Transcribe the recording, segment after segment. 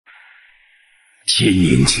1000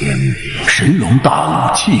年前，神龙大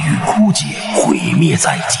陆气运枯竭，毁灭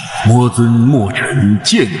在即。魔尊墨尘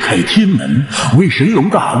剑开天门，为神龙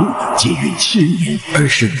大陆借运1000年而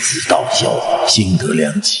生死道消，幸得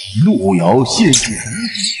良机，路遥献给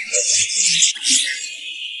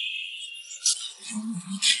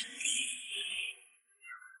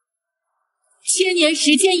1000年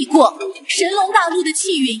时间已过，神龙大陆的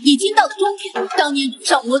气运已经到了终点。当年主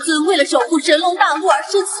上魔尊为了守护神龙大陆而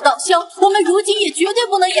生死道消，我们如今也绝对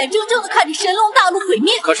不能眼睁睁地看着神龙大陆毁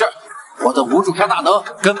灭。可是我的无主上大能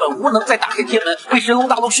根本无能再打开天门为神龙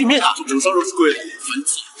大陆续命啊！主上若是跪了，焚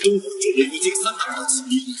祭东皇这人已经3大大起，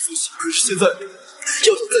一意苏醒。可是现在要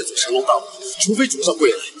想再走神龙大陆，除非主上跪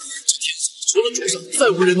来，这天下除了主上，再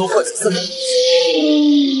无人能唤醒3大。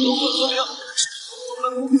东皇说明。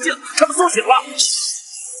无名剑，他们苏醒了。3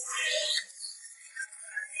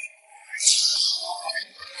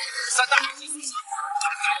大法器苏醒，他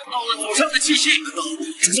们到了祖上的气息。难道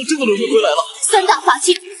主上真的轮回归来了？3大法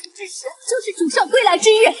器，这时就是主上归来之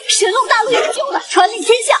日，神龙大陆有救了！传令天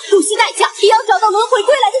下，不惜代价也要找到轮回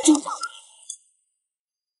归来的主上。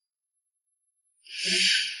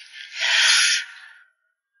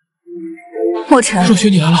墨尘，若雪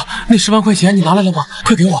你来了，那10万块钱你拿来了吗？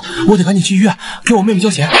快给我，我得赶紧去医院给我妹妹交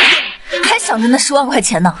钱。还想着那10万块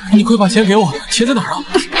钱呢？你快把钱给我，钱在哪儿啊？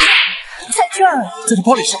在这儿，在这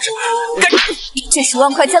包里是不是？这10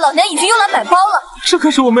万块钱老娘已经用来买包了。这可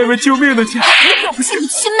是我妹妹救命的钱，又不是你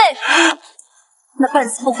亲妹妹。那半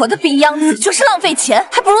死不活的病秧子就是浪费钱，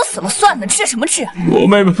还不如死了算了，治什么治？我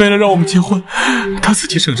妹妹为了让我们结婚，她自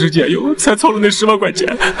己省吃俭用才凑了那10万块钱。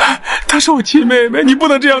她是我亲妹妹，你不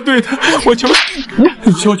能这样对她。我求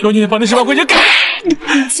你把那10万块钱给我。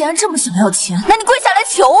既然这么想要钱，那你跪下来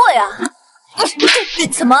求我呀！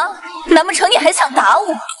怎么？难不成你还想打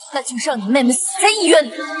我？那就让你妹妹死在医院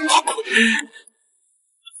里。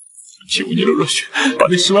求你了，若雪，把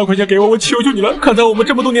那10万块钱给我，我求求你了！看在我们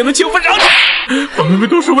这么多年的情分上，我妹妹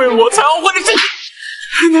都是为了我才熬活的身体，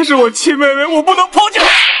那是我亲妹妹，我不能抛弃她。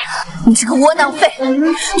你这个窝囊废，居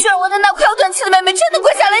然为了那快要断气的妹妹真的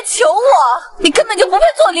跪下来求我！你根本就不配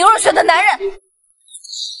做林若雪的男人！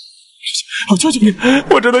我求求你，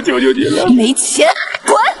我真的求求你了！没钱，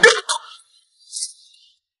滚！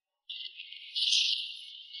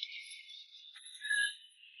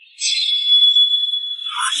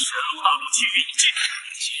大陆气运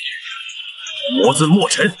尽，魔尊墨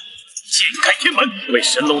尘剑开天门，为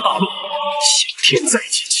神龙大陆向天再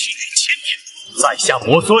起气运1000年，在下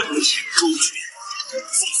魔尊请诛绝赴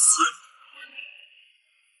死。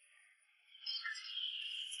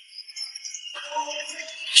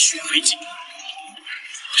血为禁，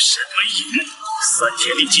神为引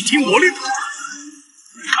，3000里即听我令，开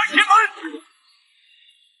天门！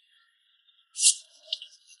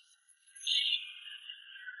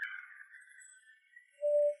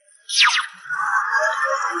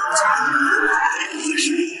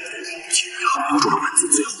留住了本尊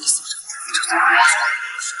最后的死神，这才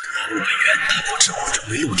本源他不知我成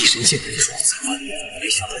为陆地神仙如此万年，没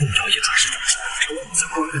想到陆遥也转世成神，成为我在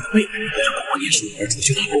孤儿院的妹妹，为了过年数而除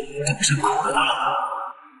去大功，赶不上苦的大佬。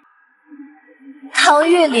唐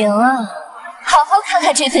月玲啊，好好看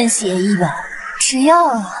看这份协议吧。只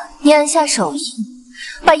要你按下手印，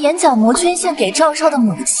把眼角膜捐献给赵少的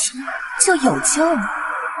母亲，就有救了。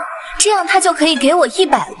这样他就可以给我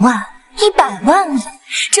100万，100万了。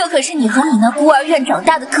这可是你和你那孤儿院长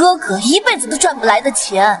大的哥哥一辈子都赚不来的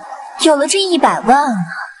钱。有了这100万啊，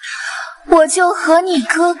我就和你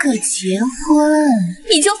哥哥结婚，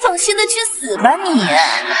你就放心的去死吧你。要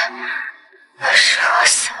是我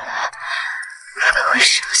死了，哥哥会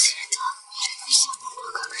伤心的，不想让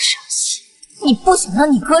我哥哥伤心。你不想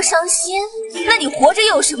让你哥伤心，那你活着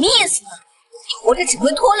又有什么意思呢？你活着只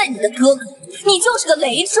会拖累你的哥哥，你就是个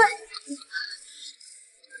累赘。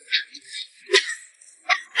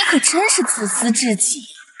你可真是自私至极！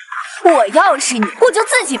我要是你，我就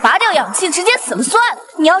自己拔掉氧气，直接死了算了。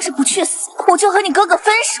你要是不去死，我就和你哥哥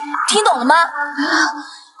分手，听懂了吗？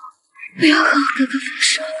不要和我哥哥分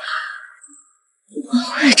手，我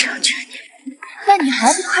会成全你。那你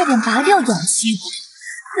还不快点拔掉氧气？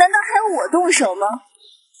难道还要我动手吗？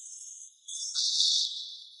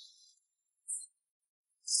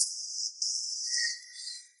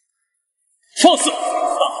放肆！大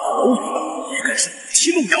老虎也敢是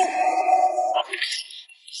欺路遥？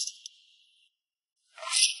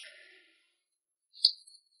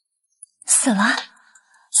死了，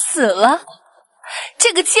死了！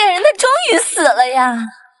这个贱人他终于死了呀！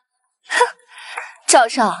哼，赵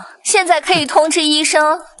少，现在可以通知医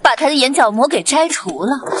生把他的眼角膜给摘除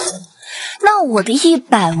了。那我的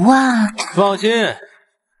100万，放心，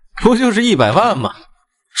不就是100万吗？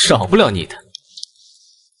少不了你的。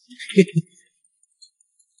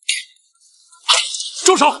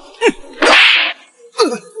住手！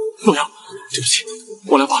洛阳，对不起，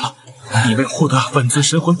我来晚了。你为获得本尊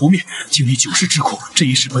神魂不灭，经历9世之苦，这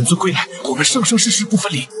一世本尊归来，我们生生世世不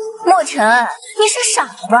分离。墨尘，你是傻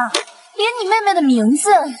了吧？连你妹妹的名字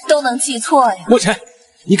都能记错呀！墨尘，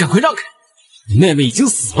你赶快让开！你妹妹已经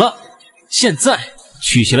死了，现在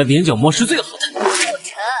取下来的眼角膜是最好的。墨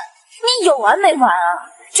尘，你有完没完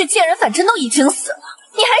啊？这贱人反正都已经死了，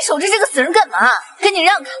你还守着这个死人干嘛？赶紧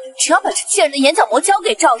让开！只要把这贱人的眼角膜交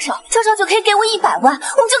给赵少，赵少就可以给我100万，我们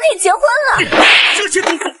就可以结婚了。这些毒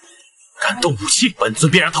妇敢动武器，本尊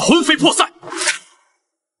便让他魂飞魄散。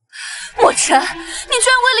墨尘，你居然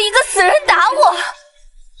为了一个死人打我！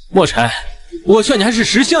墨尘，我劝你还是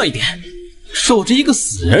识相一点，守着一个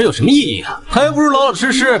死人有什么意义啊？还不如老老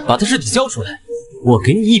实实把他尸体交出来，我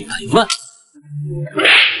给你100万。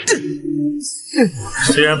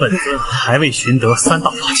虽然本尊还未寻得3大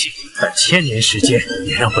法器，但1000年时间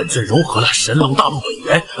也让本尊融合了神龙大陆本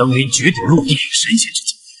源，登临绝顶陆地神仙之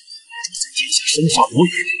境，主宰天下生杀活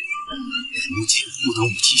跃。如今不得武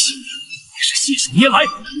器性命，也是信手拈来。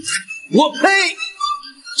我呸！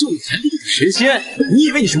就才立的神仙，你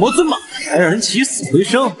以为你是魔尊吗？还让人起死回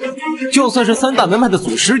生？就算是3大门派的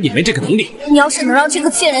祖师，也没这个能力。你要是能让这个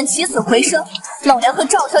贱人起死回生，老梁和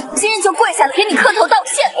赵少今日就跪下来给你磕头道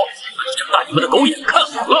歉。睁大你们的狗眼，看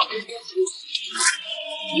好了！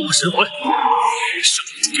你我神魂，圣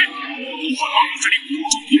主主天，化大陆之力，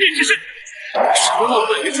助一念之身。神龙大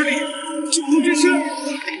本源之力，救路之身。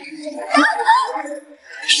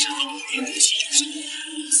神龙不灭，气永生，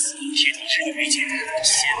死天地之力为界，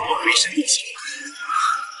仙魔为神力行。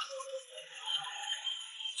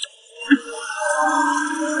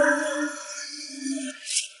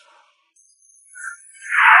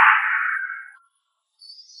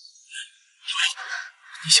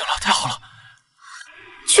你醒了，太好了！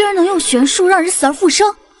居然能用玄术让人死而复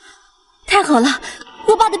生，太好了！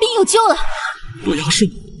我爸的病有救了。洛阳是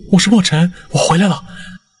我是墨尘，我回来了。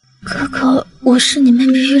哥哥，我是你妹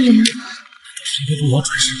妹玉玲。难道是因为洛阳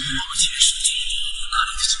转世，然后前世界那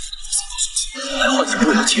里的情况都在三道神器，还唤醒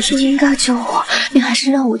洛阳前世界？不应该救我，你还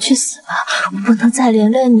是让我去死吧！我不能再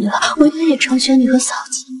连累你了，我愿意成全你和嫂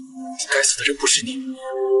子。该死的人不是你，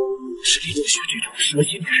是林子雪这种蛇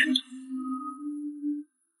蝎女人。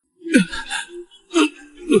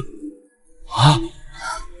啊！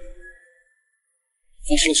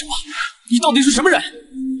发生了什么？你到底是什么人？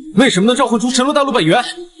为什么能召唤出神龙大陆本源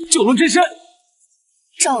九龙真身？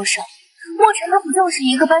赵少，墨尘他不就是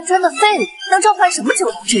一个搬砖的废物，能召唤什么九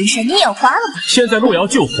龙真身？你眼花了吗？现在洛阳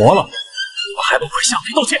救活了，我还不快向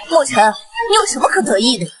谁道歉？墨尘，你有什么可得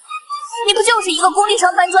意的？你不就是一个工地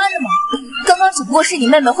上搬砖的吗？刚刚只不过是你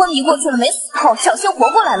妹妹昏迷过去了没死透，侥幸活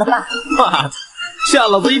过来了吧？妈的，吓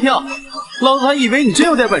老子一跳！老子还以为你真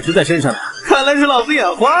有点本事在身上呢，看来是老子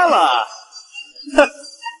眼花了。哼！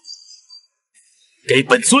给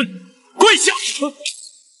本尊跪下！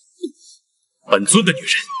本尊的女人，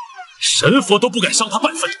神佛都不敢伤她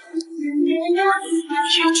半分，也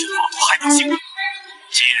只放毒害百姓。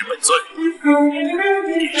今日本尊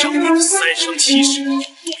便让你们三生七世永堕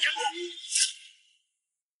阎罗，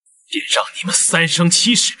便让你们三生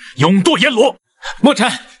七世永堕阎罗。墨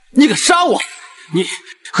尘，你敢杀我？你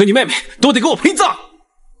和你妹妹都得给我陪葬！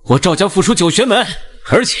我赵家附属九玄门，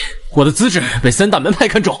而且我的资质被3大门派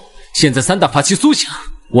看中。现在3大法器苏醒，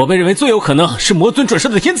我被认为最有可能是魔尊转世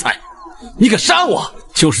的天才。你敢杀我，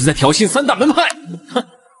就是在挑衅3大门派！哼，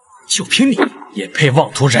就凭你也配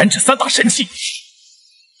妄图染指3大神器？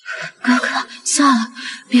哥哥，算了，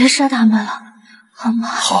别杀他们了，好吗？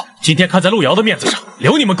好，今天看在路遥的面子上，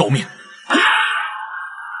留你们狗命。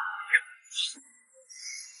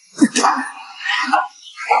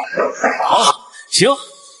好，行，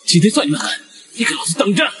今天算你们狠，你给老子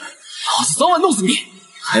等着，老子早晚弄死你！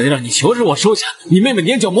还得让你求着我收下你妹妹的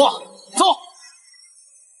眼角膜。走，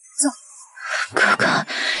哥哥，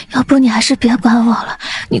要不你还是别管我了，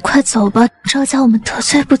你快走吧，赵家我们得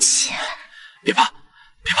罪不起。别怕，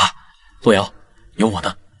别怕，洛瑶，有我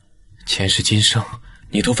呢。前世今生，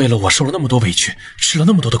你都为了我受了那么多委屈，吃了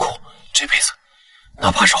那么多的苦，这辈子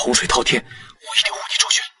哪怕是洪水滔天，我一定护你周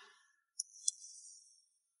全。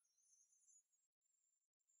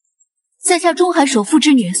在下中海首富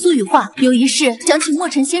之女苏雨化，有一事想请墨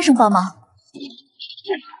尘先生帮忙。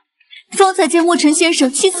方才见墨尘先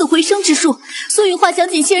生起死回生之术，苏雨化想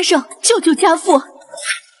请先生救救家父。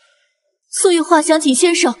苏雨化想请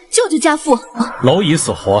先生救救家父。蝼蚁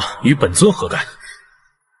死活与本尊何干？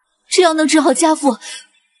只要能治好家父，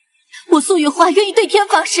我苏雨化愿意对天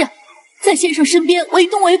发誓，在先生身边为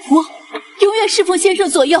奴为仆，永远侍奉先生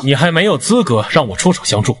左右。你还没有资格让我出手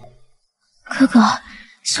相助。哥哥，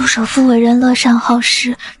苏首富为人乐善好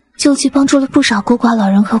施，救济帮助了不少孤寡老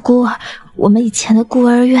人和孤儿。我们以前的孤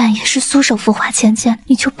儿院也是苏首富花钱建，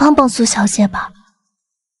你就帮帮苏小姐吧。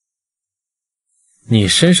你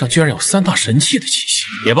身上居然有3大神器的气息，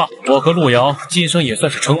也罢，我和陆瑶今生也算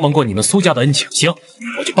是承蒙过你们苏家的恩情。行，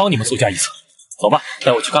我就帮你们苏家一次。走吧，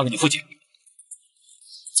带我去看看你父亲。走，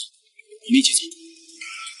你们一起走。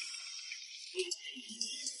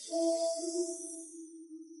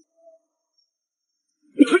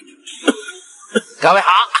各位好。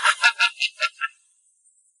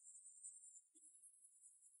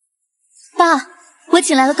爸，我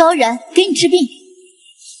请来了高人给你治病。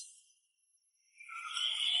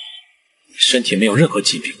身体没有任何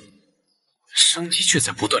疾病，生机却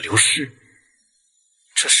在不断流失，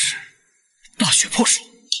这是大血破术。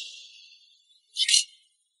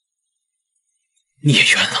孽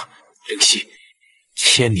缘了，灵犀，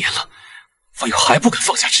千年了，为何还不肯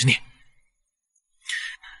放下执念？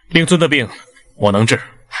令尊的病我能治。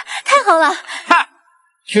太好了！哼，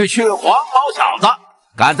区黄毛小子，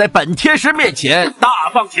敢在本天师面前大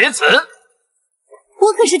放厥词！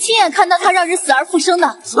我可是亲眼看到他让人死而复生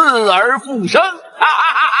的。死而复生，哈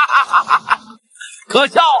哈哈哈哈哈！可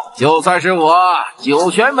笑，就算是我九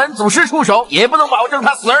玄门祖师出手，也不能保证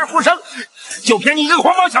他死而复生。就凭你一个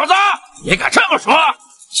黄毛小子，也敢这么说？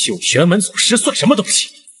九玄门祖师算什么东西，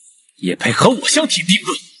也配和我相提并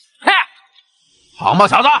论？哼！黄毛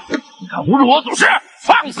小子，你敢侮辱我祖师，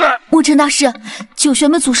放肆！墨尘大师，九玄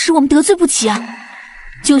门祖师我们得罪不起啊！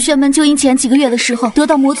九玄门就因前几个月的时候得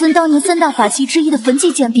到魔尊当年3大法器之一的焚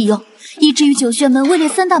寂剑庇佑，以至于九玄门位列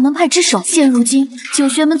3大门派之首。现如今，九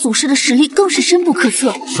玄门祖师的实力更是深不可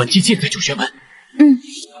测。焚寂剑在九玄门？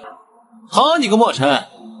好你个墨尘，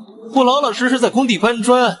不老老实实在工地搬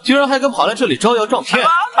砖，居然还敢跑来这里招摇撞骗！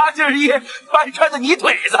他就是一搬砖的泥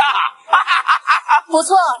腿子！不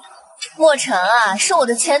错，墨尘啊，是我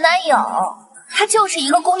的前男友，他就是一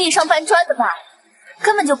个工地上搬砖的罢了，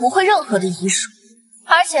根本就不会任何的医术。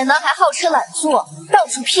而且呢，还好吃懒做，到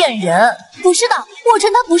处骗人。不是的，墨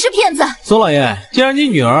尘他不是骗子。苏老爷，既然你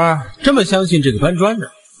女儿这么相信这个搬砖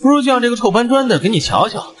的，不如就让这个臭搬砖的给你瞧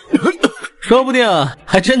瞧，说不定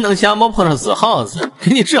还真能瞎猫碰上死耗子，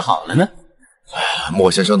给你治好了呢。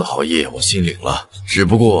莫先生的好意我心领了，只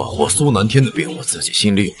不过我苏南天的病我自己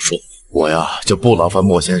心里有数，我呀就不劳烦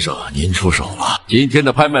莫先生您出手了。今天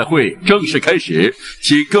的拍卖会正式开始，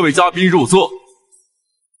请各位嘉宾入座。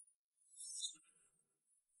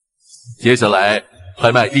接下来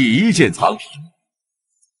拍卖第1件藏品，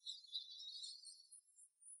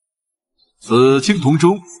此青铜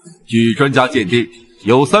钟，据专家鉴定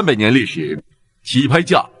有300年历史，起拍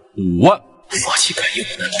价5万。法器感应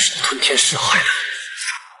难道是吞天噬害的？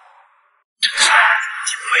真是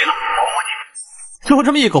久违了，保护你。就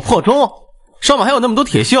这么一口破钟，上面还有那么多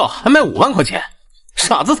铁锈，还卖5万块钱，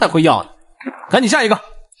傻子才会要呢。赶紧下一个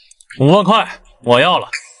，5万块，我要了。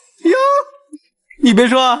哟，你别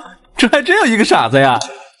说，这还真有一个傻子呀。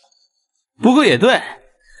不过也对，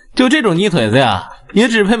就这种泥腿子呀，也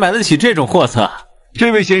只配买得起这种货色。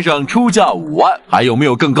这位先生出价5万，还有没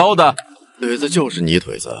有更高的？腿子就是泥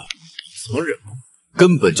腿子，底层人物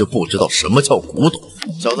根本就不知道什么叫古董。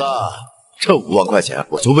小子，这5万块钱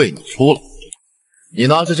我就为你出了，你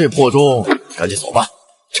拿着这破钟赶紧走吧，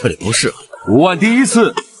这里不适合。 5万第1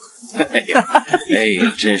次，哎呀，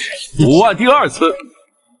真是5万第2次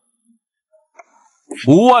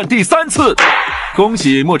，5万第3次。恭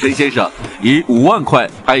喜墨尘先生以5万块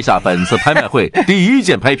拍下本次拍卖会第1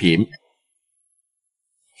件拍品。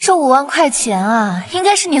这5万块钱啊，应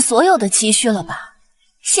该是你所有的积蓄了吧？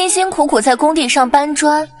辛辛苦苦在工地上搬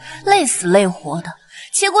砖，累死累活的，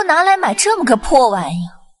结果拿来买这么个破玩意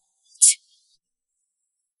儿。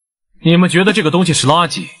你们觉得这个东西是垃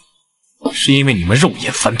圾，是因为你们肉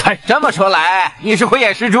眼凡胎。这么说来，你是慧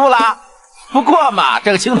眼识珠了。不过嘛，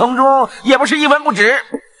这个青铜钟也不是一文不值，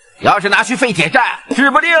要是拿去废铁站，指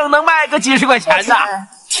不定能卖个几十块钱呢。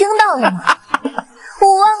听到了吗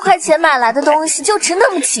？5万块钱买来的东西就值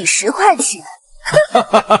那么几十块钱。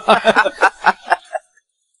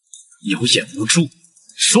有眼无珠，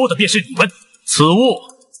说的便是你们。此物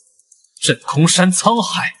震空山沧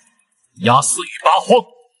海，压四域八荒。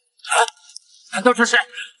难道这是？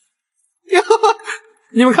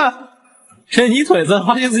你们看，这泥腿子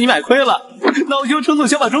发现自己买亏了，恼羞成怒，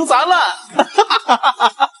想把钟砸了。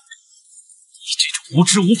你这种无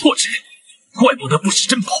知无魄之人，怪不得不识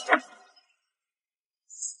珍宝。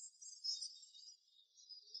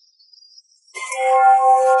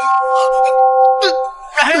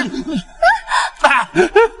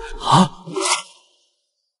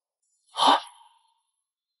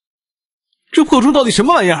这破钟到底什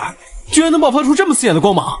么玩意儿？居然能爆发出这么刺眼的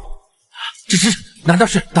光芒！难道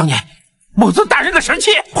是当年魔尊大人的神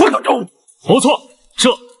器混沌钟？不错，这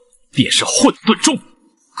便是混沌钟，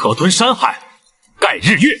可吞山海，盖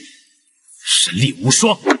日月，神力无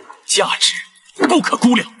双，价值不可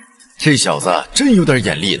估量。这小子真有点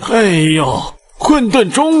眼力呢。哎呦，混沌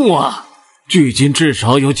钟啊，距今至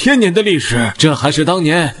少有1000年的历史，这还是当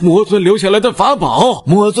年魔尊留下来的法宝。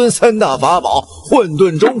魔尊3大法宝：混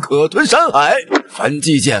沌钟可吞山海，梵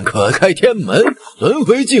祭剑可开天门，轮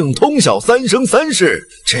回镜通晓3生3世。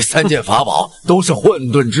这3件法宝都是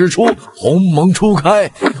混沌之初，鸿蒙初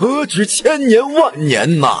开，何止千年万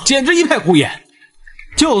年呐！简直一派胡言。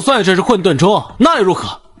就算这是混沌钟，那又如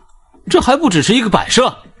何？这还不只是一个摆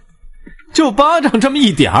设，就巴掌这么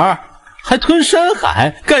一点儿，还吞山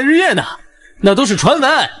海、盖日月呢，那都是传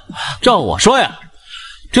闻。照我说呀，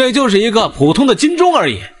这就是一个普通的金钟而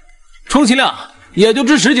已，充其量也就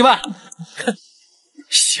值10几万。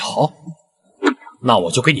小，那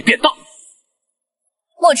我就给你变大。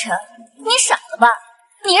墨尘，你傻了吧？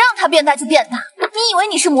你让它变大就变大，你以为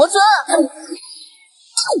你是魔尊啊？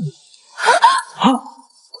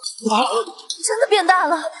真的变大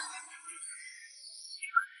了！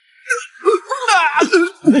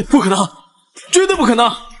不可能，绝对不可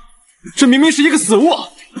能！这明明是一个死物，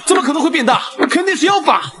怎么可能会变大？肯定是妖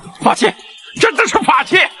法！法器，真的是法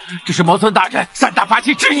器！这是魔尊大人3大法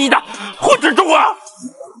器之一的混沌钟啊！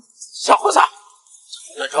小伙子，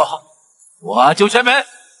混沌钟，我就全门，我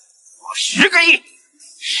10个亿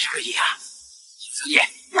，10个亿啊！小爷，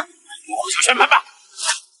我就全门吧。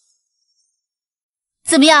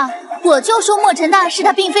怎么样？我就说墨尘大师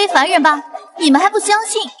他并非凡人吧，你们还不相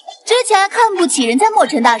信？之前还看不起人家墨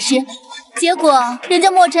尘大师，结果人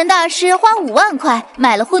家墨尘大师花5万块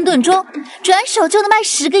买了混沌钟，转手就能卖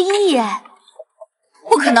10个亿耶！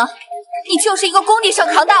不可能，你就是一个工地上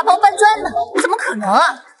扛大帮搬砖的，怎么可能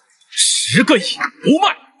啊？10个亿不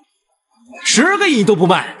卖，10个亿都不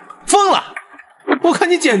卖，疯了！我看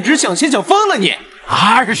你简直想先想疯了你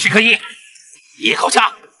！20个亿，一口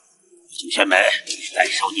枪！九玄门再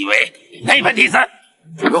收你为内门弟子，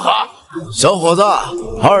如何？小伙子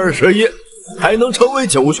，20亿还能成为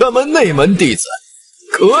九玄门内门弟子，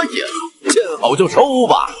可以了，见好就收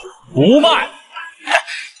吧。不卖！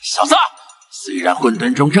小子，虽然混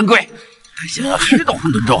沌钟珍贵，但想要驱动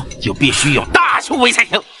混沌钟，就必须有大修为才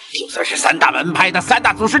行。就算是3大门派的3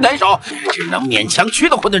大祖师联手，只能勉强驱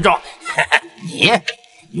动混沌钟。你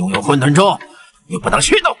拥有混沌钟，又不能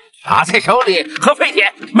驱动，拿在手里和废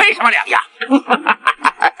铁没什么两样。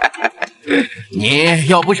你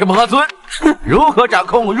又不是魔尊，如何掌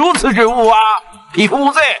控如此之物啊？匹夫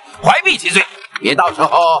无罪，怀璧其罪，别到时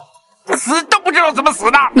候死都不知道怎么死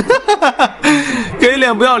的。给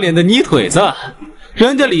脸不要脸的泥腿子，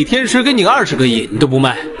人家李天师给你20个亿，你都不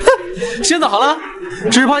卖。现在好了，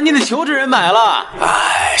只怕你得求着人买了。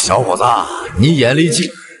哎，小伙子，你眼力劲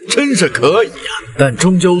真是可以呀，但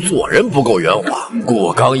终究做人不够圆滑，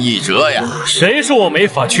过刚易折呀。谁说我没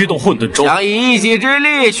法驱动混沌钟？想以一己之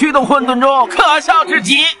力驱动混沌钟，可笑至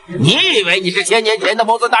极！你以为你是1000年前的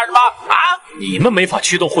魔尊大人吗？啊！你们没法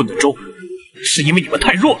驱动混沌钟，是因为你们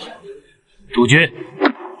太弱了。诸君，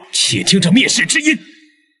且听这灭世之音。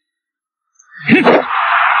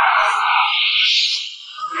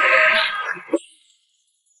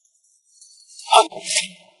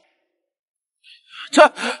这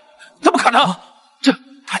怎么可能？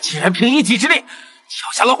他竟然凭一己之力敲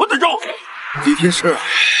下了混沌钟！李天师，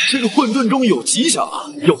这个混沌钟有吉祥啊，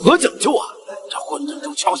有何讲究啊？这混沌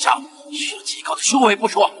钟敲响需要极高的修为不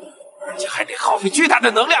说，而且还得耗费巨大的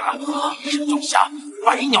能量啊！1声响，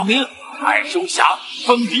万音鸟鸣；2声响，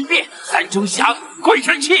风云变；3声响，鬼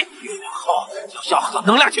神气。然后要消耗的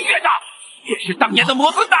能量就越大。也是当年的魔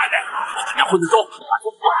尊大人，让混沌钟发出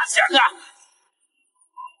8响啊！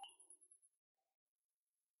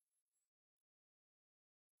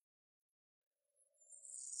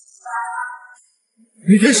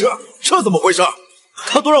李天师，这怎么回事？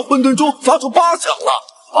他都让混沌钟发出8响了。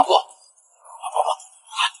老婆，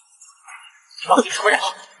你到底什么人？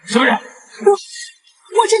什么人？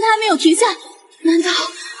墨尘他还没有停下，难道？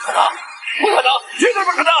不可能，绝对不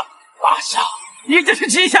可能！8响已经是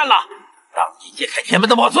极限了。当你解开天门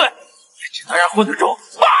的魔尊，也只能让混沌钟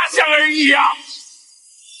8响而已啊！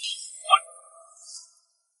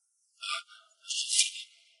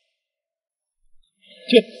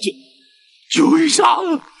九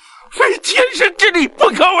响，非天神之力不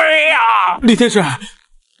可为啊！李天师，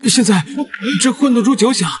现在这混沌钟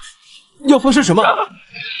9响，要发生什么？9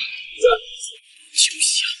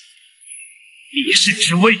响，灭世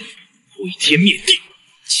之威，毁天灭地，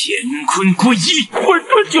乾坤归一，混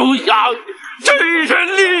沌9响，真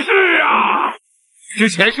神立世啊！之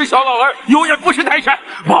前是小老儿，永远不是太神，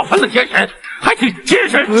我们是天神，还请天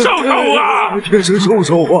神收手啊！天神收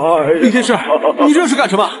手啊！李天师，你这是干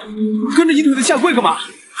什么？跟着一腿子下跪干嘛？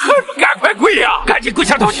还不赶快跪呀！赶紧跪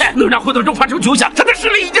下道歉，能让混沌中发出9响，他的实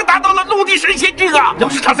力已经达到了陆地神仙境啊！要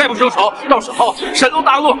是他再不收手，到时候神龙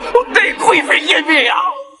大陆得灰飞烟灭呀！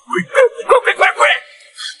快跪！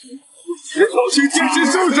请天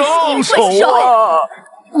神收手啊！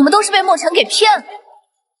我们都是被墨尘给骗了。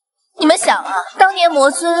你们想啊，当年魔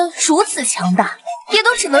尊如此强大，也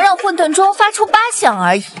都只能让混沌中发出8响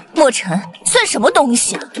而已。墨尘算什么东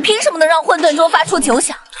西啊？凭什么能让混沌中发出9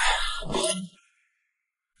响？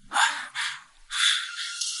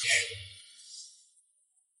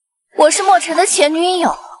我是墨尘的前女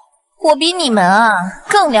友，我比你们啊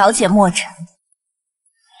更了解墨尘。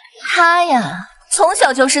他呀，从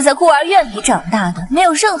小就是在孤儿院里长大的，没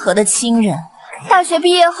有任何的亲人。大学毕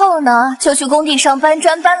业后呢，就去工地上班，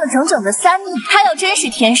专班了整整的3年。他要真是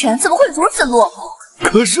天神，怎么会如此落魄？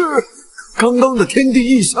可是刚刚的天地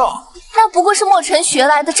异象，那不过是墨尘学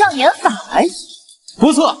来的障眼法而已。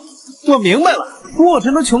不错，我明白了，墨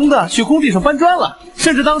尘都穷的去工地上搬砖了，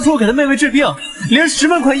甚至当初给他妹妹治病，连10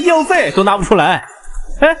万块医药费都拿不出来。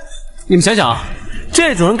哎，你们想想，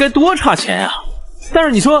这种人该多差钱呀！但是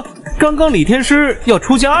你说，刚刚李天师要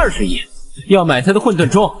出价20亿，要买他的混沌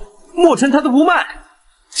钟，墨尘他都不卖，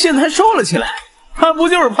现在还收了起来，他不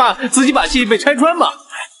就是怕自己把戏被拆穿吗？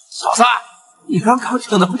小子，你刚刚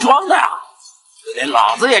听的不装的呀？连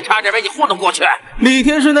老子也差点被你糊弄过去。李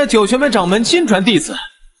天师那9玄门掌门亲传弟子，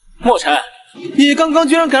墨尘，你刚刚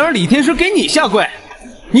居然敢让李天师给你下跪，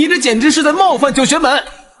你这简直是在冒犯9玄门，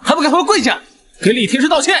还不赶快跪下给李天师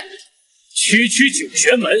道歉？区9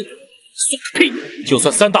玄门，算个屁！就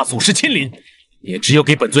算3大祖师亲临，也只有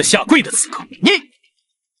给本尊下跪的资格。你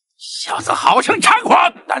小子号称猖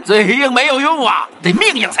狂，但嘴硬没有用啊，得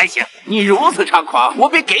命硬才行。你如此猖狂，我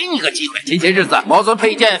便给你个机会。前些日子，魔尊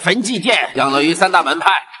佩剑焚寂剑降落于3大门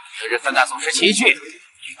派，明日3大祖师齐聚，举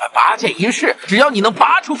办拔剑仪式。只要你能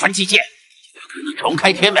拔出焚寂剑，就可能重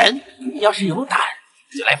开天门。你要是有胆，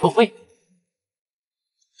就来赴会。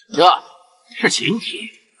这是请帖。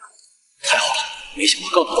太好了，没想到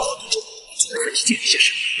刚拿到混沌钟，就在焚寂剑里现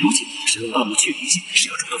身。如今神龙大陆去灵界是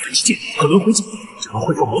要重得焚寂剑和轮回剑，只能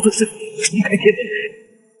恢复魔尊身份，重开天门。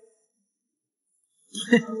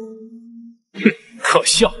哼，可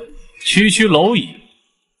笑！区蝼蚁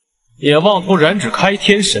也妄图染指开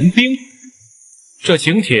天神兵，这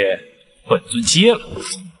请帖本尊接了。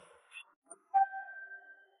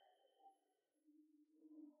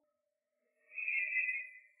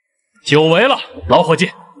久违了，老伙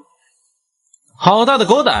计。好大的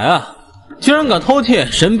狗胆啊！居然敢偷窃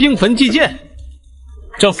神兵焚寂剑！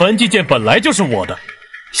这焚寂剑本来就是我的，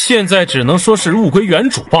现在只能说是物归原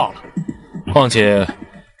主罢了。况且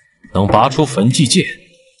能拔出焚寂剑，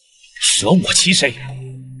舍我其谁？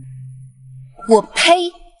我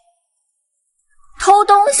呸！偷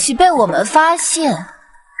东西被我们发现，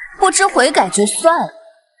不知悔改就算了，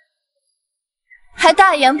还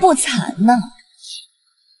大言不惭呢！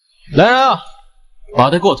来人啊，把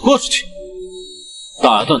他给我拖出去，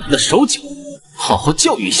打断他的手脚，好好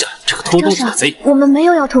教育一下这个偷东西的贼。我们没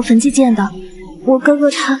有要偷焚寂剑的，我哥哥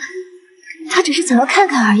他只是想要看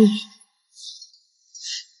看而已。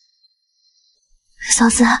嫂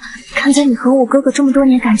子，看在你和我哥哥这么多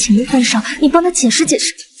年感情的份上，你帮他解释解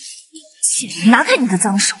释。拿开你的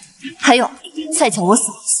脏手！还有，再叫我嫂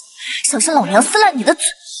子，小心老娘撕烂你的嘴！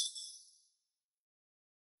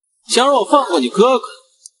想让我放过你哥哥，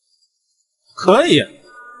可以，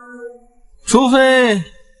除非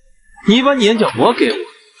你把你眼角膜给我。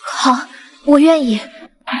好，我愿意，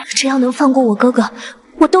只要能放过我哥哥，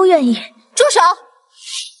我都愿意。住手！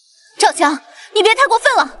赵强，你别太过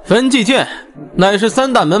分了。焚寂剑乃是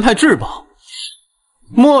3大门派至宝，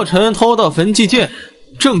墨尘偷盗焚寂剑，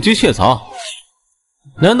证据确凿。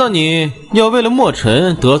难道你要为了墨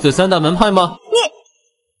尘得罪3大门派吗？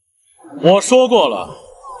我说过了，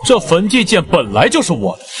这焚寂剑本来就是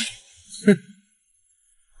我的。哼，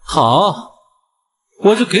好，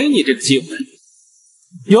我就给你这个机会，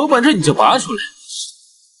有本事你就拔出来，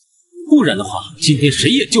不然的话，今天谁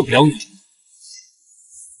也救不了你。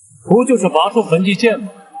不就是拔出焚寂剑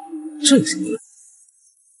吗？这有什么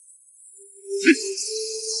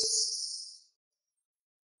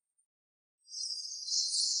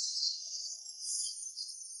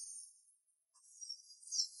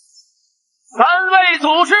？3位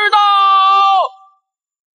祖师到！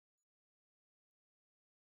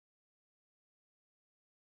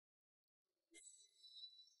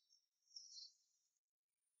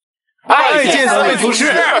拜见3位祖师。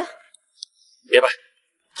别拜，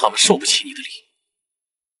他们受不起你的礼。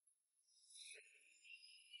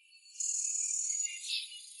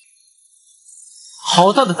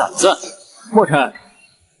好大的胆子！墨尘，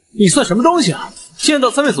你算什么东西啊？见到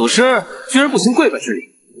3位祖师居然不行跪拜之礼！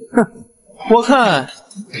哼，我看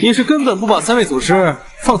你是根本不把3位祖师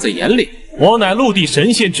放在眼里。我乃陆地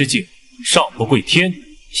神仙之境，上不跪天，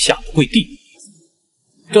下不跪地。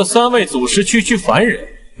这3位祖师区区凡人，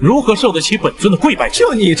如何受得起本尊的跪拜之礼？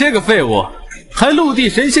就你这个废物，还陆地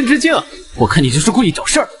神仙之境，我看你就是故意找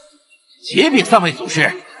事儿。启禀3位祖师，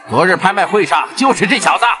昨日拍卖会上就是这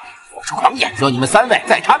小子，我是狂言，说你们3位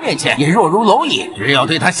在他面前也弱如蝼蚁，只有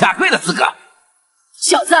对他下跪的资格。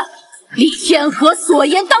小子，李天河所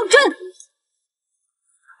言当真？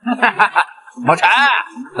哈哈哈！墨尘，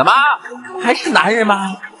怎么还是男人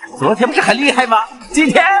吗？昨天不是很厉害吗？今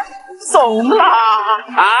天怂了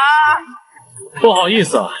啊！不好意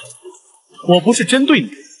思啊，我不是针对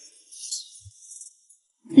你，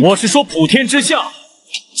我是说普天之下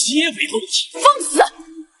皆为蝼蚁。放肆！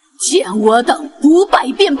见我等不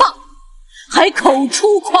败便罢，还口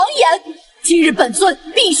出狂言！今日本尊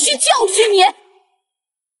必须教训你！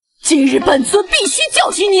今日本尊必须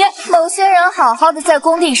教训你！某些人好好的在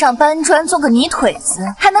工地上搬砖做个泥腿子，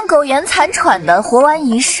还能苟延残喘的活完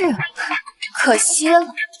一世，可惜了，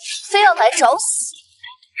非要来找死。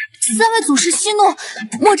3位祖师息怒，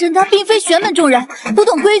墨尘他并非玄门中人，不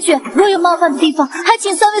懂规矩，若有冒犯的地方，还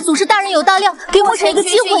请3位祖师大人有大量，给墨尘一个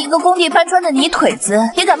机会。一个工地搬砖的泥腿子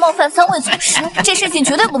也敢冒犯3位祖师，这事情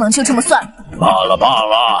绝对不能就这么算。罢了罢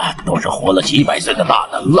了，都是活了几百岁的大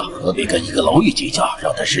能了，何必跟一个蝼蚁计较？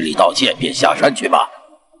让他施礼道歉，便下山去吧。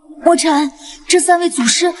墨尘，这3位祖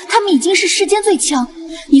师他们已经是世间最强，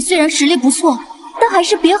你虽然实力不错，但还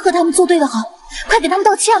是别和他们作对的好，快给他们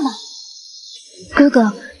道歉吧。哥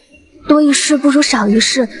哥，多一事不如少一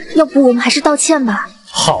事，要不我们还是道歉吧。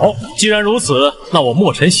好，既然如此，那我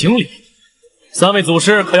墨尘行礼。3位祖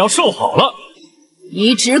师可要受好了。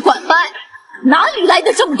你只管拜，哪里来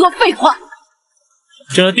的这么多废话？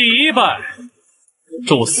这第1拜，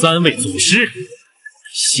祝3位祖师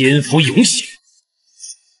仙福永享。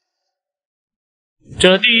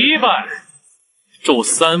这第1拜，祝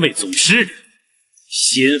3位祖师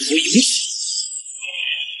仙福永享。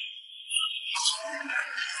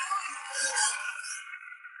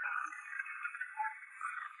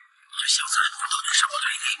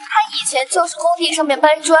他以前就是工地上面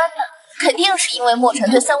搬砖的，肯定是因为墨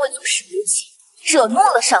尘对3位祖师无情，惹怒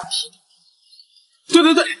了上天。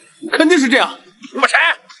对，肯定是这样。墨尘，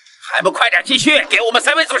还不快点继续给我们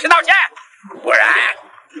3位祖师道歉，不然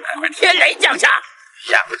待会天雷降下，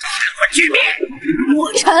让神魂俱灭。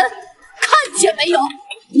墨尘，看见没有？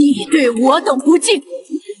你对我等不敬，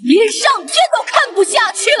连上天都看不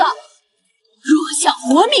下去了。若想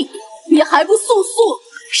活命，你还不速速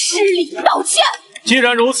施礼道歉？既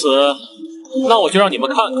然如此，那我就让你们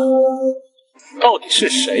看看，到底是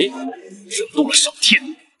谁惹怒了上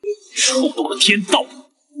天，触动了天道。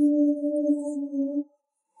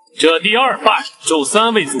这第2拜，祝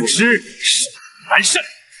3位祖师寿安善。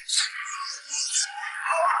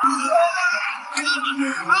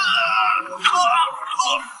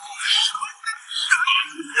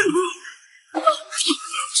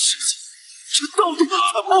这到底是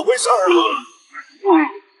怎么回事啊？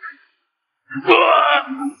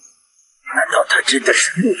难道他真的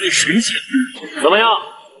是陆地神仙？怎么样？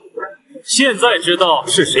现在知道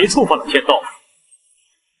是谁触犯了天道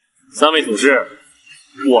？3位祖师，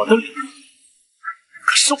我的礼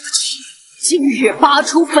可受得起？今日拔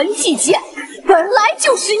出焚寂剑，本来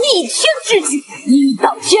就是逆天之举，一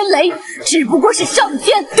道天雷只不过是上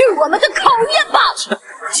天对我们的考验罢了。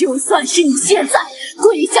就算是你现在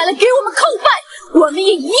跪下来给我们叩拜，我们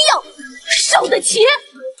也一样受得起。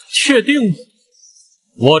确定？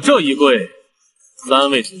我这一跪，3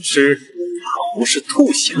位祖师可不是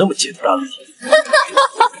吐血那么简单了。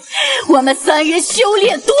我们3人修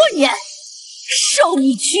炼多年，受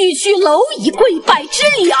你区区蝼蚁跪拜之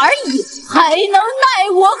礼而已，还能奈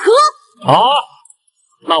我何？好，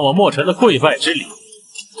那我墨尘的跪拜之礼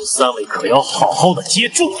，3位可要好好的接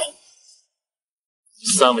住了。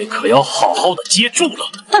3位可要好好的接住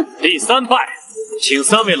了。第3拜，请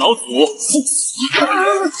3位老祖赴死。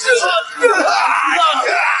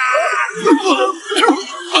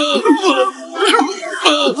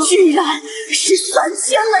居然是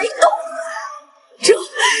3000雷动，这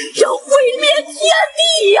要毁灭天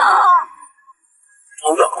地呀！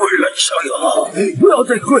不要跪了，小友，不要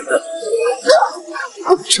再跪了。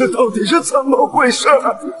这到底是怎么回事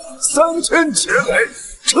？3000劫雷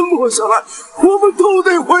沉默下来，我们都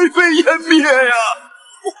得灰飞烟灭呀！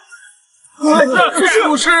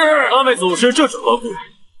祖师，3位祖师，这是何故？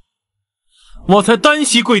我才单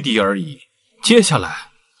膝跪地而已，接下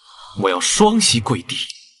来我要双膝跪地，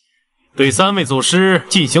对3位祖师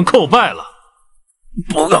进行叩拜了。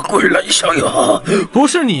不要跪了，小友。不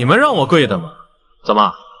是你们让我跪的吗？怎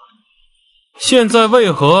么？现在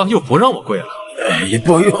为何又不让我跪了？哎，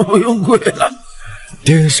不用跪了。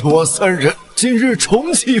定是我三人今日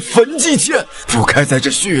重启焚祭剑，不该在这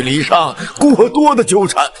序礼上过多的纠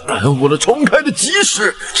缠，耽误了重开的吉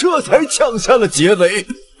时，这才降下了劫雷。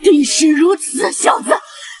定是如此，小子，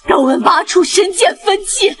让我们拔出神剑焚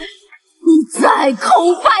祭，你再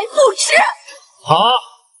口白不迟。好，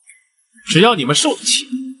只要你们受得起，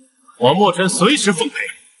我墨尘随时奉陪。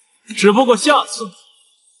只不过下次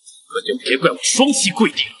可就别怪我双膝跪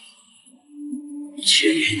地了。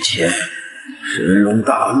千年前，神龙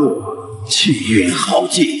大陆气运浩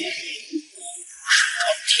尽，是苍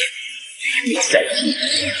天欲灭在即，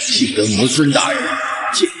幸得魔尊大人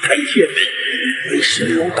解开天门，为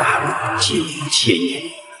神龙大陆禁欲千年。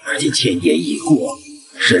而今千年已过，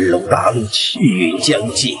神龙大陆气运将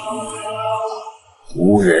尽，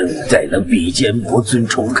无人再能比肩魔尊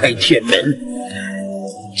重开天门。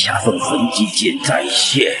恰逢焚祭剑再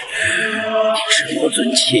现，是魔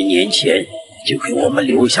尊千年前就给我们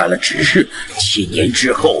留下了指示，千年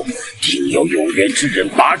之后定有缘之人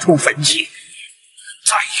拔出焚祭，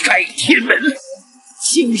再开天门。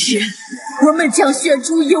今日我们将选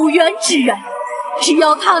出有缘之人，只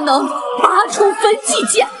要他能拔出焚祭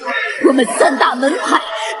剑，我们三大门派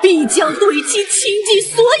必将对其倾尽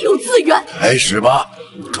所有资源。开始吧，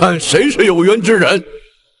看谁是有缘之人。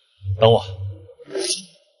等我。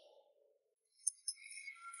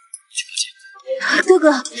哥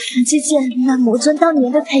哥，焚祭剑乃魔尊当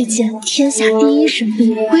年的佩剑，天下第一神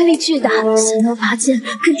兵，威力巨大，想要拔剑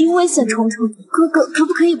肯定危险重重。哥哥可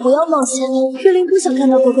不可以不要冒险？月灵不想看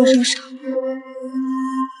到哥哥受伤。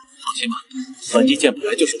放心吧，焚祭剑本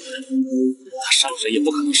来就是我的，他伤谁也不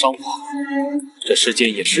可能伤我。这世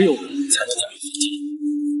间也只有我才能驾驭焚祭。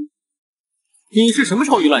你是什么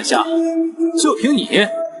臭鱼烂虾？就凭你，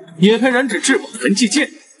也配染指治我的焚祭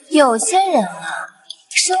剑？有些人啊，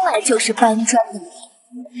生来就是搬砖的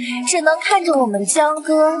命，只能看着我们江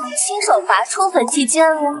哥亲手拔出焚祭剑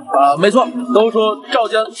了。没错，都说赵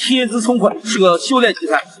江天资聪慧，是个修炼奇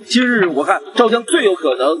才。今日我看赵江最有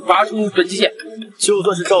可能拔出焚祭剑。就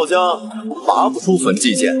算是赵江拔不出焚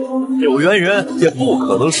祭剑，有缘人也不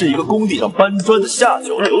可能是一个工地上搬砖的下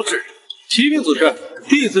九流之人。启禀祖师，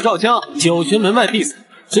弟子赵江九玄门外弟子，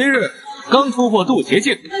今日刚突破渡劫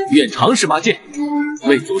境，愿尝试拔剑，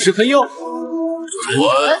为祖师分忧。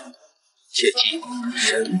切记，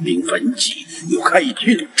神兵焚祭有开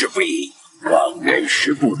天之威，往人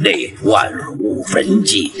10步内万物焚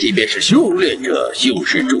祭。即便是修炼者修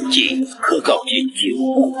士筑基，可高进9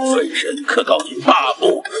步，分身可高进8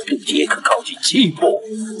步，渡劫可高进7步，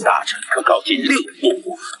大成可高进6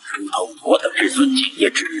步。如同我等至尊境，也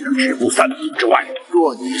只能止步3步之外。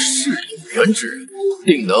若你是有缘之人，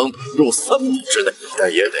定能入3步之内，但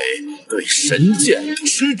也得对神剑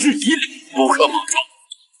嗤之以理，不可莽撞。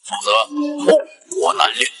否则后果难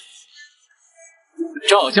料。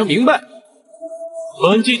赵江明白，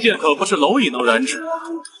焚祭剑可不是蝼蚁能染指，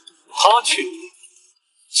他去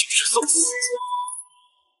就是送死。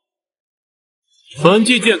焚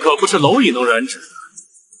祭剑可不是蝼蚁能染指，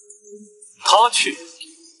他去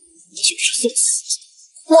就是送死。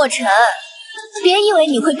墨尘，别以为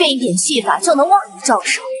你会变一点戏法就能妄语招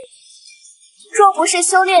手。若不是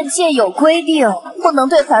修炼界有规定，不能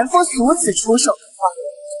对凡夫俗子出手的话，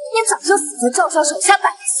你早就死在赵少手下100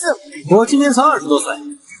次了。我今年才20多岁，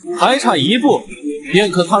还差1步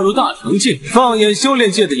便可踏入大成境。放眼修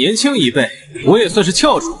炼界的年轻一辈，我也算是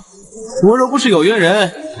翘楚。我若不是有缘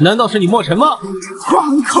人，难道是你墨尘吗？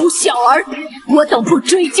荒口小儿，我等不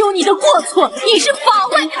追究你的过错，已是法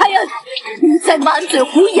外开恩。你再满嘴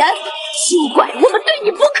胡言，休怪我们对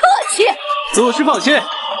你不客气。祖师放心，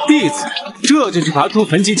弟子这就去拔出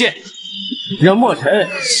焚祭剑，让墨尘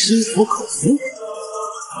心服口服。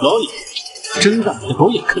老李，睁大你的狗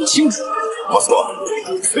眼看清楚。不错，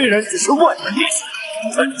虽然只是外门弟子，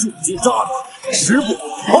但筑基扎实，10步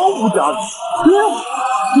毫无压力。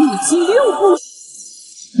入基6步，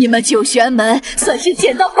你们九玄门算是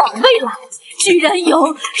捡到宝贝了，居然有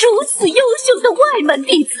如此优秀的外门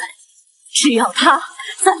弟子。只要他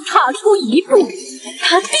再踏出1步，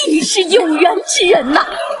他定是有缘之人呐。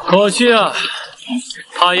可惜啊，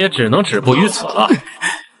他也只能止步于此了。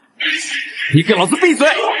你给老子闭嘴！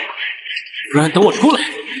不然等我出来，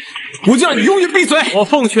我就让你永远闭嘴！我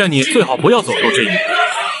奉劝你最好不要走入这一步，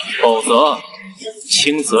否则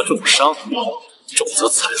轻则重伤，重则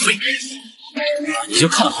残废。你就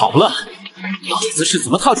看好了，老子是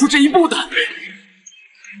怎么踏出这一步的。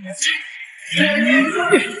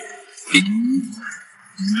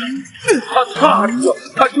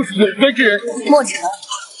他就是有缘之人。墨尘，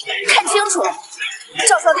看清楚了，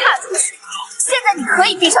赵少踏出去，现在你可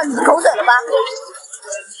以闭上你的狗嘴了吧？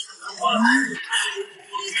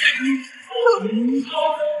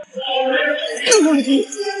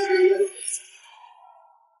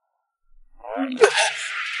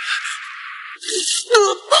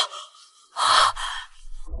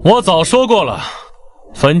我早说过了，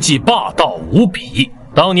焚寂霸道无比，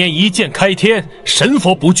当年一剑开天，神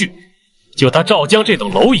佛不惧。就他赵江这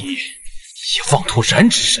等蝼蚁，也妄图染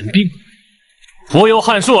指神兵，佛有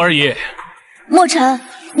汉术而已。墨尘，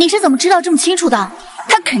你是怎么知道这么清楚的？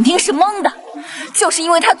他肯定是蒙的，就是因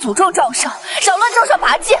为他诅咒赵少，扰乱赵少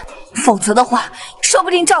拔剑，否则的话，说不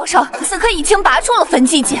定赵少此刻已经拔出了焚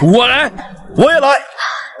寂剑。我来，我也来。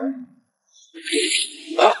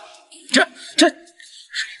啊，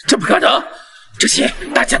这不可能！这些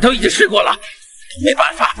大家都已经试过了，没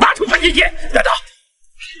办法拔出焚寂剑。难道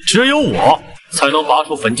只有我才能拔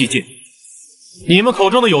出焚寂剑？你们口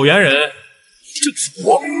中的有缘人，就是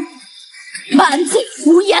我。满嘴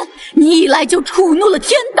胡言！你一来就触怒了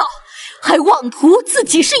天道，还妄图自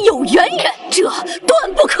己是有缘人，这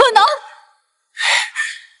断不可能！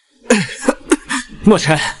墨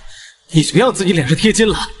尘，你就别让自己脸上贴金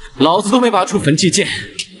了。老子都没拔出焚寂剑，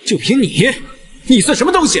就凭你算什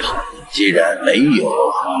么东西啊？既然没有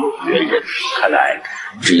缘人，看来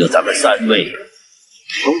只有咱们3位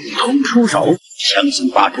共同出手，强行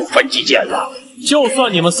拔出焚寂剑了。就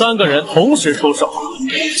算你们3个人同时出手，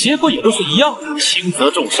结果也都是一样的，轻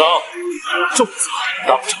则重伤，重则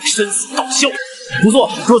当场身死道消。不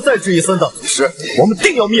错，若再质疑3大祖师，我们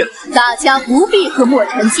定要灭了。大家不必和墨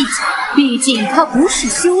尘计较，毕竟他不是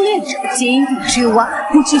修炼者，井底之蛙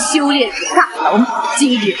不知修炼者大能。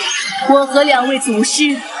今日我和2位祖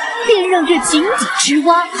师便让这井底之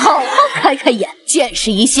蛙好好开开眼，见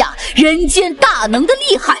识一下人间大能的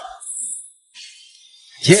厉害。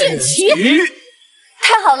剑奇，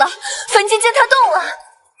太好了，焚寂剑它动了！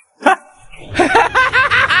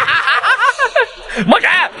墨尘，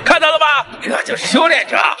看到了吧？这就是修炼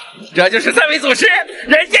者，这就是3位祖师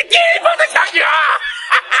人间巅峰的强者。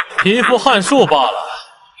贫富汉术罢了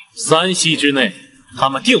，3息之内，他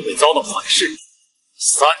们定会遭到反噬。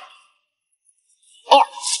3、2、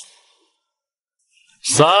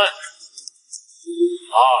3、2、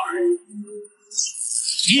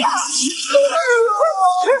1。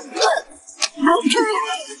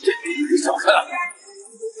小子，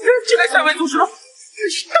这个3位祖师都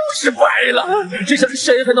是白了，这下是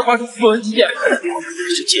谁还能拔出焚寂剑？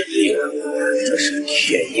是剑灵，这是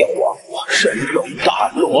天妖王神龙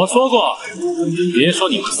大陆。我说过，别说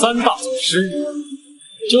你们3大祖师，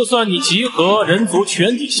就算你集合人族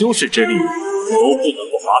全体修士之力，都不能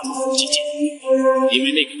够拔出焚寂剑，因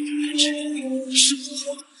为那个女人是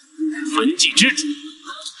我的焚寂之主，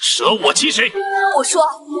舍我其谁？我说，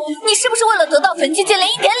你是不是为了得到焚寂剑，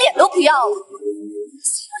连一点脸都不要了？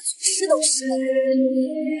祖师都是了，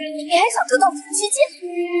你还想得到焚寂剑？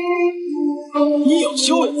你有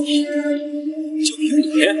修养，就凭你，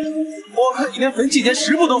我看你连焚寂剑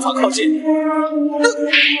10步都无法靠近。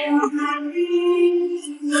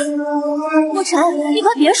墨尘，你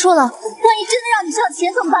快别说了，万一真的让你上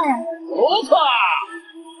前怎么办呀？不错，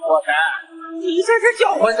墨尘，你这是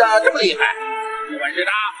叫唤的这么厉害，有本事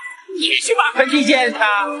的，你去拔焚寂剑他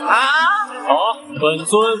啊！好，本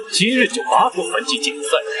尊今日就拔出焚寂剑，再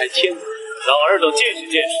开天，让尔等见识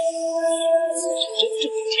见识真正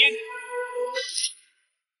的天。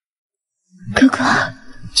哥哥，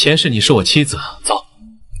前世你是我妻子，走，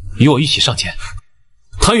与我一起上前。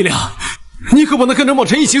唐玉亮，你可不能跟着墨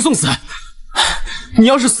尘一起送死。你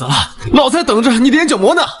要是死了，老子还等着你的眼角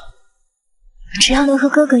膜呢。只要能和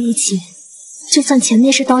哥哥一起，就算前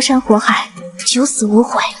面是刀山火海，九死无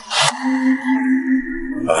悔。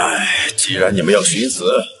既然你们要寻死，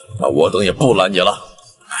那我等也不拦你了。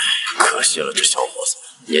可惜了，这小伙子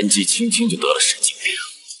年纪轻轻就得了神经病。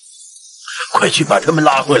快去把他们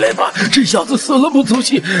拉回来吧！这小子死了不足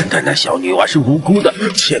惜，但那小女娃是无辜的，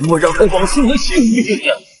切莫让她枉死了性命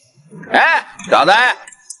呀！哎，小子，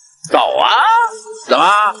走啊！怎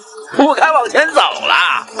么不敢往前走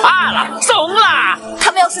了？怕了，怂了？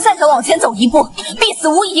他们要是再敢往前走一步，必死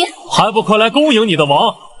无疑。还不快来恭迎你的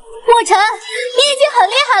王！墨尘，你已经很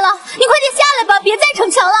厉害了，你快点下来吧，别再逞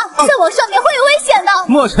强了，再往上面会有危险的。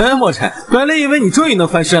墨尘，本来以为你终于能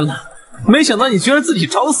翻身了，没想到你居然自己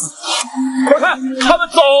找死！快看，他们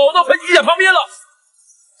走到焚寂剑旁边了。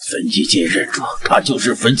焚寂剑认主，他就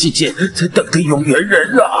是焚寂剑在等的有缘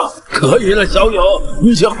人啊！可以了，小友，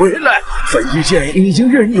你先回来。焚寂剑已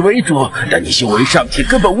经认你为主，但你修为尚浅，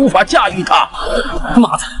根本无法驾驭它。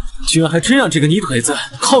妈的，居然还真让这个泥腿子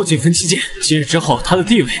靠近焚寂剑！今日之后，他的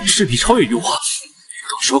地位势必超越于我，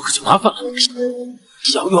到时候可就麻烦了。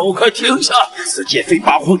小妖快停下！此剑非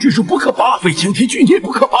八荒之术不可拔，非擎天巨孽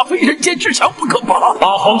不可拔，非人间之强不可拔。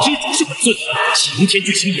八荒之主是本尊，擎天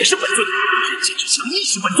巨星也是本尊，人间之强亦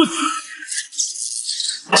是本尊。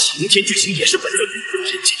擎天巨星也是本尊，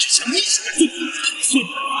人间之强亦是本尊。本尊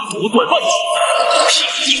夺断万世，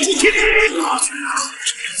霹雳诸天。他居然和这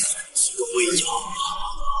个孙子的威压，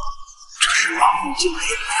这是八荒境内分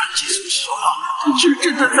界所需要，他却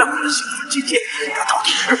真的在我的兴奋之间，他到底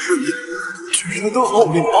是谁？居然能号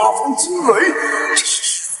令八方惊雷，这是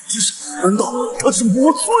虚空之神？难道他是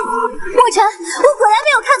魔尊？墨尘，我果然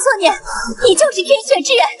没有看错你，你就是天选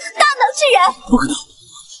之人，大能之人。不可能，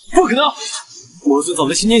不可能！魔尊早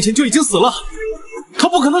在1000年前就已经死了，他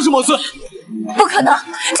不可能是魔尊。不可能，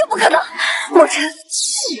这不可能！墨尘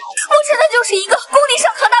他就是一个功力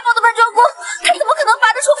上可大爆的半庄公，他怎么可能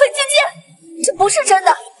拔得出焚金剑？这不是真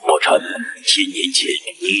的。墨尘，1000年前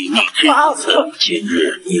你逆天而死，今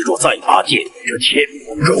日你若再拔剑，这天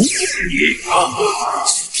容不你啊！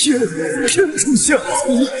天出现了，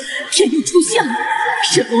天又出现了，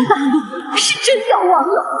神龙大陆是真要亡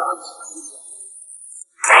了。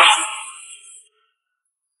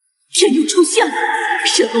天又出现了，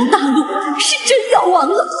神龙大陆是真要亡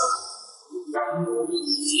了。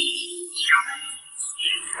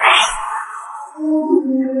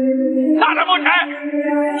大胆墨尘，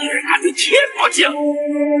你竟然敢对天不敬！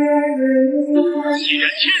既然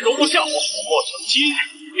天容不下我，莫成今日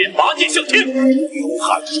便拔剑向天。有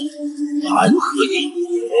汉书，谈何意？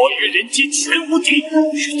我与人间全无敌，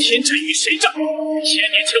与天战与谁战？1000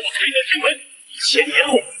年前我开得天门，1000年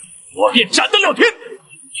后我便斩得了天。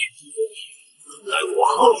来我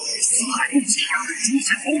好与四海共济，如此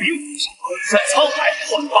同名，在沧海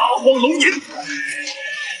换八荒龙吟。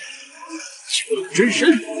九龙真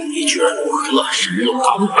身，你居然符合了神龙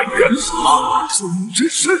大陆本源啊！九龙真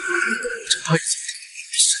身，这太神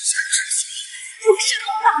仙之下，我神龙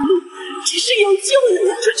大陆只是有救了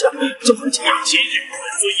呀！这么讲，今日本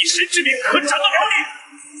尊以神之名可斩得了你。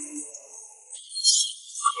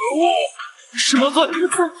可恶！是魔尊，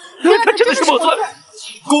他真的是魔尊！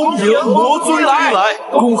恭迎魔尊来，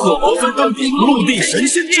恭贺魔尊登顶陆地神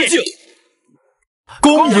仙之境。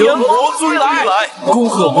恭迎魔尊来，恭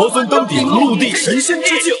贺魔尊登顶陆地神仙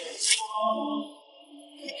之境。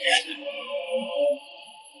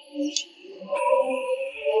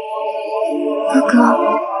哥哥，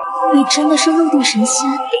你真的是陆地神仙？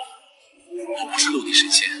我不是陆地神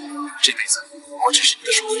仙，这辈子我只是你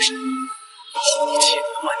的守护神，护你千年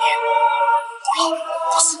万年，不老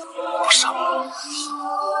不死不伤。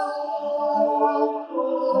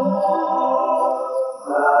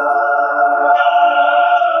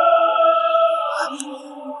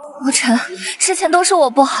墨尘，之前都是我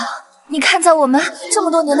不好，你看在我们这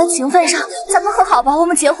么多年的情分上，咱们和好吧，我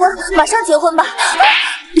们结婚，马上结婚吧。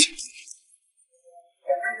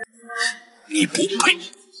你不配！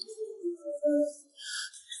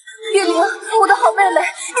月灵，我的好妹妹，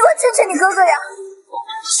你快劝劝你哥哥呀！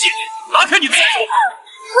贱人，拿开你的双手！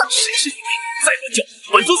谁是你妹？再乱叫，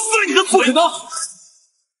本尊撕了你的嘴！不可能！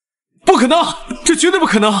不可能！这绝对不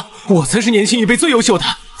可能！我才是年轻一辈最优秀的，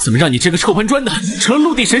怎么让你这个臭搬砖的成了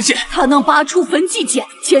陆地神仙？他能拔出焚寂剑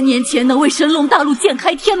，1000年前能为神龙大陆剑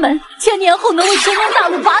开天门，1000年后能为神龙大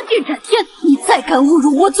陆拔剑斩天。你再敢侮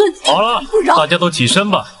辱魔尊，好了，大家都起身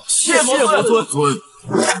吧。谢魔尊。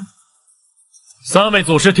3位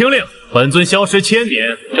祖师听令，本尊消失1000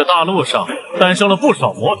年，这大陆上诞生了不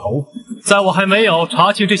少魔头。在我还没有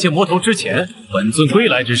查清这些魔头之前，本尊归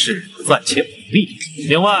来之事暂且保密。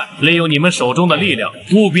另外，利用你们手中的力量，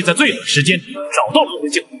务必在最短时间找到轮回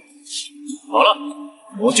镜。好了，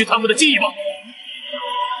抹去他们的记忆吧。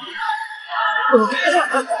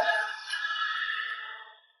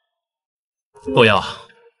洛阳，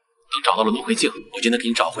等找到了轮回镜，我就能给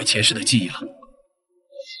你找回前世的记忆了。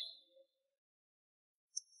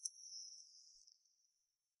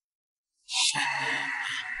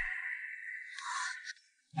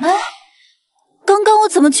哎，刚刚我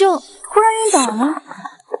怎么就忽然晕倒了？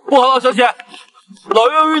不好了，小姐，老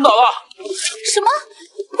岳晕倒了。什么？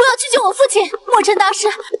我要去救我父亲！墨尘大师，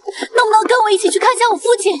能不能跟我一起去看一下我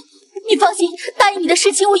父亲？你放心，答应你的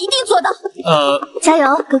事情我一定做到。加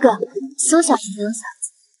油，哥哥！苏小姐这种嗓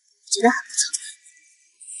子，觉得很不错。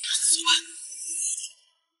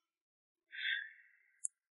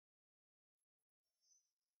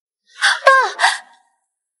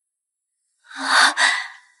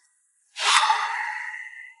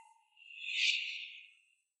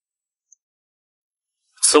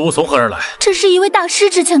此物从何而来？这是一位大师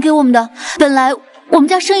之前给我们的。本来我们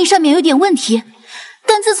家生意上面有点问题，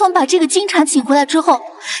但自从把这个金蝉请回来之后，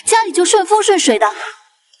家里就顺风顺水的。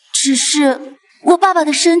只是我爸爸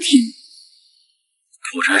的身体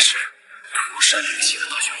果然是涂山灵气的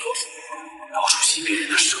大学破术，到处吸别人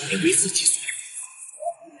的生命为自己所用。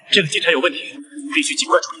这个金蝉有问题，必须尽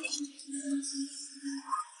快处理掉。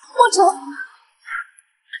莫尘，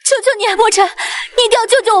求求你，莫尘，你一定要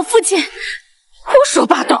救救我父亲！胡说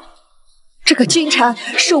八道！这个金蝉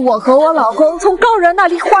是我和我老公从高人那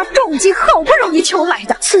里花重金好不容易求来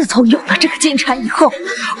的。自从有了这个金蝉以后，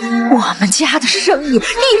我们家的生意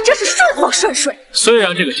一直是顺风顺水。虽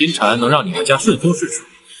然这个金蝉能让你们家顺风顺水，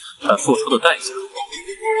但付出的代价就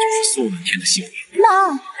是苏文天的性命。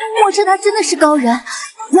那莫尘他真的是高人，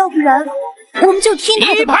要不然我们就听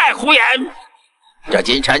他的。一派胡言！这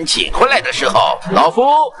金蝉请回来的时候，老夫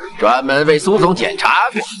专门为苏总检查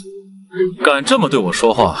过。敢这么对我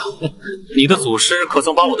说话，你的祖师可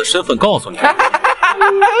曾把我的身份告诉你？身份？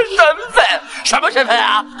什么身份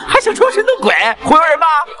啊？还想装神弄鬼，忽悠人吗？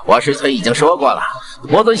我师尊已经说过了，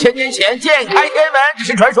魔尊千年前剑开天门只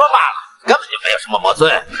是传说罢了，根本就没有什么魔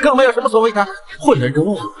尊，更没有什么所谓的混人之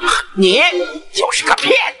物。你就是个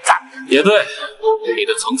骗子。也对，你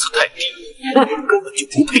的层次太低，根本就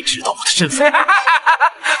不配知道我的身份。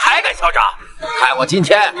还敢嚣张？看我今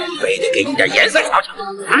天非得给你点颜色瞧瞧！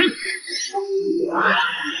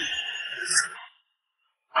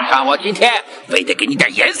看我今天非得给你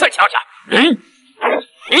点颜色瞧瞧！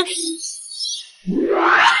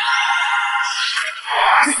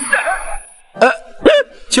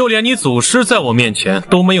就连你祖师在我面前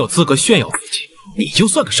都没有资格炫耀自己，你就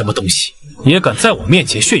算个什么东西，也敢在我面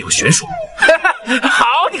前炫耀玄术？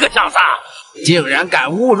好你个小子，竟然敢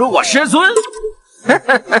侮辱我师尊！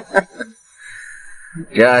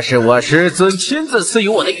这是我师尊亲自赐予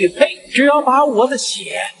我的玉佩，只要把我的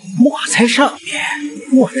血抹在上面，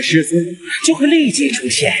我的师尊就会立即出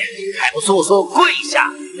现，还不速速跪下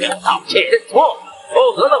道歉认错？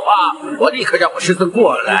否则的话，我立刻让我师尊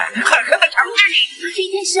过来，狠狠的惩治你。齐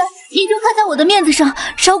天师，你就看在我的面子上，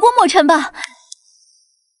饶过莫尘吧。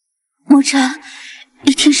莫尘，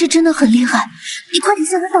你天师真的很厉害，你快点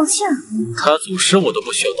向他道歉。他祖师我都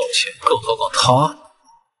不需要道歉，更何况他。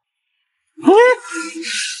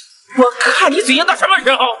我看你嘴硬到什么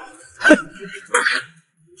时候？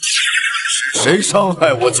谁伤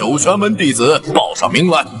害我九玄门弟子，报上名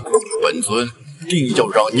来，本尊定要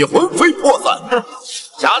让你魂飞魄散！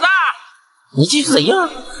小子，你继续嘴硬，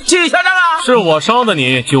继续嚣张啊！是我伤的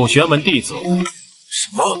你，九玄门弟子。什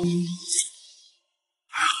么？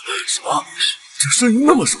什么？这声音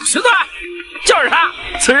那么熟悉？师尊，就是他！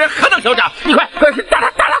此人何等嚣张！你快打他！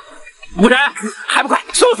无人还不快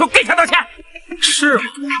速速跪下道歉！是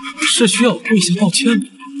需要跪下道歉吗？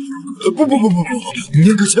不，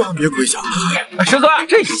您可千万别跪下！师尊，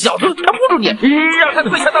这小子他侮辱你，让他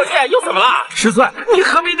跪下道歉又怎么了？师尊，你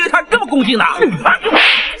何必对他这么恭敬呢？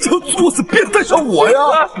这作死变态上我呀！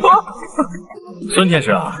孙天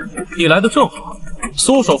师啊，你来的正好。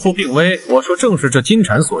苏首富病危，我说正是这金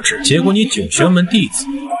蝉所致，结果你九玄门弟子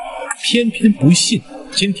偏偏不信。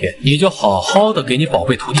今天你就好好的给你宝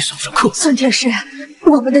贝徒弟上课。孙天师，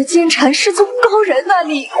我们的金蝉是从高人那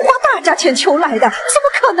里花大价钱求来的，怎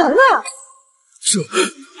么可能啊？这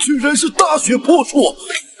居然是大雪破术！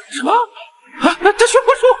什么？啊，这雪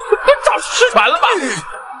破术早失传了吧？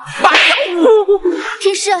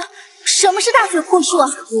天师，什么是大雪破术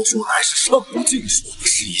啊？破术乃是上古禁术，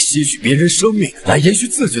是以吸取别人生命来延续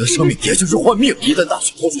自己的生命，也就是换命。一旦大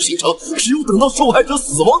雪破术形成，只有等到受害者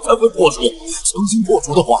死亡才会破术。强行破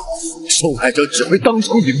除的话，受害者只会当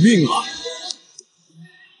场殒命啊！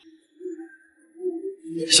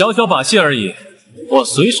小小把戏而已，我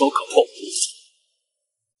随手可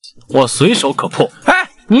破。哎，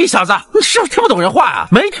你小子，你是不是听不懂人话啊？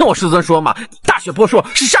没听我师尊说吗？大雪破术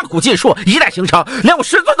是上古禁术，一旦形成，连我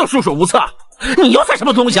师尊都束手无策。你又算什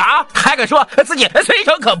么东西啊？还敢说自己随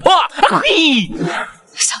手可破？嘿！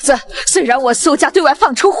小子，虽然我苏家对外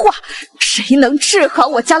放出话，谁能治好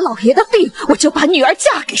我家老爷的病，我就把女儿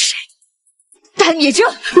嫁给谁。但你这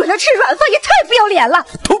为了吃软饭也太不要脸了！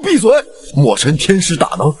都闭嘴！莫尘天师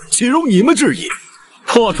大能，岂容你们质疑？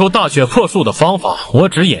破除大雪破术的方法，我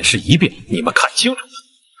只演示一遍，你们看清楚了。多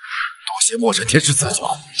谢莫尘天师赐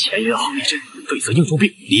教。前缘好一阵，对则英雄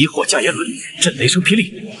病，离火加言轮，震雷声霹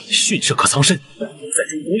雳，迅射可藏身，在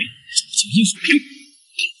中国进英雄兵。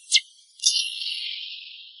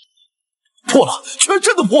破了，居然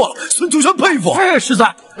真的破了！孙九玄佩服。师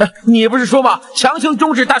尊，你不是说吗？强行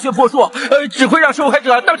终止大雪破术，只会让受害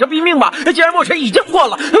者当场毙命吗？既然莫尘已经破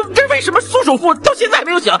了，这为什么苏首富到现在还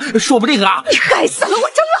没有醒？说不定啊！你害死了我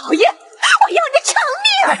家老爷，我要你偿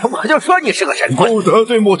命！哎，我就说你是个神棍，不得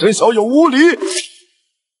对莫尘小有无礼，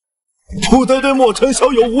不得对莫尘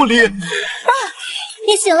小有无礼。爸，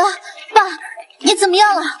你醒了，爸，你怎么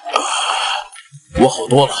样了？我好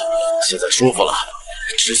多了，现在舒服了。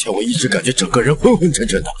之前我一直感觉整个人昏昏沉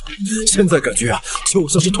沉的，现在感觉啊，就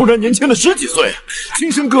像是突然年轻了10几岁，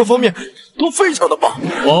精神各方面都非常的棒。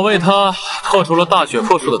我为他破除了大血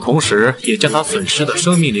破术的同时，也将他损失的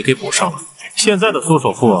生命力给补上了。现在的苏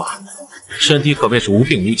首富啊，身体可谓是无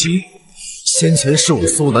病无疾。先前是我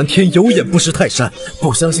苏南天有眼不识泰山，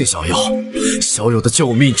不相信小友，小友的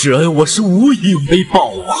救命之恩，我是无以为报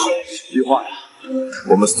啊。玉华呀，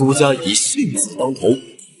我们苏家以性子当头，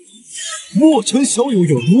莫尘小友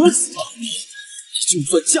有如此能力，就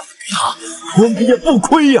算嫁给他，我们也不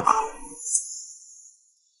亏呀。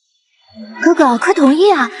哥哥，快同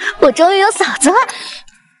意啊！我终于有嫂子了。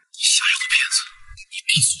下游的骗子，你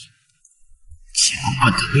闭嘴！见过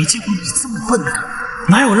笨的，没见过你这么笨的。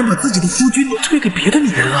哪有人把自己的夫君都推给别的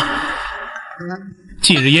女人啊？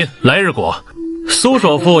近日因，来日果。苏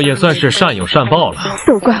首富也算是善有善报了。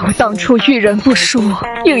都怪我当初遇人不淑，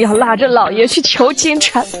硬要拉着老爷去求金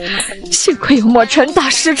蝉，幸亏有墨尘大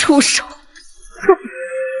师出手。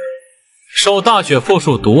受大血破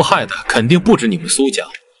术毒害的肯定不止你们苏家，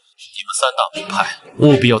你们3大门派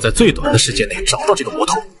务必要在最短的时间内找到这个魔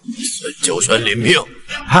头。孙九玄领命。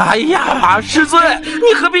哎呀，师尊，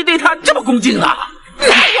你何必对他这么恭敬呢？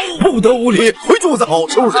不得无礼，回去我再好好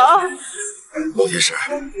收拾。陆天使，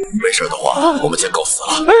没事的话，我们先告辞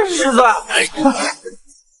了。师尊，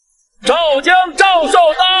赵江赵寿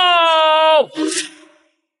到。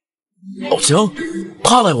老姜，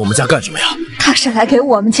他来我们家干什么呀？他是来给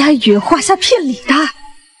我们家雨画下聘礼的。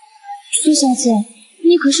苏小姐，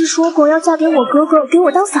你可是说过要嫁给我哥哥，给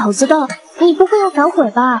我当嫂子的，你不会又反悔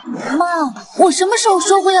吧？妈，我什么时候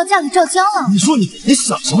说过要嫁给赵江了？你说你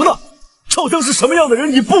想什么呢？赵江是什么样的人，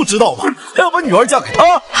你不知道吗？还要把女儿嫁给他，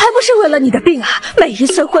还不是为了你的病啊！每一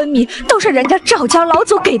次昏迷都是人家赵家老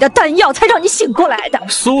祖给的丹药才让你醒过来的。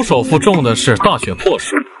苏首富中的是大血破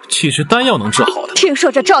术，岂是丹药能治好的？听说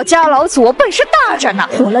这赵家老祖本事大着呢，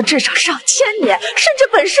活了至少上千年，甚至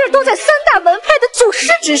本事都在3大门派的祖师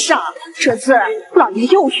之上。这次老爷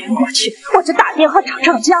又晕过去，我就打电话找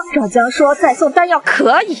赵江，赵江说再送丹药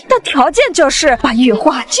可以，但条件就是把玉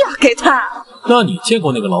花嫁给他。那你见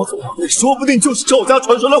过那个老祖吗？说不定就是赵家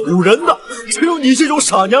传来唬人的，只有你这种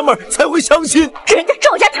傻娘们才会相信。人家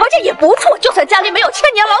赵家条件也不错，就算家里没有千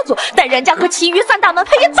年老祖，但人家和其余3大门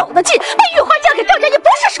派也走得近，把玉花嫁给赵家也不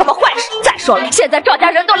是什么坏事。再说了，现在赵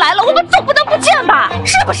家人都来了，我们总不能不见吧？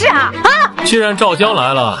是不是啊？既然赵江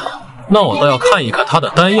来了，那我倒要看一看他的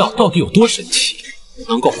丹药到底有多神奇，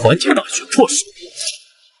能够缓解大血破术。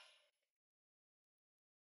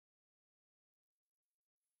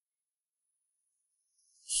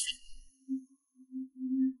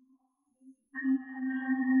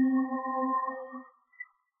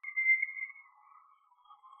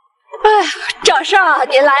赵少，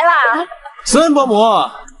你来啦！孙伯母，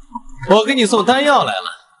我给你送丹药来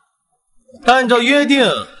了。按照约定，苏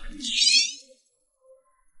首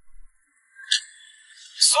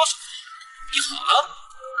富，你好了？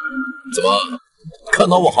怎么，看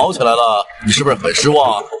到我好起来了，你是不是很失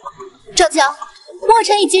望？赵江，墨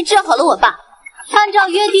尘已经治好了我爸，按照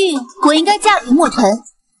约定，我应该嫁给墨尘。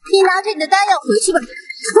你拿着你的丹药回去吧。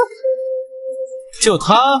就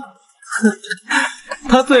他，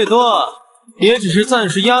他最多也只是暂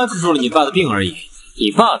时压制住了你爸的病而已。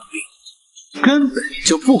你爸的病根本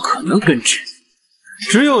就不可能根治，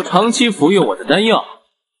只有长期服用我的丹药。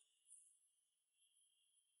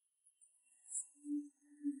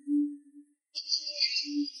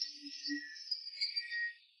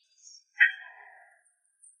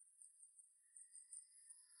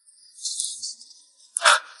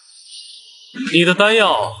你的丹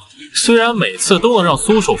药虽然每次都能让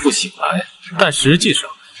苏首富醒来，但实际上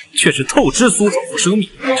却是透支苏首富生命，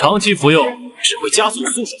长期服用只会加速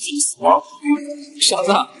苏首富的死亡。傻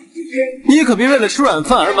子，你可别为了吃软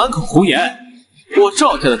饭而满口胡言。我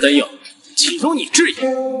赵家的丹药岂容你质疑？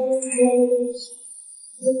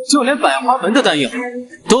就连百花门的丹药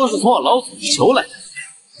都是从我老祖求来的。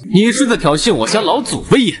你是在挑衅我家老祖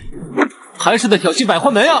威严，还是在挑衅百花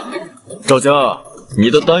门啊？赵江，你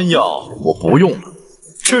的丹药我不用了，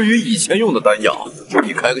至于以前用的丹药，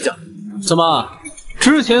你开个价。怎么？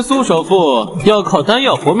之前苏首富要靠丹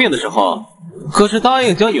药活命的时候，可是答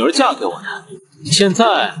应将女儿嫁给我的。现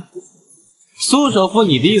在，苏首富，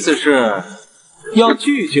你的意思是要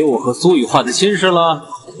拒绝我和苏雨化的亲事了？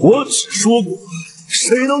我只说过，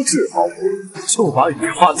谁能治好我，就把雨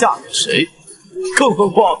化嫁给谁。更何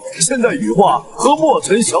况现在雨化和墨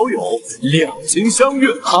尘小友两情相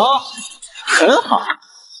悦。好，很好。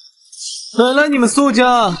本来你们苏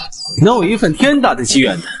家能有一份天大的机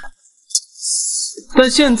缘的，但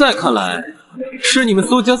现在看来是你们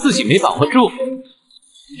苏家自己没把握住，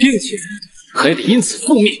并且还得因此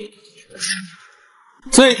负命。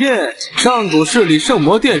最近上古势力圣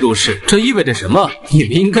魔殿入世，这意味着什么？你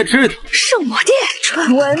们应该知道。圣魔殿，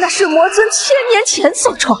传闻那是魔尊1000年前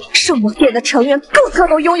所创。圣魔殿的成员个个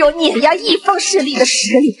都拥有碾压一方势力的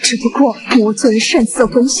实力，只不过魔尊圣色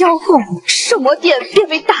魂消后，圣魔殿便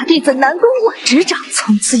被大弟子南宫婉执掌，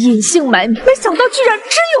从此隐姓埋名。没想到居然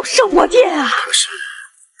只有圣魔殿啊！可是，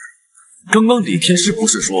刚刚李天师不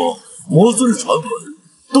是说魔尊的传闻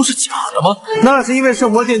都是假的吗？那是因为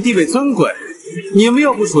圣魔殿地位尊贵。你们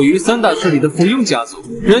又不属于3大势力的附庸家族，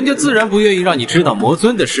人家自然不愿意让你知道魔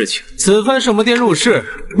尊的事情。此番圣魔殿入世，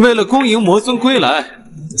为了恭迎魔尊归来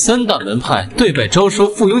，3大门派对外招收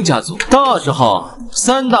附庸家族，到时候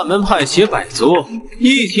3大门派携百族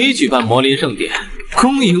一起举办魔灵盛典，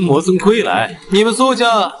恭迎魔尊归来。你们苏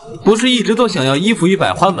家不是一直都想要依附于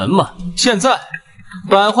百花门吗？现在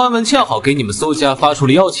百花门恰好给你们苏家发出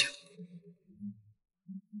了邀请，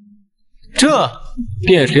这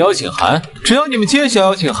便是邀请函，只要你们接下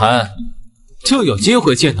邀请函，就有机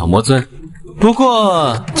会见到魔尊。不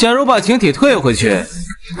过，假如把请帖退回去，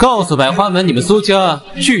告诉百花门你们苏家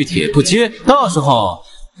拒帖不接，到时候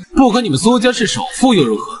不和你们苏家是首富又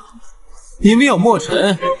如何？你们有墨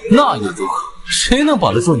尘，那又如何？谁能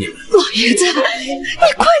保得住你们？老爷子，你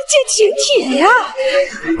快接请帖呀！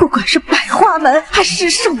不管是百花门还是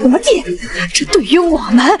圣魔殿，这对于我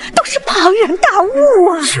们都是庞然大物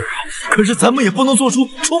啊！是，可是咱们也不能做出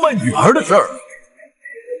出卖女儿的事儿。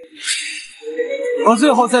我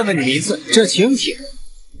最后再问你们一次，这请帖，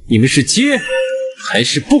你们是接还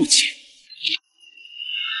是不接？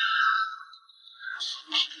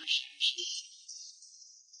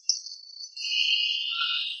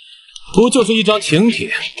不就是一张请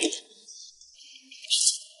帖？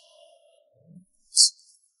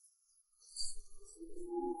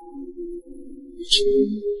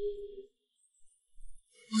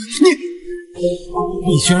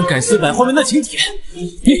你居然敢撕百花门的请帖，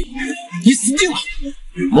你死定了！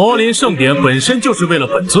魔灵盛典本身就是为了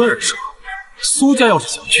本尊而设，苏家要是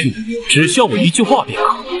想去，只需要我一句话便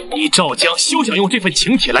可。你赵江休想用这份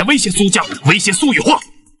请帖来威胁苏家，威胁苏雨化。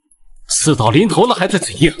事到临头了还在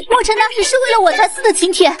嘴硬。墨尘当时是为了我才撕的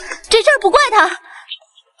请帖，这事儿不怪他。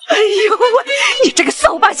哎呦喂，你这个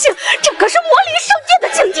扫把星，这可是魔灵圣殿的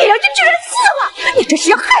请帖呀，你居然撕了！你这是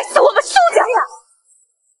要害死我们苏家呀！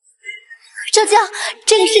赵江，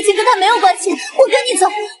这个事情跟他没有关系，我跟你走，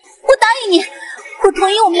我答应你，我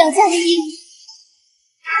同意我们2家联姻。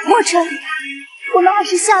墨尘，我们还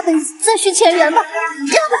是下辈子再续前缘吧，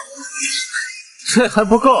这样吧。这还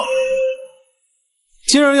不够。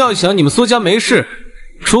今儿要想你们苏家没事，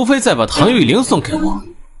除非再把唐玉玲送给我，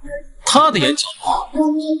她的眼角膜我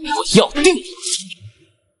要定了，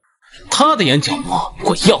她的眼角膜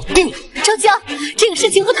我要定了。周江，这个事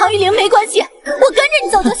情和唐玉玲没关系，我跟着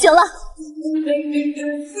你走就行了。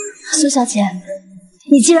苏小姐，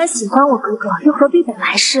你既然喜欢我哥哥，又何必本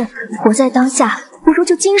来事？活在当下，不如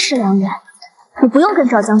就今世良缘。你不用跟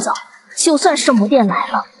赵江走，就算圣魔殿来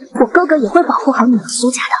了，我哥哥也会保护好你们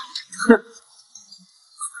苏家的。哼。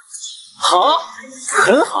好，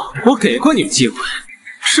很好，我给过你们机会，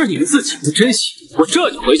是你们自己不珍惜。我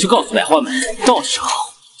这就回去告诉百花门，到时候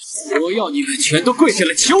我要你们全都跪下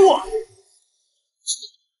来求我。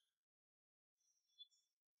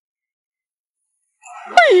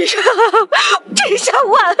哎呀，这下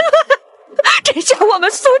完了，这下我们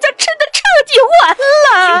苏家真的彻底完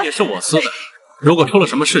了。请帖是我撕的，如果出了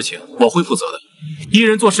什么事情，我会负责的。一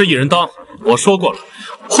人做事一人当，我说过了，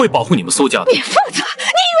会保护你们苏家的。你负责？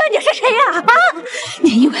你以为你是谁呀？啊！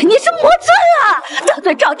你以为你是魔尊啊？得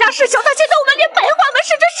罪赵家师兄，到现在我们连百花门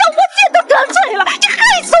甚至圣魔殿都得罪了，你害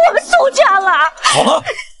死我们苏家了！好了，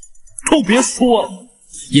都别说了，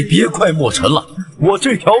也别怪墨尘了，我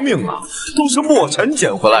这条命啊，都是墨尘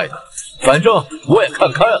捡回来的。反正我也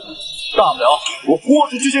看开了，大不了我豁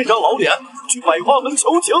出去这张老脸，去百花门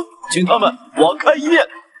求情，请他们网开一面。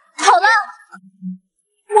好了，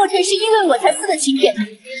墨尘是因为我才撕的请帖，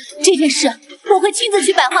这件事我会亲自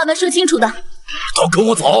去百花门说清楚的。都跟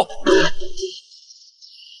我走。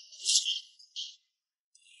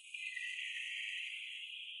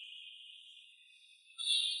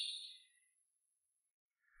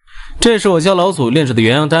这是我教老祖炼制的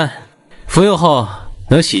元阳丹，服用后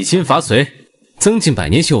能洗心伐髓，增进100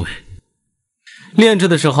年修为。炼制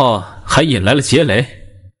的时候还引来了劫雷。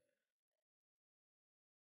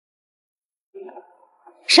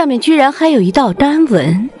上面居然还有一道丹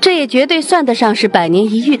纹，这也绝对算得上是100年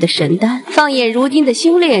一遇的神丹。放眼如今的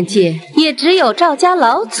修炼界，也只有赵家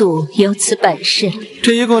老祖有此本事。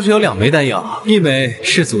这一共是有2枚丹药，一枚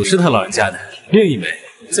是祖师他老人家的，另一枚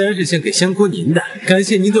自然是献给香姑您的，感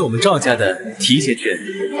谢您对我们赵家的提携之恩。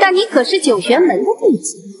但你可是九玄门的弟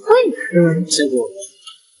子，为何？香姑，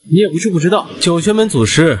你也不是不知道，九玄门祖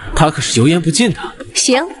师他可是油盐不进的。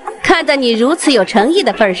行，看在你如此有诚意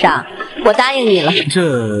的份上，我答应你了。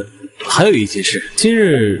这还有一件事，今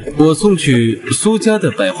日我送去苏家的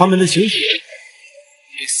百花门的请帖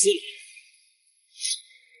被撕了。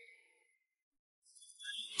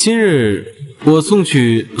今日我送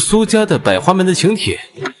去苏家的百花门的请帖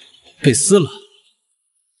被撕了。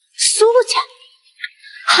苏家，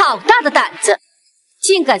好大的胆子，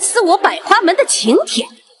竟敢撕我百花门的请帖！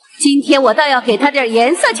今天我倒要给他点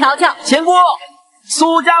颜色瞧瞧。仙姑，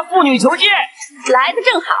苏家妇女求见。来的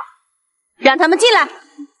正好，让他们进来。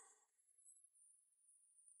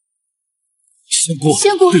仙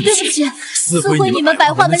姑，对不起，撕毁你们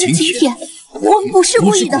百花门的请帖，我们不是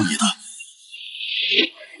故意的。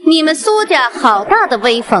你们苏家好大的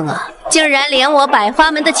威风啊！竟然连我百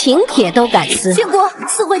花门的请帖都敢撕！仙姑，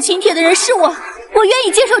撕毁请帖的人是我，我愿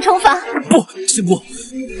意接受惩罚。不，仙姑，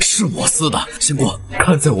是我撕的。仙姑，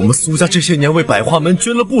看在我们苏家这些年为百花门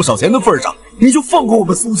捐了不少钱的份上，你就放过我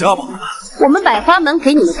们苏家吧。我们百花门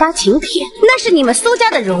给你们发请帖，那是你们苏家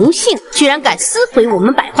的荣幸，居然敢撕毁我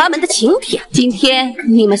们百花门的请帖！今天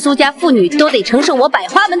你们苏家妇女都得承受我百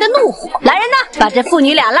花门的怒火！来人呐，把这父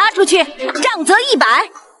女俩拉出去，杖责100。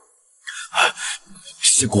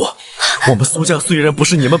仙姑，我们苏家虽然不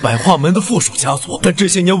是你们百花门的附属家族，但这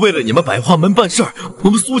些年为了你们百花门办事儿，我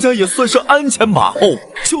们苏家也算是鞍前马后。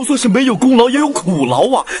就算是没有功劳，也有苦劳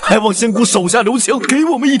啊！还望仙姑手下留情，给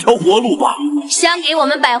我们一条活路吧。想给我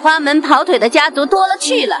们百花门跑腿的家族多了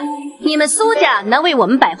去了，你们苏家能为我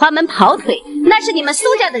们百花门跑腿，那是你们苏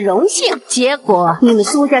家的荣幸。结果你们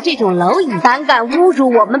苏家这种蝼蚁，胆敢侮辱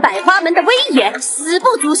我们百花门的威严，死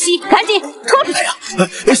不足惜！赶紧拖出去！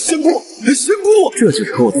仙姑，仙姑，这就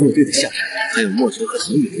是和我作对的下场。还有墨尘和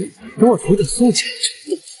小雨，等我除掉苏家。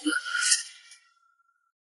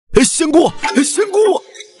仙姑，仙姑，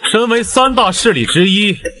身为3大势力之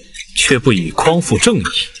一，却不以匡扶正义、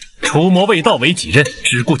除魔卫道为己任，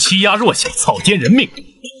只顾欺压弱小、草菅人命。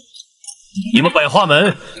你们百花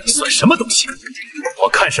门算什么东西？我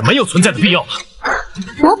看是没有存在的必要了。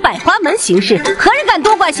我百花门行事，何人敢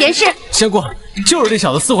多管闲事？仙姑，就是这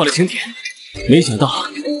小子撕毁了请帖，没想到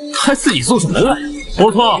他还自己送上门来。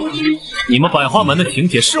不错，你们百花门的请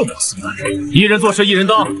帖是我撕的，一人做事一人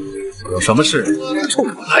当。有什么事冲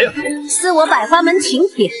我来呀！撕我百花门请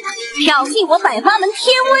帖，挑衅我百花门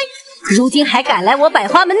天威，如今还敢来我百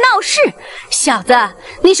花门闹事，小子，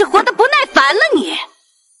你是活得不耐烦了你！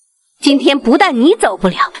今天不但你走不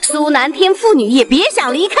了，苏南天父女也别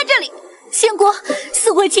想离开这里。仙姑，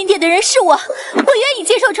撕毁请帖的人是我，我愿意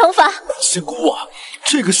接受惩罚。仙姑啊，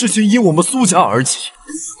这个事情因我们苏家而起，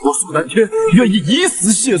我苏南天愿意以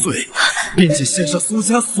死谢罪，并且献上苏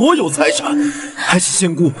家所有财产，还请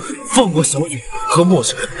仙姑放过小雨和墨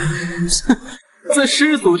尘。在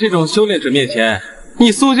师祖这种修炼者面前，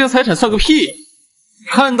你苏家财产算个屁！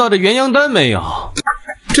看到这元阳丹没有？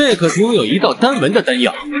这可是拥有一道丹纹的丹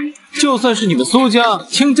药，就算是你们苏家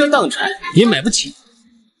倾家荡产也买不起。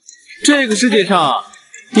这个世界上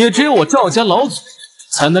也只有我赵家老祖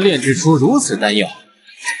才能炼制出如此丹药。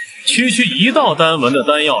区区一道丹纹的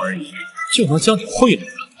丹药而已，就能将你贿赂了？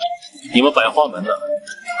你们百花门呢，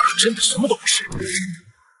可真的什么都不是。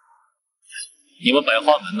你们百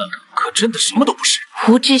花门呢，可真的什么都不是。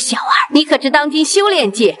无知小儿，你可知当今修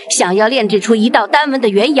炼界想要炼制出一道丹纹的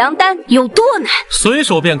元阳丹有多难？随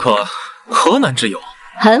手便可，何难之有？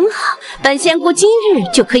很好，本仙姑今日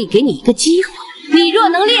就可以给你一个机会。你若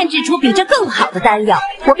能炼制出比这更好的丹药，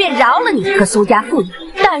我便饶了你和苏家妇女；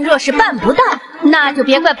但若是办不到，那就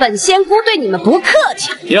别怪本仙姑对你们不客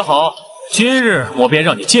气。也好，今日我便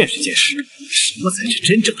让你见识见识，什么才是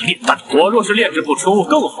真正的炼丹。我若是炼制不出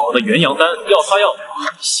更好的元阳丹，要他要我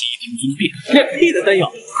悉听尊便。炼屁的丹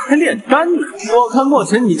药，还炼丹呢？我看墨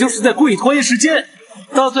尘你就是在故意拖延时间，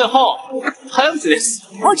到最后还不是得死？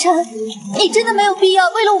墨尘，你真的没有必要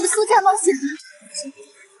为了我们苏家冒险吗？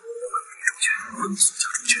苏家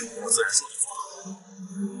主权，我自然说的话。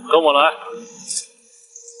跟我来。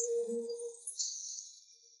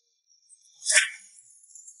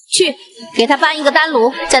去，给他搬一个丹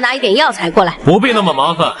炉，再拿一点药材过来。不必那么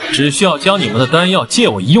麻烦，只需要将你们的丹药借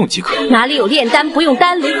我一用即可。哪里有炼丹不用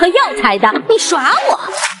丹炉和药材的？你耍我！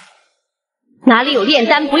哪里有炼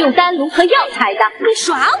丹不用丹炉和药材的？你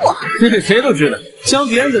耍我！这谁都知道，将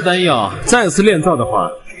别人的丹药再次炼造的话，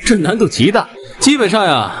这难度极大。基本上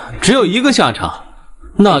呀，只有一个下场，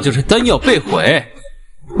那就是丹药被毁。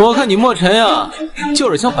我看你墨尘呀，就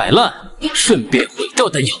是想摆烂，顺便毁掉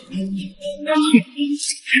丹药。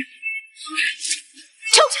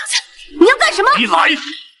臭小子，你要干什么？你来！居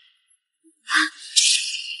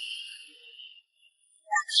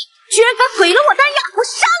然敢毁了我丹药，我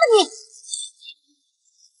杀了你！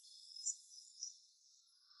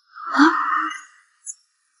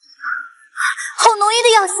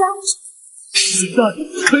香。神丹，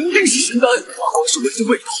肯定是神丹！光是闻这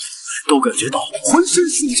味道，都感觉到浑身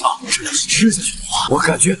舒畅。这要是吃下去的话，我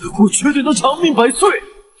感觉我绝对能长命百岁。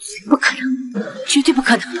不可能，绝对不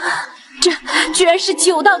可能！这居然是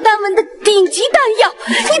9道丹文的顶级丹药，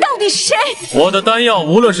你到底是谁？我的丹药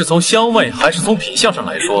无论是从香味还是从品相上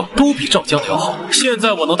来说，都比赵江调好。现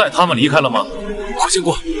在我能带他们离开了吗？胡仙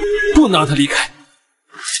姑，不能让他离开。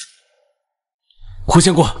胡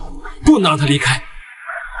仙姑，不能让他离开。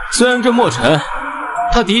虽然这墨尘，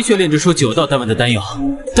他的确炼制出9道丹文的丹药，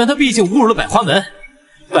但他毕竟侮辱了百花门，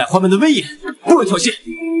百花门的威严不容挑衅。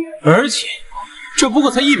而且，这不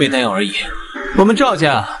过才1枚丹药而已，我们赵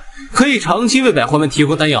家可以长期为百花门提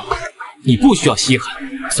供丹药，你不需要稀罕。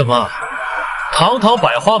怎么，堂堂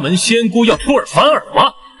百花门仙姑要出尔反尔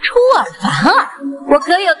吗？出尔反尔？我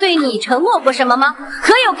可有对你承诺过什么吗？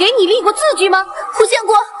可有给你立过字据吗？胡仙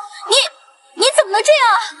姑，你怎么能这样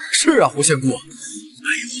啊？是啊，胡仙姑，百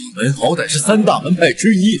花门好歹是3大门派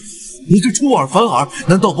之一，你这出尔反尔，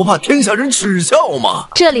难道不怕天下人耻笑吗？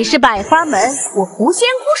这里是百花门，我胡仙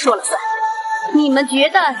姑说了算。你们觉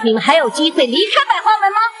得你们还有机会离开百花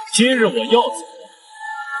门吗？今日我要走，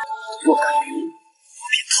我敢留，我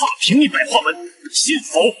便踏平你百花门，信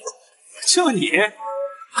否？就你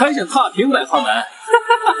还想踏平百花门？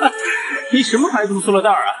你什么牌子的塑料袋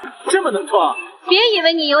啊？这么能撞？别以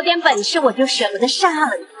为你有点本事，我就舍不得杀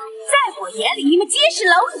了你。在我眼里，你们皆是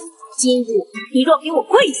蝼蚁。今日你若给我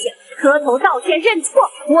跪下，磕头道歉认错，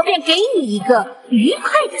我便给你一个愉快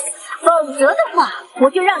的死；否则的话，我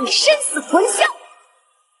就让你身死魂消。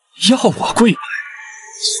要我跪拜，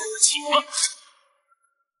受得起吗？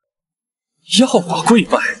要我跪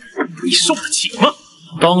拜，你受得起吗？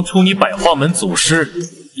当初你百花门祖师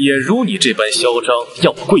也如你这般嚣张，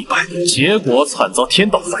要我跪拜，结果惨遭天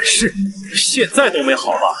道反噬，现在都没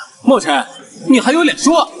好了。墨尘，你还有脸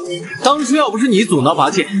说？当初要不是你阻挠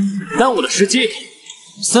拔剑，耽误了时机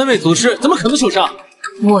，3位祖师怎么可能受伤？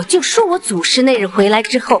我就说我祖师那日回来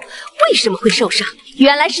之后为什么会受伤，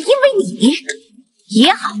原来是因为你。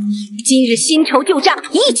也好，今日新仇旧账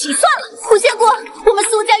一起算了。胡仙姑，我们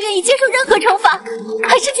苏家愿意接受任何惩罚，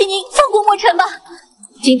还是请您放过墨尘吧。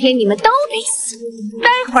今天你们都得死，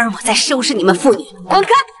待会儿我再收拾你们父女，滚开！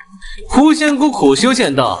胡仙姑苦修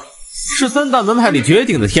剑道，是3大门派里绝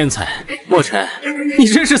顶的天才。墨尘，你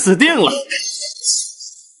真是死定了。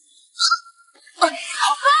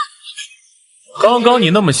刚刚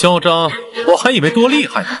你那么嚣张，我还以为多厉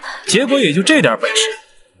害呢，结果也就这点本事，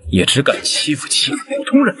也只敢欺负普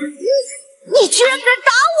通人。你居然敢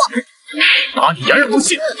打我！打你言而无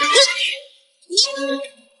信，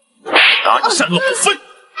打你善恶不分，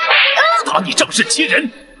打你仗势欺人，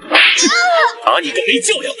打你个没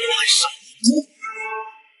教养的乱世。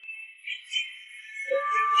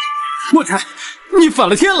墨尘，你反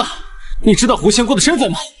了天了！你知道胡仙姑的身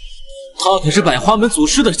份吗？他可是百花门祖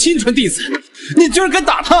师的亲传弟子，你居然敢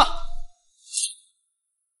打他！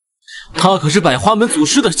他可是百花门祖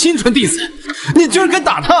师的亲传弟子，你居然敢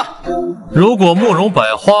打他！如果慕容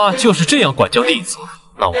百花就是这样管教弟子，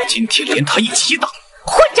那我今天连他一起打。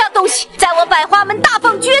混账东西，在我百花门大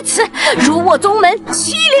放厥词，辱我宗门，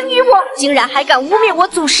欺凌于我，竟然还敢污蔑我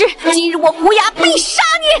祖师！今日我胡牙必杀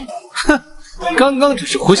你！哼！刚刚只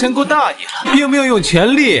是胡仙姑大意了，并没有用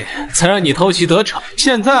全力才让你偷袭得逞。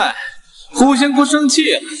现在胡仙姑生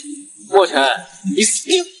气了，墨尘，你死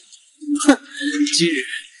定了！哼！今日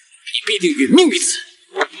你必定殒命于此，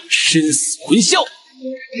身死魂消！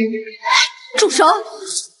住手！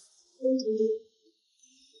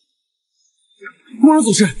慕容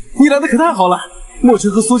祖师，你来的可太好了！墨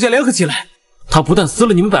尘和苏家联合起来，他不但撕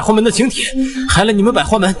了你们百花门的请帖，还来你们百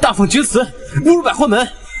花门大放厥词，侮辱百花门。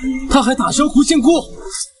他还打伤胡仙姑。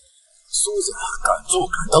苏家敢做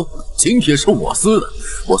敢当，请帖是我撕的，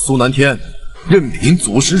我苏南天任凭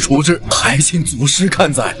祖师处置，还请祖师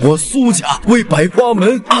看在我苏家为百花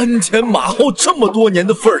门鞍前马后这么多年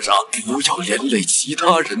的份上，不要连累其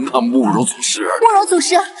他人呐！慕容祖师，慕容祖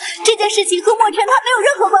师，这件事情和墨尘他没有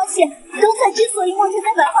任何关系。刚才之所以墨尘在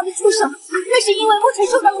百花门出手，那是因为墨尘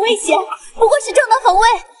受到了威胁，不过是正当防卫。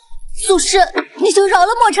祖师，你就饶了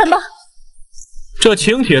墨尘吧。这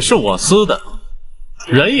请帖是我撕的，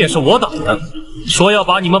人也是我打的，说要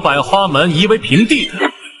把你们百花门夷为平地的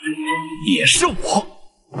也是我。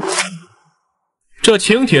这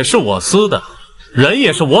请帖是我撕的，人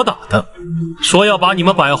也是我打的，说要把你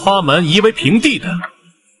们百花门夷为平地的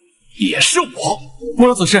也是我。慕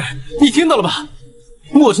容祖师，你听到了吧？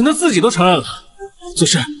墨尘他自己都承认了。祖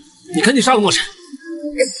师，你赶紧杀了墨尘。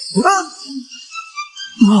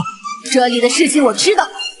这里的事情我知道，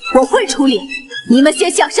我会处理。你们先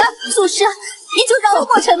下山。祖师，你就饶了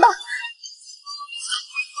墨尘吧。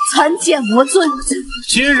参见魔尊。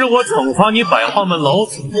今日我惩罚你百花门老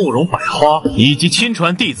祖慕容百花以及亲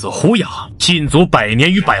传弟子胡雅，禁足100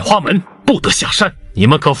年于百花门，不得下山。你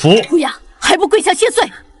们可服？胡雅还不跪下谢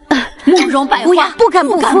罪！慕容百花不敢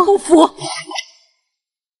不服。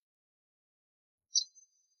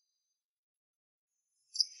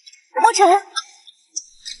墨尘，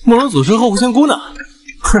慕容祖师后仙姑呢？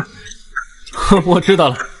哼，我知道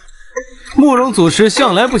了。慕容祖师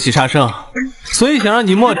向来不喜杀生，所以想让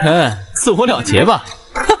你墨尘自我了结吧。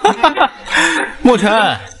墨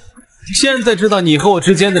尘，现在知道你和我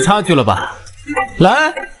之间的差距了吧？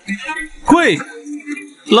来，跪下，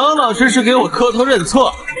老老实实给我磕头认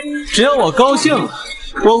错。只要我高兴了，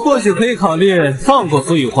我或许可以考虑放过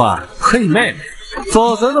苏雨花和你妹妹，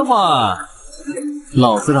否则的话，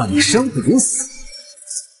老子让你生不如死。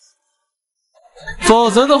否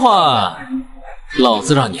则的话，老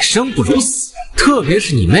子让你生不如死。特别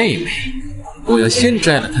是你妹妹，我要先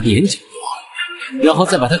摘了她的眼角膜，然后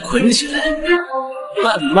再把她捆起来，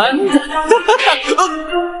慢慢的。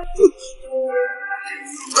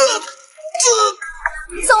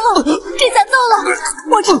糟了，这下糟了！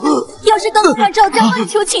墨尘，要是当面找张万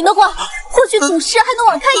求情的话，或许祖师还能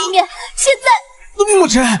网开一面。现在，墨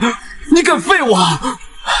尘，你敢废我？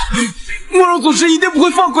慕容祖师一定不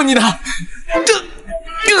会放过你的。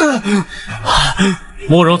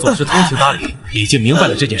慕容祖师通情达理，已经明白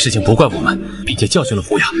了这件事情不怪我们，并且教训了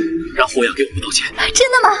胡雅，让胡雅给我们道歉。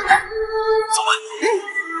真的吗？走吧。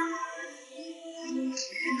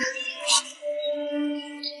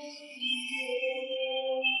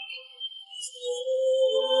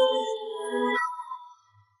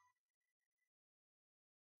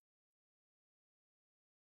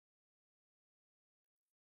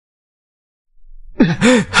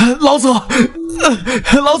老祖，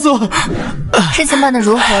老祖，事情办得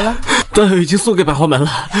如何了？丹药已经送给百花门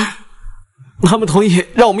了，他们同意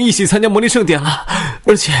让我们一起参加魔力盛典了，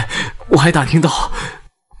而且我还打听到，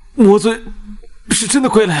魔尊是真的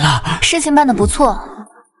归来了。事情办得不错，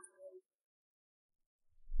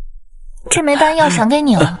这枚丹药赏给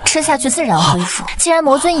你了，吃下去自然恢复。既然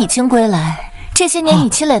魔尊已经归来，这些年你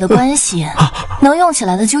积累的关系，能用起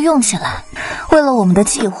来的就用起来，为了我们的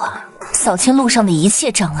计划。扫清路上的一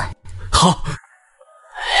切障碍。好，墨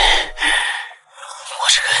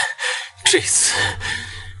尘，这次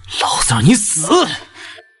老子让你死！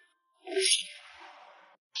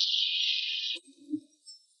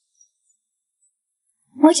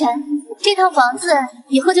墨尘，这套房子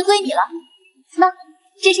以后就归你了。那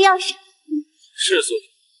这是钥匙。是苏，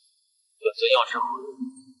本尊钥匙好。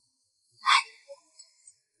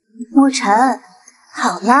墨尘，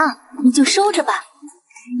好了，你就收着吧。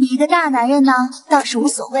你一个大男人呢，倒是无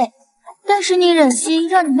所谓，但是你忍心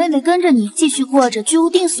让你妹妹跟着你继续过着居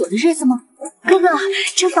无定所的日子吗？哥哥，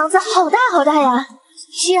这房子好大好大呀！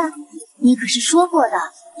是啊，你可是说过的，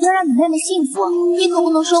要让你妹妹幸福，你可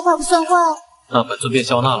不能说话不算话哦。那本尊便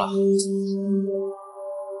笑纳了。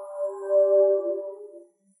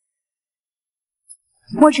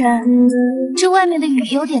墨尘，这外面的雨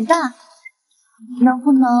有点大，能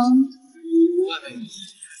不能？外面。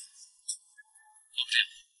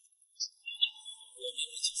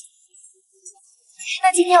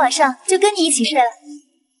那今天晚上就跟你一起睡了。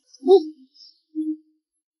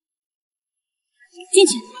进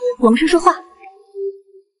去，我们说说话。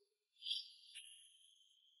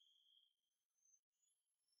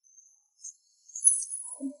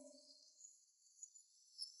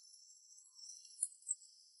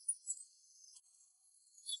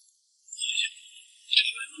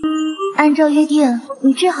按照约定，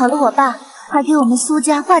你治好了我爸，还给我们苏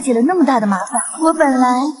家化解了那么大的麻烦。我本来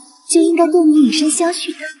就应该对你以身相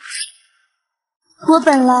许的。我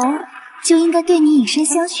本来就应该对你以身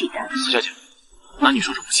相许的。苏小姐，那你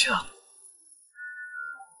说这不亲啊？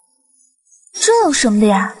这有什么的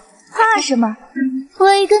呀？怕什么？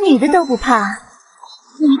我一个女的都不怕，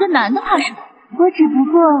你一个男的怕什么？我只不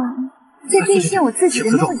过在兑现我自己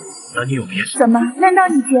的诺言。男女有别。怎么？难道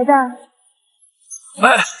你觉得？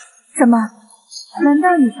哎，怎么？难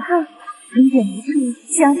道你怕？你忍不住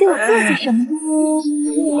想对我做些什么呢？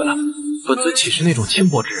误会了，本尊岂是那种轻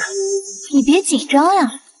薄之人？你别紧张呀，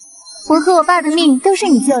我和我爸的命都是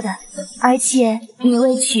你救的，而且你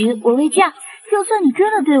未娶我未嫁，就算你真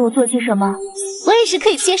的对我做些什么，我也是可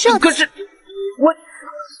以接受的。可是我，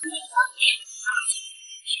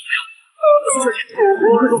小姐，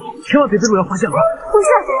你快走，千万别被陆瑶发现了。不是，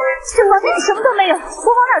这房间里什么都没有，我往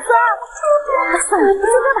哪钻啊？算了，就这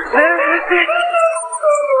吧。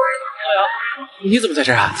你怎么在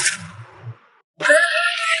这儿啊？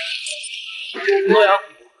洛阳，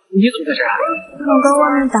你怎么在这儿啊？刚刚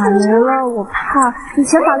外面打雷了，我怕。以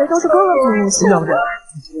前打雷都是哥哥陪我去。要不然？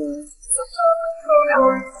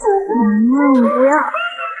不要。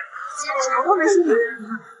啥都没说你。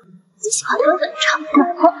你喜欢稳稳唱歌。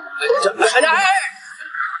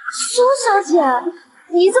苏小姐，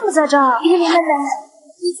你怎么在这儿？玉玲妹妹，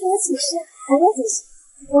你听我解释，不用解释，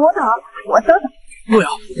我懂，我都懂。陆瑶，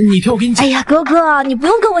你听我跟你讲。哎呀，哥哥，你不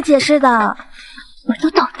用跟我解释的，我都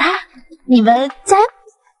懂的。你们加油！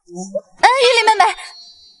玉玲妹妹，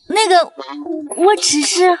那个，我只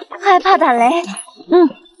是害怕打雷。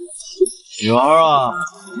女儿啊，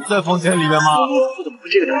你在房间里面吗？我怎么会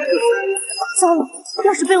这个样子？糟了，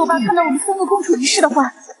要是被我爸看到我们三个共处一室的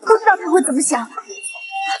话，不知道他会怎么想。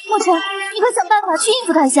墨尘，你快想办法去应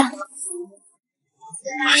付他一下。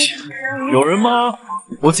有人吗？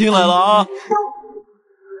我进来了啊！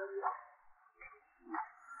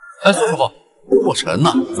哎，宋师傅，墨尘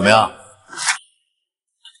呢？怎么样？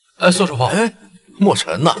哎，宋师傅，哎，墨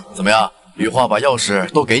尘呢？怎么样？羽化把钥匙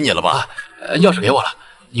都给你了吧？钥匙给我了，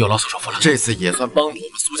有劳宋师傅了。这次也算帮了我们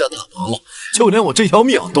苏家大忙了，就连我这条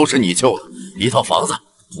命都是你救的，一套房子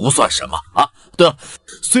不算什么啊。对了，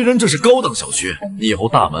虽然这是高档小区，你以后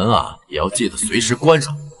大门啊也要记得随时关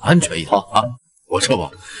上，安全一点啊。我这不，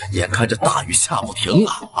眼看着大雨下不停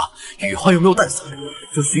啊，羽化又没有带伞，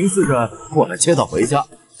就寻思着过来接她回家，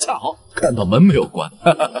恰好看到门没有关，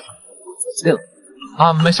进了。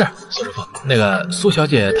啊，没事，宋师傅，那个苏小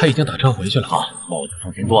姐她已经打车回去了啊，那我就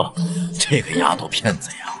放心多了。这个丫头片子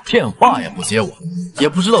呀，电话也不接我，也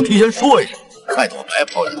不知道提前说一声，害得我白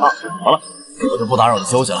跑一趟。好了，我就不打扰你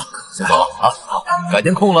休息了，先走了啊。好，改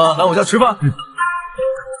天空了来我家吃饭。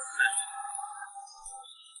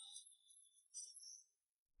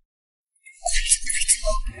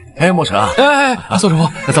哎，墨尘啊，宋师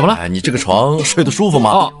傅，怎么了？哎，你这个床睡得舒服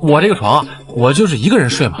吗？哦，我这个床，我就是一个人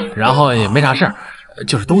睡嘛，然后也没啥事儿，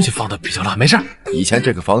就是东西放的比较乱，没事儿。以前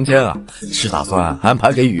这个房间啊，是打算安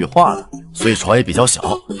排给羽化的，所以床也比较小。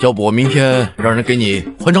要不我明天让人给你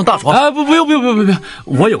换张大床？哎，不用，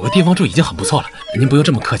我有个地方住已经很不错了，您不用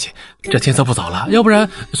这么客气。这天色不早了，要不然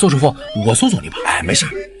宋师傅，我送送你吧。哎，没事。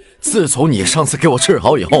自从你上次给我治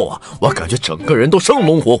好以后啊，我感觉整个人都生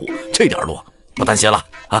龙活虎，这点路不担心了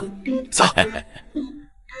啊。走，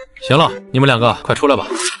行了，你们两个快出来吧。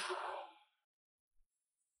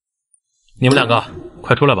你们两个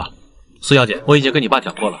快出来吧。苏小姐，我已经跟你爸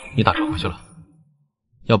讲过了，你打车回去了，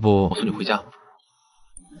要不我送你回家？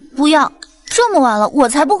不要，这么晚了，我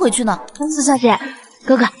才不回去呢。苏小姐，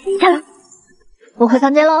哥哥，下来，我回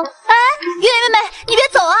房间喽。哎，月月妹妹，你别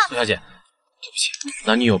走啊！苏小姐，对不起，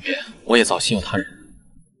男女有别，我也早心有他人。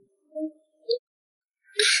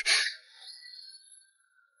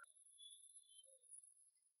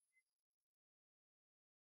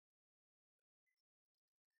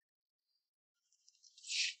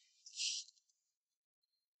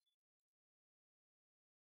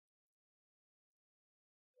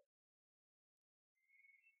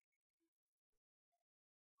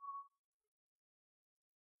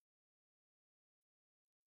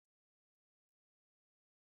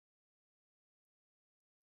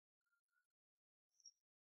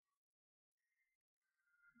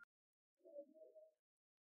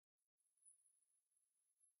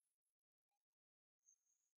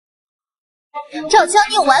小强，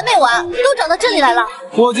你有完没完？都找到这里来了。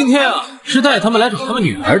我今天啊是带他们来找他们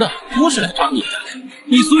女儿的，不是来找你的。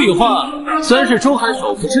你苏雨化虽然是中韩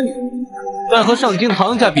首富之女，但和上京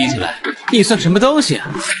唐家比起来，你算什么东西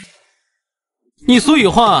啊？你苏雨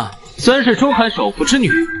化虽然是中韩首富之女，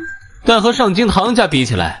但和上京唐家比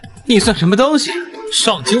起来，你算什么东西？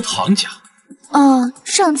上京唐家？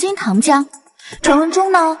上京唐家。传闻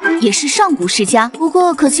中呢，也是上古世家，不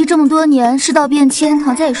过可惜这么多年世道变迁，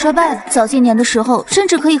唐家也衰败了。早些年的时候，甚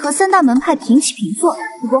至可以和三大门派平起平坐。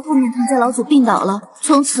不过后面唐家老祖病倒了，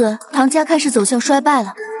从此唐家开始走向衰败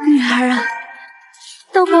了。女儿啊，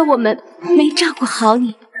都怪我们没照顾好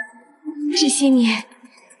你，这些年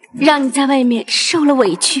让你在外面受了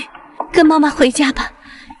委屈，跟妈妈回家吧，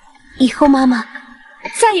以后妈妈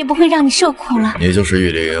再也不会让你受苦了。你就是玉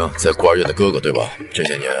玲在孤儿院的哥哥对吧？这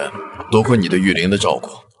些年多亏你对玉玲的照顾，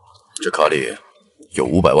这卡里有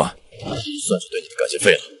500万，算是对你的感谢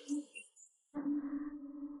费了。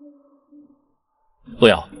陆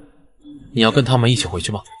瑶，你要跟他们一起回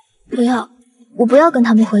去吗？不要，我不要跟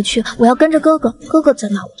他们回去，我要跟着哥哥，哥哥在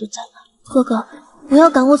哪我就在哪。哥哥，不要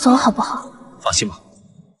赶我走好不好？放心吧，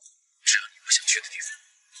只要你不想去的地方，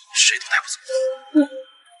谁都带不走。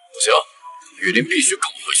不行，玉玲必须跟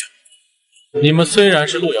我回去。你们虽然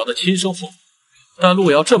是陆瑶的亲生父母，但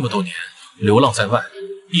陆瑶这么多年流浪在外，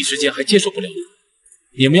一时间还接受不了你。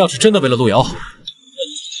你们要是真的为了陆瑶好，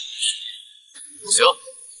不行，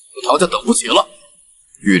唐家等不起了。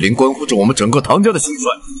玉林关乎着我们整个唐家的兴衰，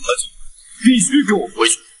他必须给我回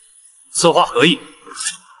去。策划何意？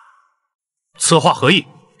策划何意？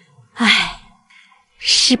唉，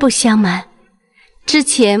实不相瞒，之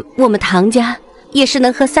前我们唐家也是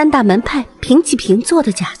能和三大门派平起平坐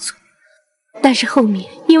的家族，但是后面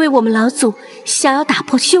因为我们老祖想要打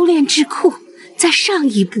破修炼之库，再上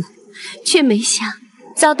一步，却没想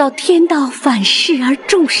遭到天道反噬而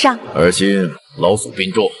重伤。而今老祖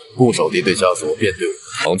病重，不少敌对家族便对我们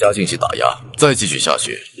唐家进行打压，再继续下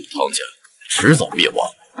去，唐家迟早灭亡。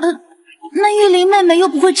那玉玲妹妹又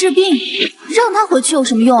不会治病，让她回去有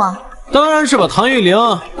什么用啊？当然是把唐玉玲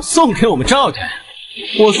送给我们赵家。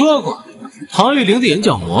我说过，唐玉玲的眼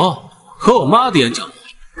角膜和我妈的眼角膜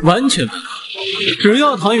完全分开，只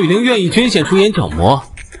要唐玉玲愿意捐献出眼角膜，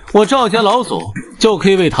我赵家老祖就可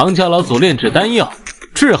以为唐家老祖炼制丹药，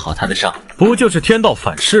治好他的伤。不就是天道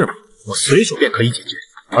反噬吗？我随手便可以解决。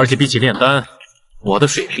而且比起炼丹，我的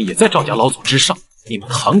水平也在赵家老祖之上。你们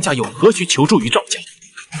唐家又何须求助于赵家？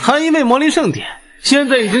还因为魔灵圣典，现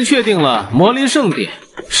在已经确定了，魔灵圣典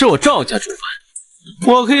是我赵家主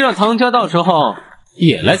办，我可以让唐家到时候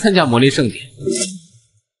也来参加魔灵圣典。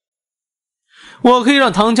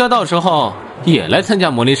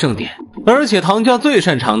而且唐家最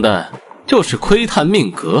擅长的就是窥探命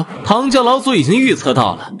格，唐家老祖已经预测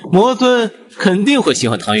到了，魔尊肯定会喜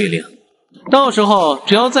欢唐玉玲。到时候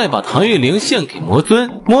只要再把唐玉玲献给魔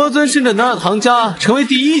尊，魔尊甚至能让唐家成为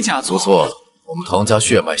第一家族。不错，我们唐家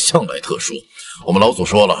血脉向来特殊，我们老祖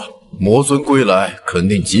说了，魔尊归来肯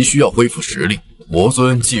定急需要恢复实力。魔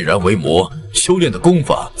尊既然为魔，修炼的功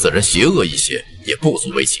法自然邪恶一些，也不足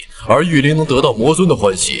为奇。而玉灵能得到魔尊的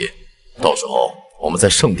欢喜，到时候我们在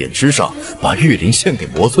圣典之上把玉灵献给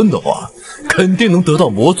魔尊的话，肯定能得到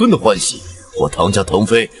魔尊的欢喜。我唐家腾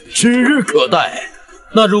飞指日可待。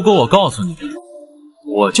那如果我告诉你，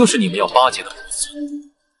我就是你们要巴结的魔尊，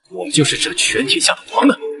我就是这全天下的王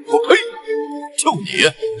呢？我呸！就你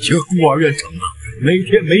一个孤儿院长啊，没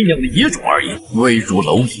天没娘的野种而已，威如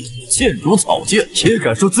蝼蚁，贱如草芥，也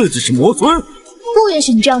敢说自己是魔尊？不允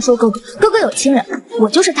许你这样说哥哥，哥哥有亲人，我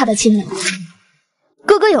就是他的亲人。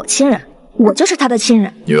哥哥有亲人，我就是他的亲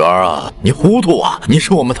人。女儿啊，你糊涂啊！你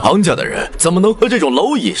是我们唐家的人，怎么能和这种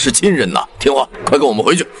蝼蚁是亲人呢？听话，快跟我们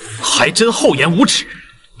回去！还真厚颜无耻！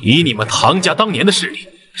以你们唐家当年的势力，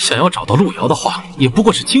想要找到路遥的话，也不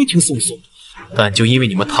过是轻轻松松。但就因为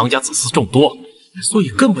你们唐家子嗣众多，所以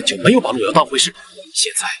根本就没有把路遥当回事。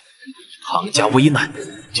现在唐家危难，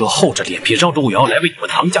就厚着脸皮让路遥来为你们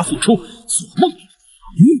唐家付出，做梦！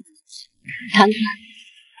唐哥，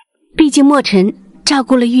毕竟墨尘照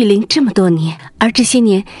顾了玉灵这么多年，而这些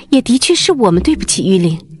年也的确是我们对不起玉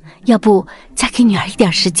灵，要不再给女儿一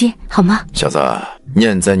点时间好吗？小子，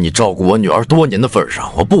念在你照顾我女儿多年的份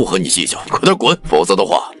上，我不和你计较，快点滚，否则的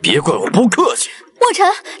话别怪我不客气。墨尘，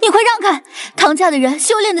你快让开！唐家的人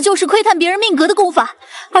修炼的就是窥探别人命格的功法，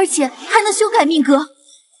而且还能修改命格，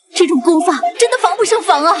这种功法真的防不胜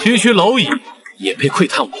防啊！区区蝼蚁也配窥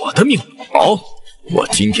探我的命？好，我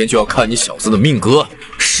今天就要看你小子的命格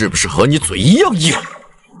是不是和你嘴一样硬。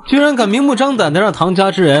居然敢明目张胆的让唐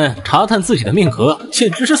家之人查探自己的命格，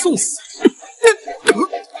简直是送死！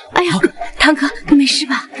哎呀，唐哥，你没事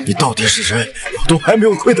吧？你到底是谁？我都还没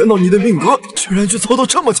有窥探到你的命格，居然就遭到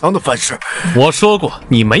这么强的反噬！我说过，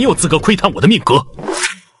你没有资格窥探我的命格，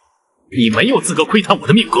你没有资格窥探我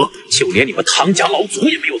的命格，就连你们唐家老祖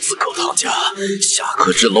也没有资格。唐家下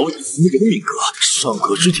可知蝼蚁伏流命格，上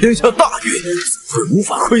可知天下大运，怎会无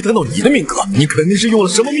法窥探到你的命格？你肯定是用了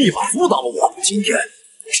什么秘法阻挡了我。今天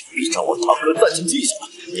这一仗我唐哥暂且记下，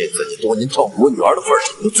念在你多年照顾我女儿的份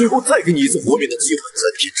上，我最后再给你一次活命的机会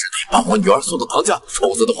，3天之内把我女儿送到唐家，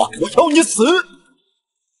否则的话我要你死！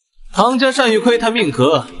唐家善于窥探命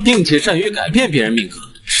格，并且善于改变别人命格，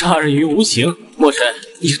杀人于无形。墨尘，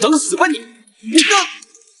你就等死吧你！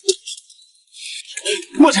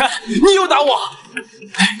墨尘，你又打我！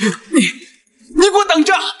你给我等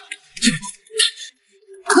着！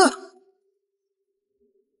哼！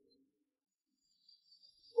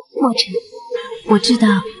墨尘，我知道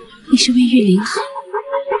你是为玉灵好，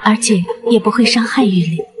而且也不会伤害玉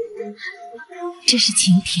灵。这是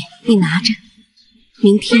请帖，你拿着。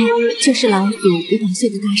明天就是老祖500岁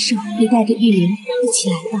的大寿，你带着玉灵一起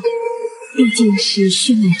来吧。毕竟是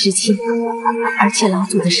血脉之亲，而且老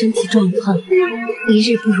祖的身体状况一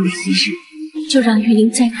日不如一日，就让玉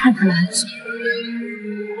灵再看看老祖。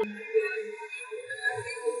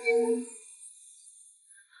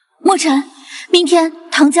墨尘，明天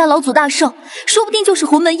唐家老祖大寿，说不定就是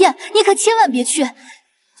鸿门宴，你可千万别去。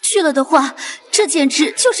去了的话，这简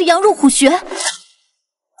直就是羊入虎穴。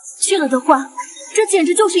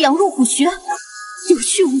有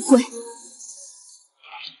去无回。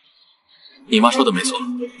你妈说的没错，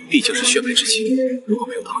毕竟是血脉之亲，如果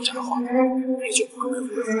没有唐家的话，也就不可能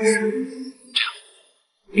会有此事。这样，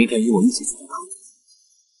明天与我一起赴汤。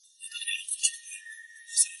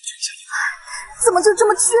怎么就这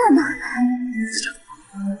么倔呢？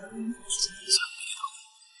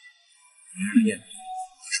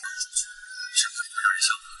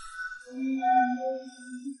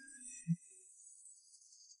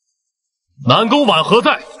南宫婉何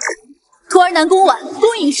在？徒儿南宫婉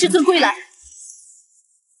恭迎师尊归来。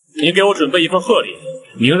你给我准备一份贺礼，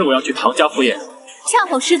明日我要去唐家赴宴。恰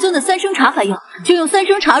好师尊的三生茶还有，就用三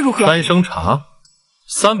生茶如何？三生茶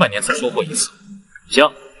，300年才说过一次。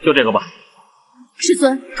行，就这个吧。师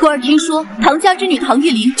尊，徒儿听说唐家之女唐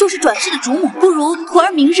玉玲就是转世的主母，不如徒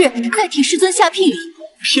儿明日再替师尊下聘礼。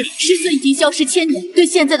聘礼？师尊已经消失1000年，对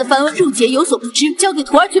现在的繁文缛节有所不知，交给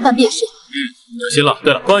徒儿去办便是。可惜了。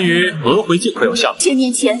对了，关于轮回镜可有下文？1000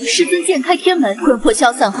年前，师尊剑开天门，魂魄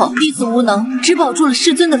消散后，弟子无能，只保住了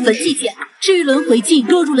师尊的焚祭剑。至于轮回镜，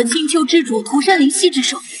落入了青丘之主涂山灵犀之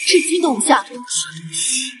手，至今都无下落。涂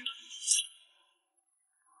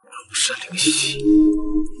山灵犀，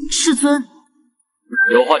师尊。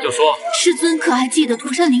有话就说。师尊可还记得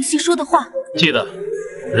涂山灵犀说的话？记得。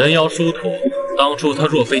人妖殊途，当初他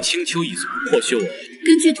若非青丘一族，或许我……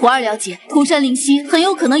根据徒儿了解，涂山灵犀很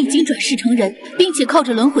有可能已经转世成人，并且靠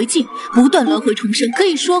着轮回镜不断轮回重生，可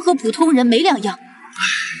以说和普通人没两样。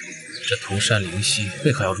这涂山灵犀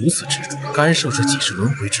为何要如此执着，干涉这几世轮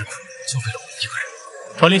回之苦，就为了我一个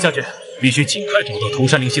人？传令下去，必须尽快找到涂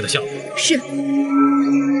山灵犀的下落。是。涂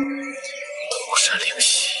山灵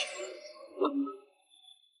犀。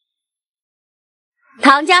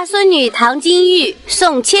唐家孙女唐金玉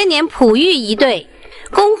送千年璞玉一对，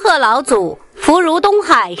恭贺老祖福如东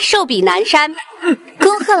海，寿比南山。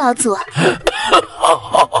恭贺老祖！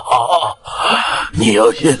你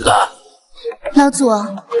有心了。老祖，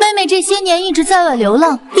妹妹这些年一直在外流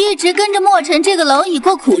浪，一直跟着墨尘这个蝼蚁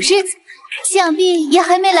过苦日子，想必也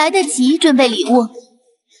还没来得及准备礼物，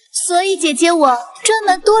所以姐姐我专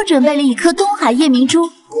门多准备了一颗东海夜明珠，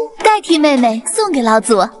代替妹妹送给老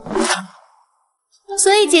祖。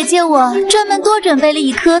所以姐姐我专门多准备了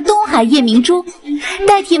一颗东海夜明珠，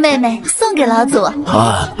代替妹妹送给老祖。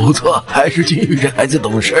啊，不错，还是金玉这孩子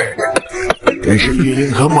懂事。真是玉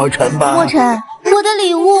灵和墨尘吧？墨尘，我的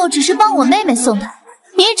礼物只是帮我妹妹送的，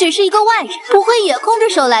你只是一个外人，不会也空着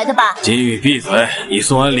手来的吧？金玉闭嘴，你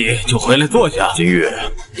送完礼就回来坐下。金玉，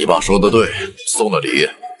你爸说的对，送了礼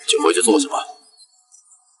就回去坐下吧。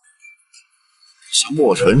像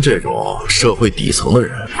墨尘这种社会底层的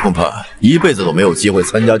人，恐怕一辈子都没有机会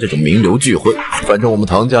参加这种名流聚会。反正我们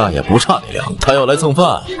唐家也不差那两，他要来蹭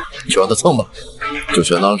饭，就让他蹭吧，就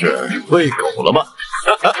全当是喂狗了吧。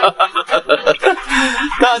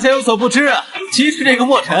大家有所不知啊，其实这个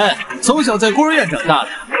墨尘从小在孤儿院长大的，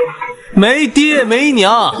没爹没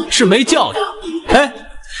娘，是没教养。哎，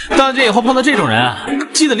大家以后碰到这种人，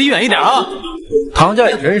记得离远一点啊。唐家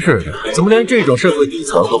也真是的，怎么连这种社会底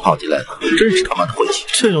层都跑进来了？真是他妈的晦气！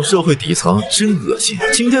这种社会底层真恶心。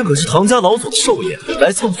今天可是唐家老祖的寿宴，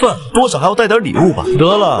来蹭饭，多少还要带点礼物吧？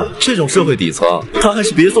得了，这种社会底层，他还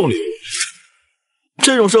是别送礼物。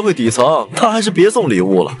这种社会底层，他还是别送礼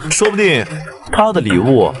物了，说不定他的礼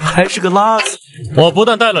物还是个垃圾。我不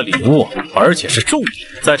但带了礼物，而且是重礼，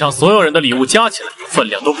在场所有人的礼物加起来，分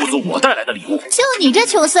量都不足我带来的礼物。就你这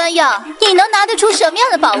穷酸样，你能拿得出什么样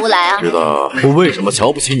的宝物来啊？知道我为什么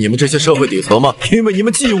瞧不起你们这些社会底层吗？因为你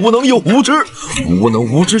们既无能又无知，无能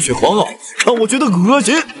无知却狂傲，让我觉得恶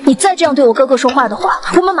心。你再这样对我哥哥说话的话，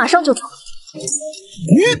我们马上就走。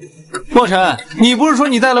墨尘，你不是说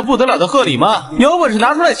你带了不得了的贺礼吗？有本事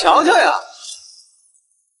拿出来瞧瞧呀！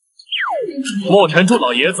墨尘祝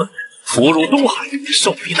老爷子福如东海，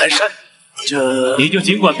寿比南山。这你就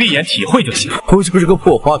尽管闭眼体会就行。不就是个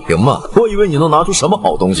破花瓶吗？我以为你能拿出什么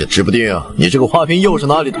好东西，指不定你这个花瓶又是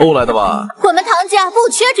哪里偷来的吧？我们唐家不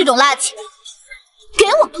缺这种垃圾，给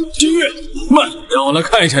我！金玉，慢，让我来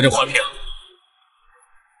看一下这花瓶。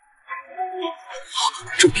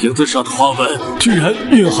这瓶子上的花纹居然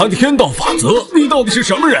蕴含天道法则，你到底是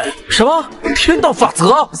什么人？什么天道法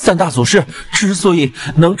则？三大祖师之所以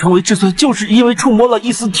能成为至尊，就是因为触摸了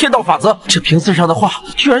一丝天道法则。这瓶子上的话，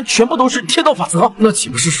居然全部都是天道法则，那岂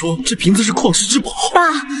不是说这瓶子是旷世之宝？爸，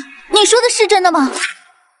你说的是真的吗？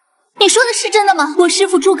你说的是真的吗？我师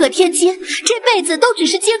父诸葛天机这辈子都只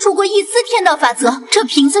是接触过一丝天道法则。这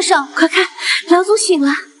瓶子上，快看，老祖醒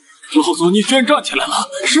了！老祖，你居然站起来了，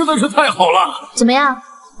实在是太好了！怎么样？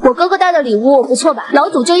我哥哥带的礼物不错吧？老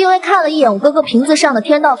祖就因为看了一眼我哥哥瓶子上的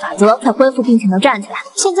天道法则，才恢复并且能站起来，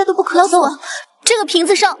现在都不咳嗽了。这个瓶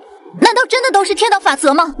子上难道真的都是天道法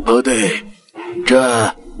则吗？对，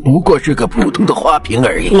这不过是个普通的花瓶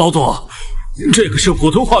而已。老总，这个是普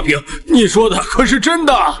通花瓶，你说的可是真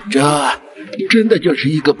的？这真的就是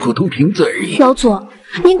一个普通瓶子而已。老左，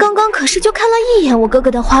您刚刚可是就看了一眼我哥哥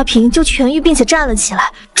的花瓶就痊愈并且站了起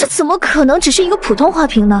来，这怎么可能只是一个普通花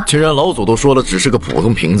瓶呢？既然老祖都说了只是个普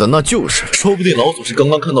通瓶子，那就是说不定老祖是刚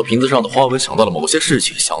刚看到瓶子上的花纹，想到了某些事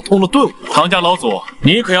情，想通了顿悟。唐家老祖，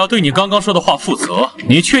你可要对你刚刚说的话负责。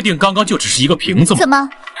你确定刚刚就只是一个瓶子吗？怎么？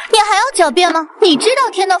你还要狡辩吗？你知道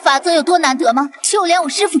天道法则有多难得吗？就连我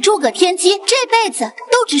师父诸葛天机这辈子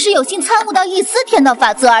都只是有幸参悟到一丝天道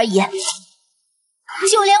法则而已。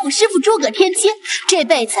就连我师父诸葛天机这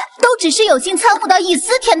辈子都只是有幸参悟到一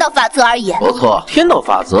丝天道法则而已。不错，天道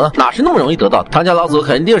法则哪是那么容易得到的？唐家老祖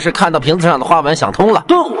肯定是看到瓶子上的花纹想通了，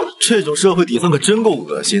顿悟了。这种社会底层可真够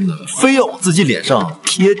恶心的，非要往自己脸上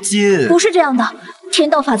贴金。不是这样的，天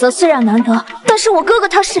道法则虽然难得，但是我哥哥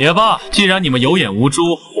他是……也罢，既然你们有眼无珠，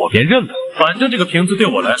我便认了。反正这个瓶子对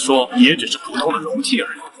我来说也只是普通的容器而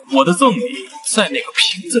已。我的赠礼在那个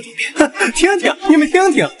瓶子里面。听听，你们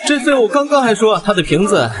听听，这废物刚刚还说他的瓶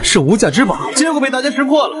子是无价之宝，结果被大家识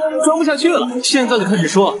破了，装不下去了。现在就开始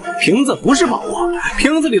说瓶子不是宝物，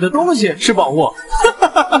瓶子里的东西是宝物。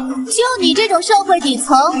就你这种社会底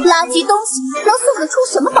层垃圾东西，能送得出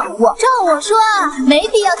什么宝物？照我说啊，没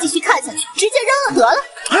必要继续看下去，直接扔了得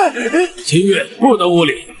了。秦月不得无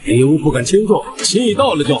礼，礼物不敢轻重，心意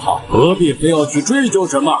到了就好，何必非要去追究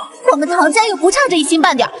什么？我们唐家又不差这一星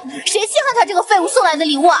半点，谁稀罕他这个废物送来的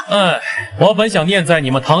礼物啊？哎，我本想念在你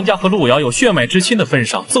们唐家和路遥有血脉之亲的份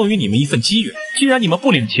上，赠予你们一份机缘。既然你们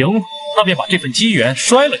不领情，那便把这份机缘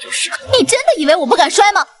摔了就是。你真的以为我不敢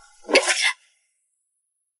摔吗？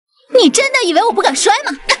你真的以为我不敢摔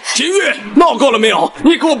吗？秦月，闹够了没有？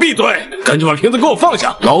你给我闭嘴！赶紧把瓶子给我放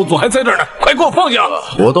下，老祖还在这儿呢，快给我放下！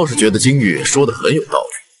我倒是觉得金玉说的很有道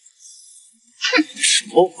理。什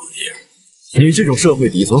么玩意儿？你这种社会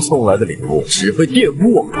底层送来的礼物，只会玷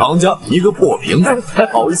污我们唐家一个破瓶子，还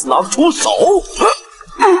好意思拿得出手？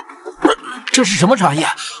这是什么茶叶？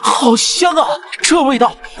好香啊！这味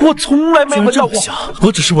道我从来没闻到过。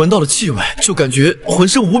我只是闻到了气味，就感觉浑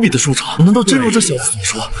身无比的舒畅。难道真如这小子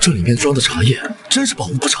所说，这里面装的茶叶真是宝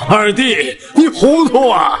物不成？二弟，你糊涂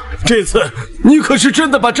啊！这次你可是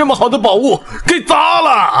真的把这么好的宝物给砸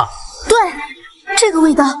了。对，这个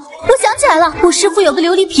味道，我想起来了，我师父有个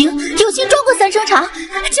琉璃瓶，有幸装过三生茶，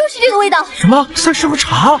就是这个味道。什么三生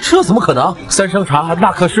茶？这怎么可能？三生茶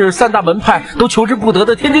那可是三大门派都求之不得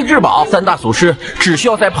的天地至宝，三大祖师只需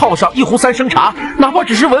要再泡上一壶三生茶，哪怕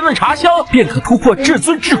只是闻闻茶香，便可突破至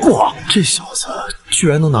尊至过。这小子居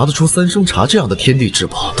然能拿得出三生茶这样的天地至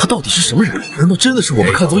宝，他到底是什么人？难道真的是我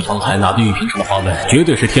们看走眼？唐海拿的玉瓶上的花纹绝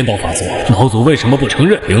对是天道法则，老祖为什么不承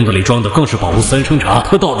认？瓶子里装的更是宝物三生茶，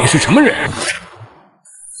他到底是什么人？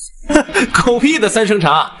狗屁的三生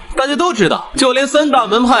茶！大家都知道，就连三大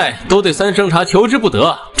门派都对三生茶求之不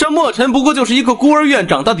得。这墨尘不过就是一个孤儿院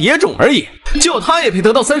长大的野种而已，就他也配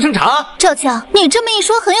得到三生茶？赵强，你这么一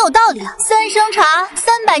说很有道理啊！三生茶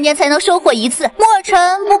300年才能收获一次，墨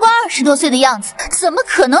尘不过20多岁的样子，怎么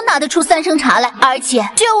可能拿得出三生茶来？而且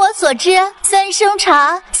据我所知，三生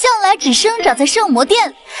茶向来只生长在圣魔殿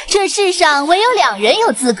里，这世上唯有2人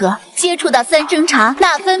有资格接触到三生茶，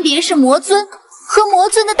那分别是魔尊和魔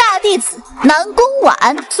尊的大弟子南宫婉，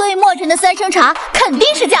所以墨尘的三生茶肯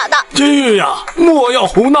定是假的。金玉呀，莫要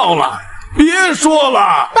胡闹了，别说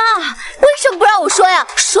了。爸，为什么不让我说呀？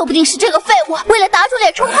说不定是这个废物为了打肿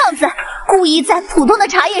脸充胖子，故意在普通的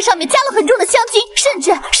茶叶上面加了很重的香精，甚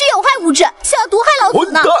至是有害物质，想要毒害老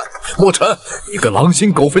祖呢。混蛋！墨尘，你个狼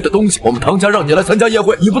心狗肺的东西！我们唐家让你来参加宴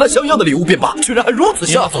会，你不带像样的礼物便罢，居然还如此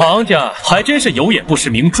下作！唐家还真是有眼不识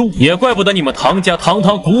明珠，也怪不得你们唐家堂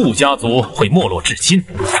堂古武家族会没落至今。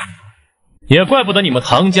也怪不得你们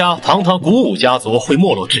唐家堂堂古武家族会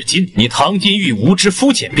没落至今。你唐金玉无知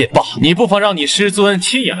肤浅便罢，你不妨让你师尊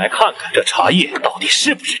亲眼来看看这茶叶到底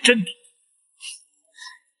是不是真的。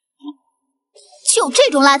就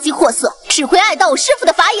这种垃圾货色，只会碍到我师父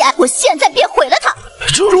的法眼，我现在便毁了他！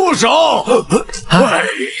住手！哎呀，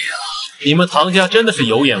你们唐家真的是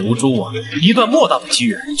有眼无珠啊！一段莫大的机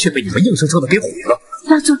缘，却被你们硬生生的给毁了。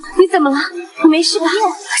老祖，你怎么了？你没事吧？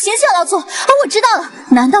醒醒，老祖！我知道了，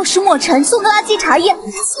难道是墨尘送的垃圾茶叶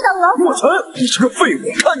气到了老祖？墨尘，你这个废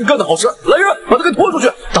物！看你干的好事，来人，把他给拖出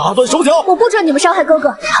去！大打断手脚！我不准你们伤害哥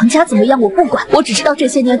哥，唐家怎么样我不管，我只知道这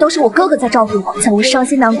些年都是我哥哥在照顾我，在我伤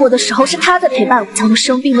心难过的时候是他在陪伴我，在我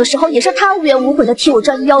生病的时候也是他无缘无悔的替我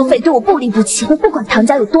赚医药费，对我不离不弃。我不管唐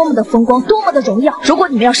家有多么的风光，多么的荣耀，如果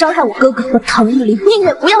你们要伤害我哥哥，我唐玉玲宁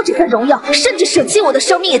愿不要这份荣耀，甚至舍弃我的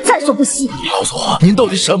生命也在所不惜。老祖，您到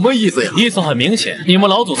底什么意思呀？意思很明显，你们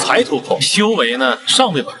老祖才突破，修为呢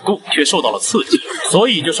尚未稳固，却受到了刺激，所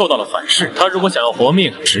以就受到了反噬。他如果想要活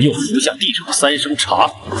命，只有服下地上的3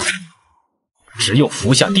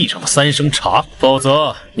升茶。否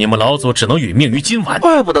则你们老祖只能殒命于今晚。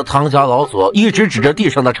怪不得唐家老祖一直指着地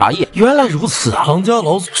上的茶叶，原来如此啊！唐家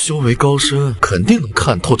老祖修为高深，肯定能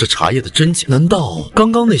看透这茶叶的真假。难道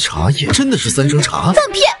刚刚那茶叶真的是3升茶？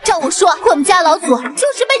放屁！照我说，我们家老祖就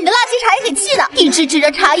是被你的垃圾茶叶给气的，一直指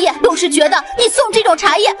着茶叶，都是觉得你送这种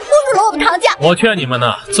茶叶侮辱了我们唐家。我劝你们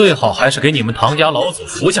呢，最好还是给你们唐家老祖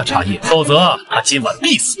服下茶叶，否则他今晚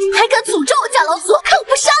必死。还敢诅咒我家老祖，看我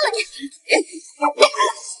不杀了你！老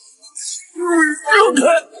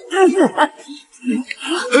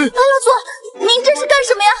祖，您这是干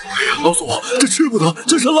什么呀？老祖，这吃不得，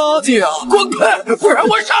这是垃圾啊！滚开，不然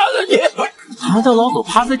我杀了你！唐家老祖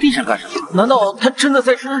趴在地上干什么？难道他真的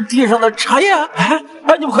在吃地上的茶叶？哎，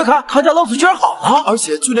你们快看，唐家老祖居然好了，而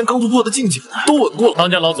且就连刚突破的境界都稳固了。唐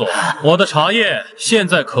家老祖，我的茶叶现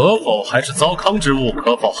在可否还是糟糠之物？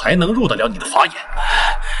可否还能入得了你的法眼？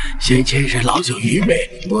先前是老朽愚昧，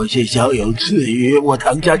莫谢小友赐予我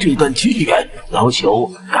唐家这段机缘，老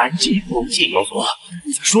朽感激不尽。老祖，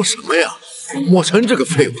你在说什么呀？墨尘这个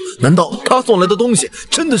废物，难道他送来的东西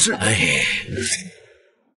真的是？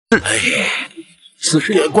此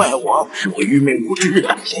事也怪我，是我愚昧无知。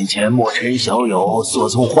先前墨尘小友所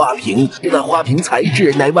送花瓶，那花瓶材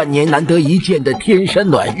质乃万年难得一见的天山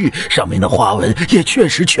暖玉，上面的花纹也确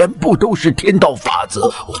实全部都是天道法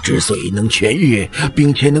则。我之所以能痊愈，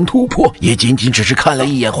并且能突破，也仅仅只是看了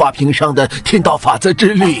一眼花瓶上的天道法则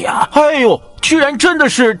之力呀！哎呦，居然真的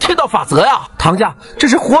是天道法则呀！唐家这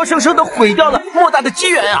是活生生的毁掉了莫大的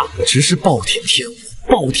机缘啊！真是暴殄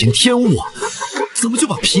天物啊！怎么就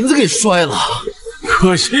把瓶子给摔了？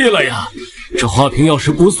可惜了呀，这花瓶要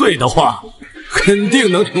是不碎的话，肯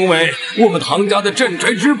定能成为我们唐家的镇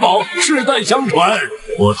宅之宝，世代相传。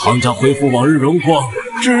我唐家恢复往日荣光，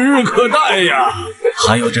指日可待呀！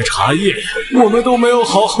还有这茶叶，我们都没有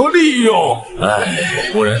好好利用。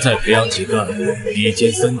不然再培养几个比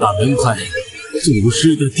肩3大门派祖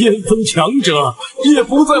师的巅峰强者，也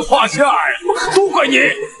不在话下呀！都怪你，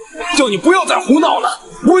叫你不要再胡闹了，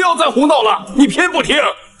你偏不听。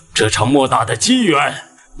这场莫大的机缘，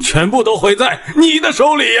全部都毁在你的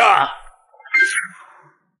手里呀！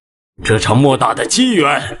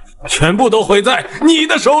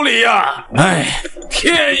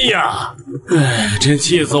天呀！真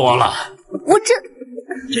气死我了！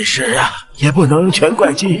这事啊，也不能全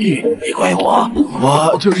怪机遇，也怪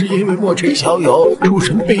我就是因为墨尘小友出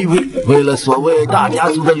身卑微，为了所谓大家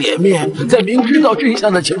族的脸面，在明知道真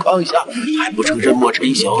相的情况下，还不承认墨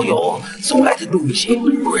尘小友送来的东西，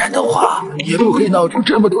不然的话也不会闹出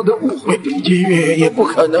这么多的误会，机遇也不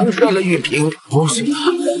可能摔了玉瓶。不是的，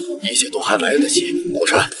一切都还来得及。墨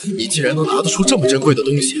尘，你既然能拿得出这么珍贵的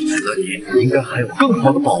东西，那你应该还有更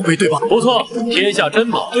好的宝贝，对吧？不错，天下珍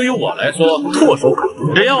宝对于我来说唾手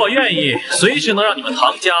可得，只要我愿意，随时能让你们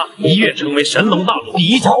唐家一跃成为神龙大陆第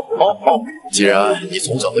一家。好，既然你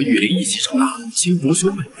从小和玉灵一起长大，亲如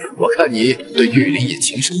兄妹，我看你对玉灵也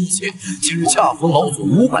情深意切。今日恰逢老祖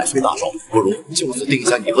500岁大寿，不如就此定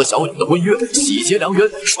下你和小影的婚约，喜结良缘，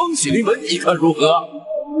双喜临门，你看如何？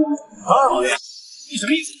唐老爷，你什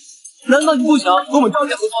么意思？难道你不想和我们赵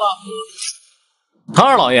家合作了？唐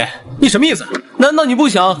二老爷，你什么意思？难道你不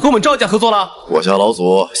想和我们赵家合作了？我家老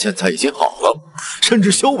祖现在已经好了，甚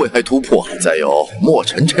至修为还突破了。再有墨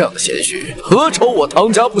尘这样的贤婿，何愁我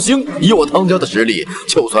唐家不兴？以我唐家的实力，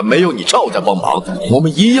就算没有你赵家帮忙，我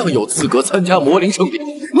们一样有资格参加魔灵圣典。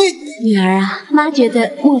女儿啊，妈觉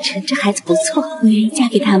得墨尘这孩子不错，你愿意嫁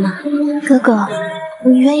给他吗？哥哥，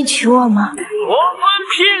你愿意娶我吗？魔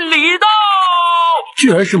尊聘礼到，居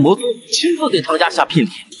然是魔尊亲自给唐家下聘礼，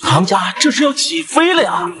唐家这是要起飞了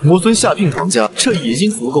呀！魔尊下聘唐家，这已经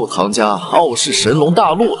足够唐家傲视神龙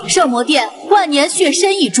大陆了。圣魔殿万年血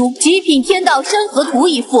参1株，极品天道山河图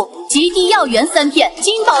1副，极地药源3片，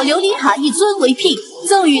金宝琉璃塔1尊为聘，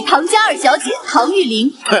赠与唐家2小姐唐玉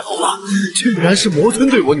玲。太好了，居然是魔尊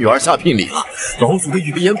对我女儿下聘礼了。老祖的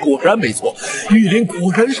预言果然没错，玉玲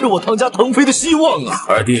果然是我唐家腾飞的希望啊！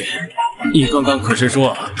二弟，你刚刚可是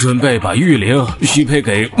说准备把玉灵许配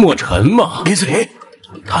给墨尘吗？闭嘴！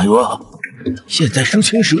唐云，现在孰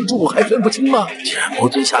轻孰重还分不清吗？既然魔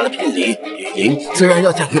尊下了聘礼，玉灵自然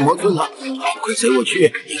要嫁给魔尊了，快随我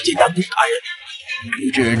去迎接当地大人。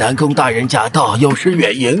欲知南宫大人驾到，有失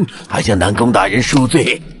远迎，还请南宫大人恕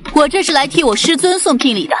罪。我这是来替我师尊送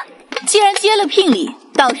聘礼的，既然接了聘礼，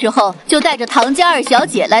到时候就带着唐家二小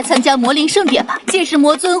姐来参加魔灵盛典吧。届时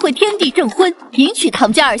魔尊会天地证婚，迎娶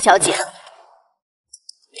唐家二小姐。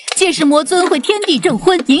届时魔尊会天地证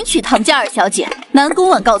婚，迎娶唐家二小姐。南宫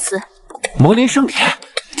晚告辞。魔灵盛典，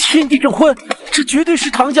天地证婚，这绝对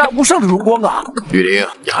是唐家无上的荣光啊！玉灵，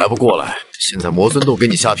你还不过来？现在魔尊都给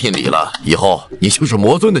你下聘礼了，以后你就是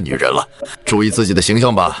魔尊的女人了。注意自己的形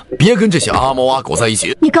象吧，别跟这些阿猫阿狗在一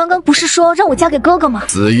起。你刚刚不是说让我嫁给哥哥吗？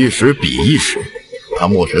子一时彼一时。他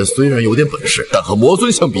墨尘虽然有点本事，但和魔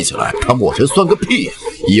尊相比起来，他墨尘算个屁。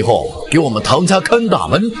以后给我们唐家看大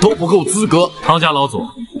门都不够资格。唐家老祖，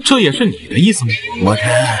这也是你的意思吗？墨尘，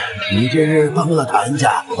你今日帮了唐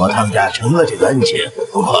家，我唐家成了这个恩情，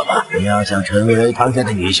不错吧？你要想成为唐家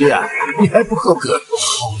的女婿啊，你还不合格。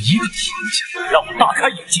好一个唐家，让我大开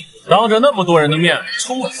眼界！当着那么多人的面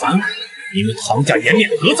出尔反尔，你们唐家颜面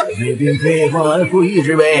何在？你并非忘恩负义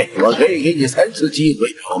之辈，我可以给你3次机会，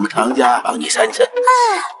我们唐家帮你3次。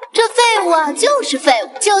这废物啊，就是废物！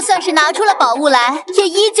就算是拿出了宝物来，也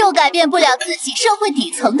依旧改变不了自己社会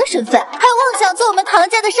底层的身份，还妄想做我们唐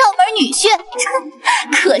家的上门女婿，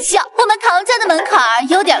可笑！我们唐家的门槛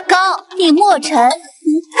有点高，你墨尘不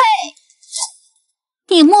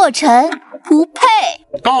配，你墨尘不配。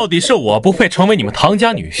到底是我不配成为你们唐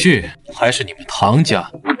家女婿，还是你们唐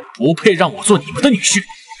家不配让我做你们的女婿？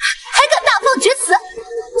还敢大放厥词！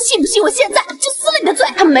信不信我现在就撕了你的嘴？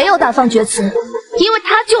他没有大放厥词，因为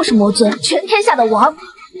他就是魔尊，全天下的王。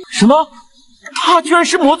什么？他居然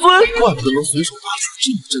是魔尊？怪不得能随手拿出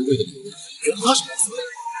这么珍贵的礼物，原来他是魔尊。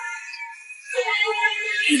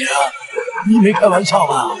玉灵，你没开玩笑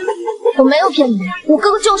吧？我没有骗你，我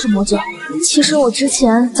哥哥就是魔尊。其实我之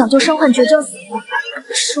前早就身患绝症死了，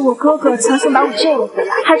是我哥哥强行把我救了回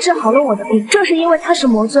来，还治好了我的病。正是因为他是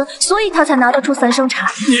魔尊，所以他才拿得出3升茶。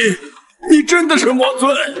你真的是魔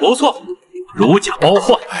尊？不错，如假包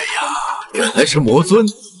换。哎呀，原来是魔尊，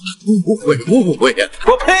误会呀！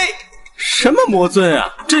我呸！什么魔尊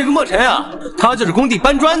啊？这个墨尘啊，他就是工地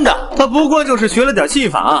搬砖的，他不过就是学了点戏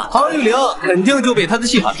法。唐玉玲肯定就被他的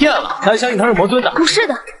戏法骗了，才相信他是魔尊的。不是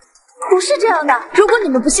的，不是这样的。如果你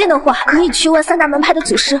们不信的话，可以去问3大门派的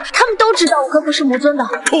祖师，他们都知道我哥哥是魔尊的。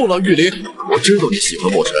够了，玉灵，我知道你喜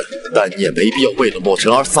欢墨尘，但你也没必要为了墨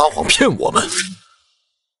尘而撒谎骗我们。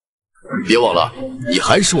别忘了，你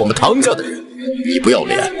还是我们唐家的人，你不要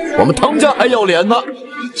脸，我们唐家还要脸呢。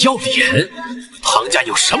要脸？唐家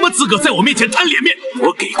有什么资格在我面前谈脸面？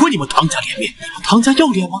我给过你们唐家脸面，你们唐家要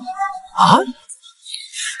脸吗？啊？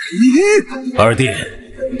二弟，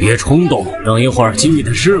别冲动，等一会儿金义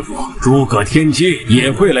的师傅诸葛天机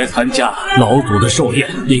也会来参加老祖的寿宴，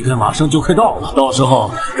应该马上就快到了，到时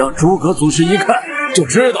候让诸葛祖师一看就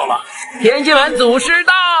知道了。天机门祖师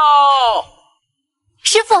到。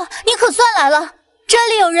师傅，你可算来了！这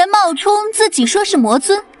里有人冒充自己说是魔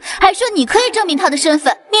尊，还说你可以证明他的身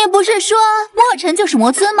份。你不是说墨尘就是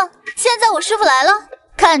魔尊吗？现在我师傅来了，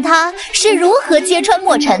看他是如何揭穿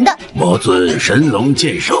墨尘的。魔尊神龙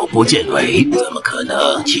见首不见尾，怎么可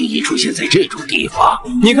能轻易出现在这种地方？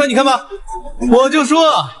你看吧，我就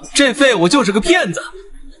说这废物就是个骗子。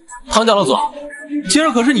唐家老祖，今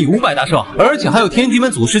儿可是你500大寿，而且还有天机门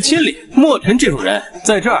祖师亲临。墨尘这种人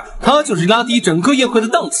在这儿，他就是拉低整个宴会的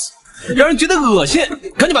档次，让人觉得恶心，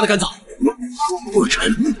赶紧把他赶走。墨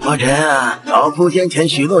尘啊，老夫先前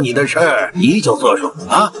许诺你的事儿依旧作数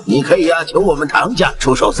啊！你可以求我们唐家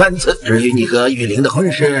出手3次。至于你和玉灵的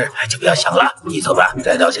婚事，就不要想了。你走吧，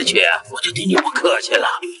再闹下去我就对你不客气了。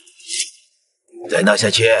再闹下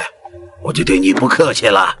去，我就对你不客气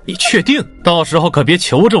了。你确定？到时候可别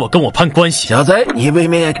求着我跟我攀关系。小子，你未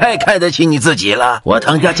免也太看得起你自己了。我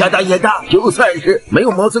唐家家大业大，就算是没有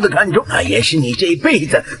魔尊的看重，那也是你这一辈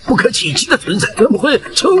子不可企及的存在，怎么会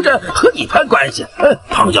求着和你攀关系？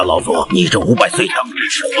唐家老祖，你这500岁长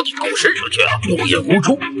是我的狗身上去了，有眼无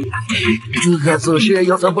珠。诸葛祖师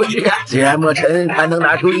有所不知啊，虽然墨尘他能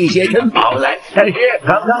拿出一些珍宝来，但是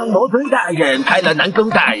刚刚魔尊大人派了南宫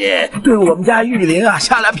大人对我们家玉灵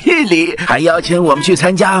下了聘礼，还邀请我们去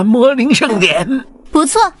参加魔灵盛典。不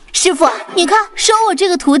错，师傅，你看收我这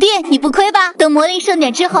个徒弟你不亏吧？等魔灵盛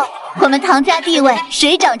典之后，我们唐家地位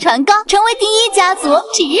水涨船高，成为第一家族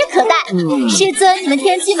指日可待。师尊，你们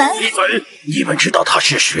天机门闭嘴！你们知道他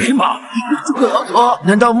是谁吗？诸葛老祖，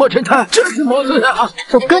难道墨尘他真是魔尊啊？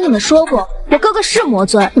我跟你们说过，我哥哥是魔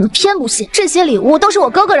尊，你们偏不信。这些礼物都是我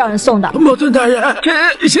哥哥让人送的。魔尊大人，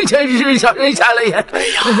这先前是小人瞎了眼。哎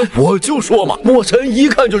呀，我就说嘛，墨尘一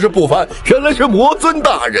看就是不凡，原来是魔尊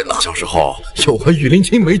大人呐！小时候又和玉灵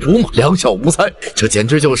青梅竹马，两小无猜，这简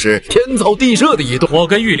直就是天造地设的一对。我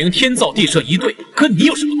跟玉灵天造地设一对，跟你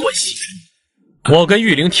有什么关系？我跟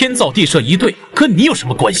玉灵天造地设一对，跟你有什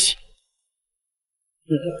么关系？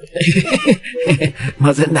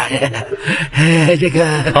魔尊大人，这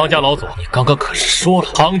个唐家老祖，你刚刚可是说了，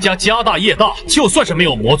唐家家大业大，就算是没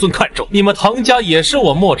有魔尊看中，你们唐家也是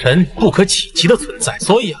我墨尘不可企及的存在，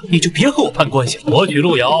所以你就别和我攀关系了。我娶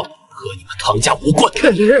路遥和你们唐家无关。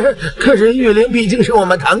可是玉灵毕竟是我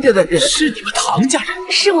们唐家的人，是你们唐家人，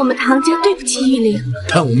是我们唐家对不起玉灵。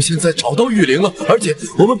但我们现在找到玉灵了，而且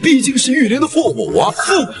我们毕竟是玉灵的父母啊！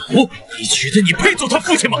父母？你觉得你配做他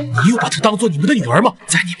父亲吗？你又把她当做你们的女儿吗？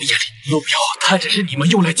在你们眼里，路遥她只是你们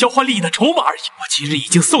用来交换利益的筹码而已。我今日已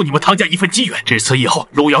经送你们唐家一份机缘，自此以后，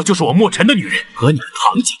路遥就是我墨尘的女人，和你们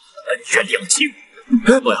唐家恩怨两清。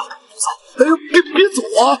路遥，走！哎呦，别走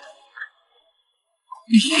啊！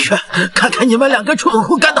看看你们两个蠢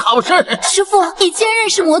货干的好事！师傅，你既然认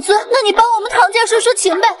识魔尊，那你帮我们唐家说说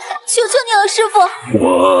情呗，求求你了，师傅。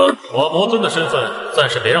我魔尊的身份暂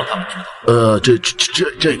时别让他们知道。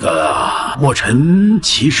这个墨尘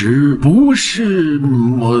其实不是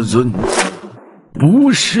魔尊，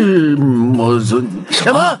不是魔尊。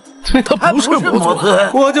什么？他不是魔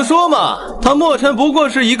尊？我就说嘛，他墨尘不过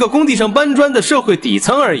是一个工地上搬砖的社会底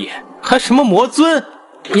层而已，还什么魔尊？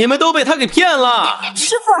你们都被他给骗了！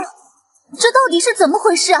师傅，这到底是怎么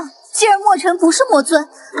回事啊？既然墨尘不是魔尊，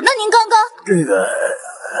那您刚刚……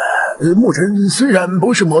墨尘虽然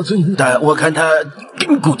不是魔尊，但我看他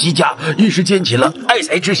根骨积家，一时间起了爱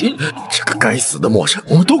财之心。这个该死的墨尘，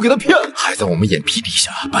我们都给他骗了，还在我们眼皮底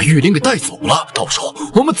下把玉灵给带走了。到时候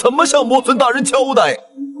我们怎么向魔尊大人交代？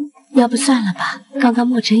要不算了吧，刚刚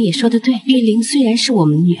墨尘也说的对，玉灵虽然是我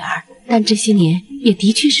们女儿，但这些年也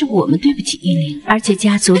的确是我们对不起玉灵，而且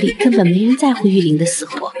家族里根本没人在乎玉灵的死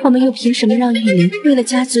活，我们又凭什么让玉灵为了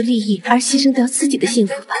家族利益而牺牲掉自己的幸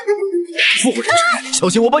福吧？妇人之仁，小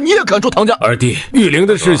心我把你也赶出唐家！二弟，玉灵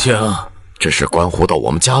的事情，这是关乎到我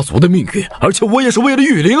们家族的命运，而且我也是为了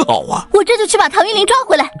玉灵好啊！我这就去把唐玉灵抓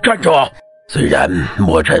回来。站住！虽然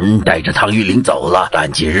墨尘带着唐玉灵走了，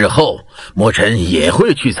但几日后，墨尘也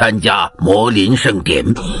会去参加魔灵盛典。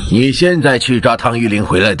你现在去抓唐玉灵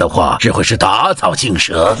回来的话，只会是打草惊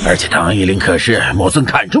蛇。而且唐玉灵可是魔尊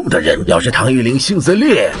看中的人，要是唐玉灵性子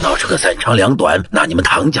烈，闹出个三长两短，那你们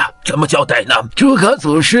唐家怎么交代呢？诸葛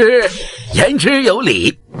祖师言之有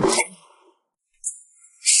理。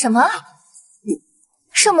什么？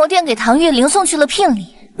圣魔殿给唐玉灵送去了聘礼？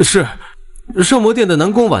是，圣魔殿的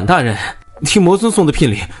南宫婉大人替魔尊送的聘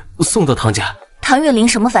礼送到唐家。唐玉灵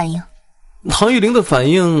什么反应？唐玉灵的反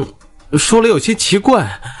应说来有些奇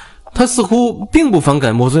怪，她似乎并不反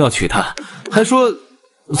感魔尊要娶她，还说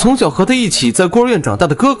从小和她一起在孤儿院长大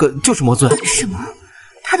的哥哥就是魔尊。什么？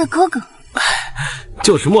他的哥哥？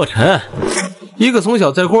就是墨尘，一个从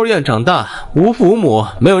小在孤儿院长大，无父无母，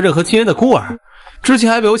没有任何亲人的孤儿，之前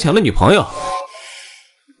还被我抢了女朋友。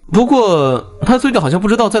不过他最近好像不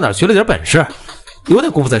知道在哪儿学了点本事，有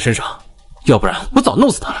点功夫在身上，要不然我早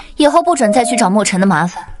弄死他了。以后不准再去找墨尘的麻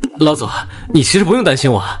烦。老祖，你其实不用担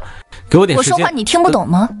心我，给我点时间。我说话你听不懂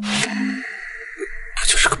吗？不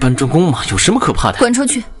就是个搬砖工吗？有什么可怕的？滚出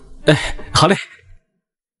去！哎，好嘞。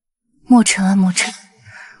墨尘啊墨尘，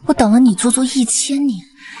我等了你足足1000年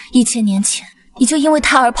，1000年前你就因为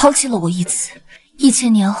他而抛弃了我一次，1000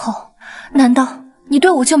年后，难道你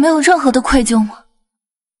对我就没有任何的愧疚吗？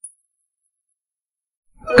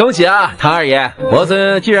恭喜啊，唐二爷！魔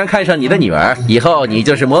尊居然看上你的女儿，以后你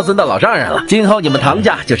就是魔尊的老丈人了。今后你们唐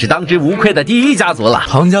家就是当之无愧的第一家族了。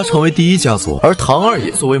唐家成为第一家族，而唐二爷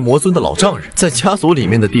作为魔尊的老丈人，在家族里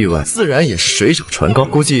面的地位自然也是水涨船高。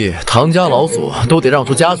估计唐家老祖都得让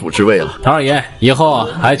出家主之位了。唐二爷，以后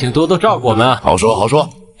还请多多照顾我们啊！好说好说，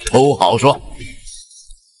都好说。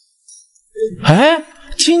哎，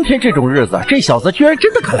今天这种日子，这小子居然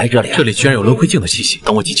真的敢来这里啊！这里居然有轮回镜的气息，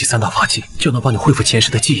等我集齐3大法器，就能帮你恢复前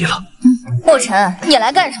世的记忆了。墨尘，你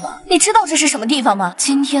来干什么？你知道这是什么地方吗？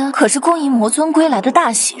今天可是恭迎魔尊归来的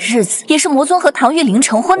大喜日子，也是魔尊和唐玉灵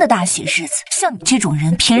成婚的大喜日子。像你这种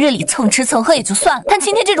人，平日里蹭吃蹭喝也就算了，但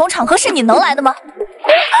今天这种场合是你能来的吗？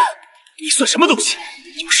你算什么东西？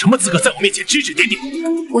有什么资格在我面前指指点点？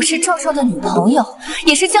我是赵少的女朋友，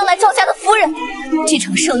也是将来赵家的夫人，这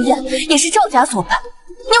场盛宴也是赵家所办。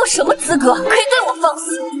你有什么资格可以对我放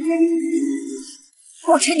肆？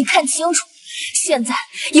墨尘，你看清楚，现在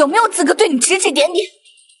有没有资格对你指指点点？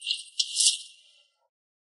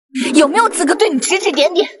有没有资格对你指指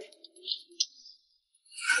点点？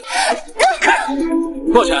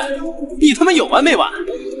墨尘，你他妈有完没完？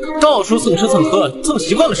到处蹭吃蹭喝，蹭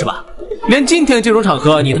习惯了是吧？连今天这种场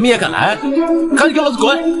合你他妈也敢来？赶紧给老子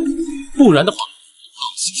滚！不然的话，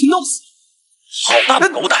好心情弄死你！好大的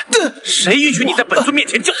狗胆！谁允许你在本尊面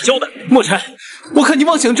前叫嚣的？墨尘，我看你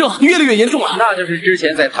妄想症越来越严重了。那就是之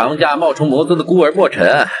前在唐家冒充魔尊的孤儿墨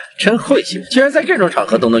尘，真晦气，竟然在这种场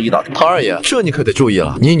合都能遇到。唐二爷，这你可得注意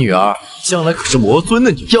了，你女儿将来可是魔尊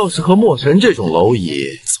的女，要是和墨尘这种蝼蚁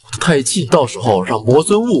走得太近，到时候让魔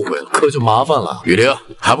尊误会了，可就麻烦了。雨灵，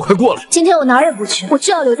还不快过来！今天我哪儿也不去，我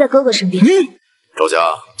就要留在哥哥身边。赵家，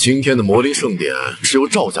今天的魔灵盛典是由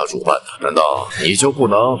赵家主办的，难道你就不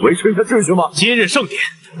能维持一下秩序吗？今日盛典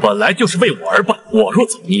本来就是为我而办，我若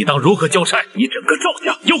走，你当如何交差？你整个赵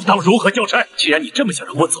家又当如何交差？既然你这么想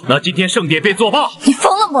让我走，那今天盛典便作罢。你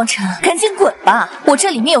疯了，墨尘，赶紧滚吧！我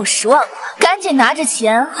这里面有10万块，赶紧拿着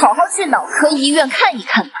钱好好去脑科医院看一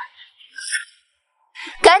看吧。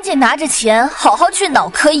赶紧拿着钱好好去脑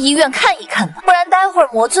科医院看一看吧，不然待会儿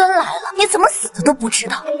魔尊来了，你怎么死的都不知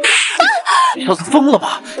道。小子疯了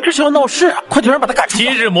吧？这是要闹事啊！快点把他赶出去！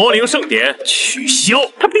今日魔灵盛典取消，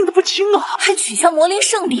他病得不轻啊！还取消魔灵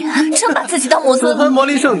盛典，真把自己当魔尊了。此番魔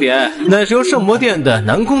灵盛典乃是由圣魔殿的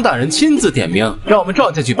南宫大人亲自点名，让我们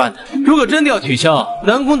赵家举办的。如果真的要取消，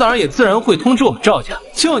南宫大人也自然会通知我们赵家。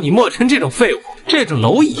就你墨尘这种废物，这种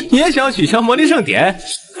蝼蚁，也想要取消魔灵盛典？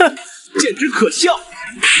哼，简直可笑！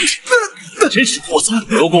真是龌龊！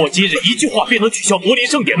如果我今日一句话便能取消魔灵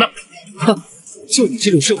盛典呢？哼，就你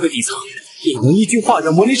这种社会底层，也能一句话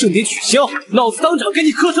让魔灵盛典取消？老子当场给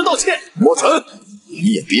你磕头道歉！墨尘，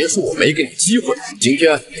你也别说我没给你机会，今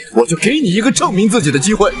天我就给你一个证明自己的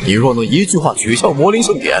机会。你若能一句话取消魔灵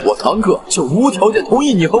盛典，我堂哥就无条件同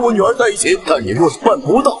意你和我女儿在一起。但你若是办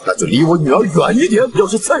不到，那就离我女儿远一点。要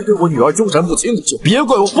是再对我女儿纠缠不清，就别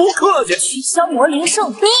怪我不客气。取消魔灵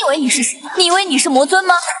盛，你以为你是谁？你以为你是魔尊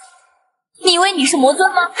吗？你以为你是魔尊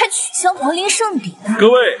吗？还取消魔灵盛典？各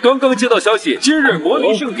位，刚接到消息，今日魔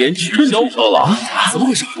灵盛典取消了。怎么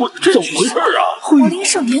回事？怎么回事啊？魔灵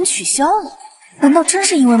盛典取消了？难道真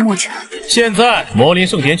是因为墨尘？现在魔灵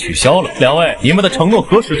盛典取消了，两位，你们的承诺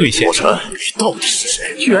何时兑现？墨尘，你到底是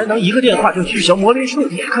谁？居然能一个电话就取消魔灵盛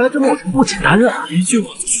典，看来这墨尘不简单啊！一句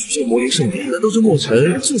话就取消魔灵盛典，难道这墨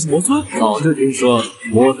尘就是魔尊？早就听说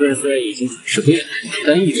魔尊虽然已经是变态，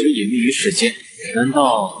但一直隐秘于世间。难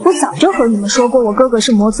道我早就和你们说过我哥哥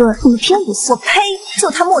是魔尊，你们偏不信。我呸！就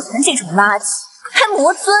他墨尘这种垃圾，还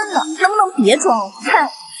魔尊呢？能不能别装了？嗨，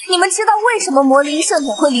你们知道为什么魔灵盛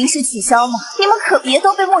典会临时取消吗？你们可别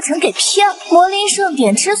都被墨尘给骗了。魔灵盛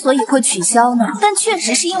典之所以会取消呢，但确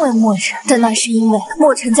实是因为墨尘，但那是因为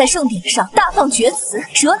墨尘在盛典上大放厥词，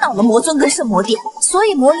惹恼了魔尊跟圣魔殿，所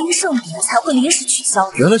以魔灵盛典才会临时取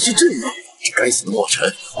消。原来是这样。这该死的墨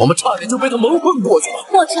尘，我们差点就被他蒙混过去了。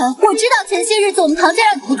墨尘，我知道前些日子我们唐家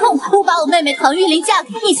让你不痛快，不把我妹妹唐玉玲嫁给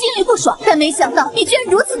你，心里不爽，但没想到你居然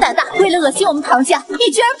如此胆大，为了恶心我们唐家，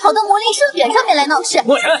你居然跑到魔灵盛典上面来闹事。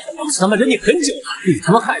墨尘，老子他妈忍你很久了，你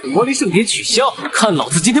他妈害得魔灵盛典取消，看老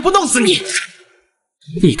子今天不弄死你！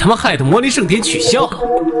你他妈害得魔灵盛典取消，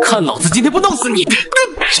看老子今天不弄死你！去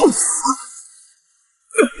死！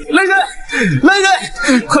来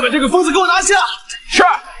人，快把这个疯子给我拿下！是。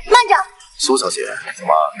慢着。苏小姐，怎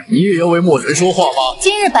么你也要为墨尘说话吗？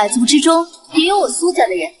今日百族之中也有我苏家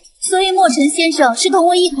的人，所以墨尘先生是同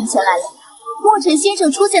我一同前来的。墨尘先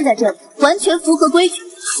生出现在这里，完全符合规矩。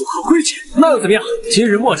符合规矩？那又怎么样？今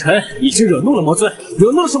日墨尘已经惹怒了魔尊，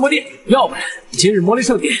惹怒了圣魔殿，要不然今日魔灵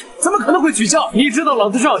盛典怎么可能会取消？你知道老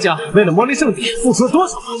子赵家为了魔灵盛典付出了多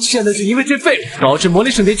少吗？现在就因为这废物导致魔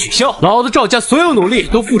灵盛典取消，老子赵家所有努力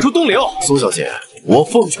都付诸东流。苏小姐，我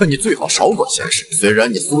奉劝你最好少管闲事。虽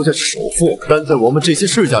然你苏家是首富，但在我们这些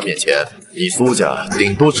世家面前，你苏家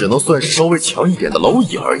顶多只能算是稍微强一点的蝼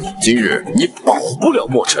蚁而已。今日你保不了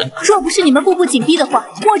墨尘。若不是你们步步紧逼的话，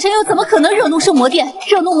墨尘又怎么可能惹怒圣魔殿，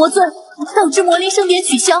惹怒魔尊，导致魔灵盛典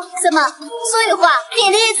取消？怎么？所以话，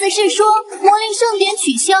你的意思是说，魔灵盛典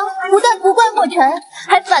取消，不但不怪墨尘，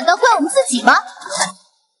还反倒怪我们自己吗？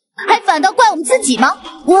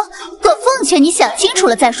我奉劝你想清楚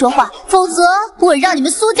了再说话，否则我让你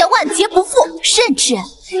们苏家万劫不复，甚至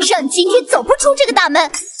让你今天走不出这个大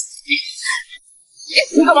门。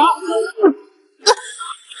你干嘛？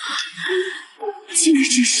今日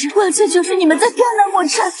之事完全就是你们在干扰墨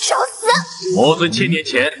尘，找死！魔尊1000年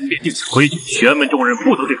前便定下规矩，玄门众人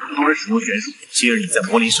不得对普通人使用玄术。今日你在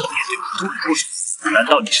魔灵盛典对普通人出手，难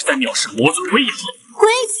道你是在藐视魔尊威严吗？规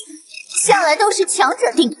矩向来都是强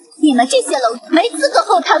者定的，你们这些蝼蚁没资格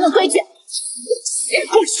和我谈论规矩。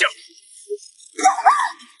跪下！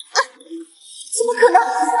怎么可能？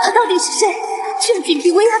他到底是谁？居然紧逼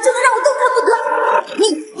威压，就能让我动弹不得？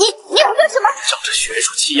你要干什么？仗着玄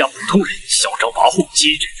术欺压普通人，嚣张跋扈！今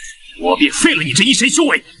日我便废了你这一身修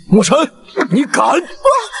为！墨尘，你敢？不，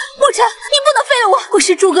墨尘，你不能废了我！我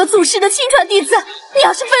是诸葛祖师的亲传弟子，你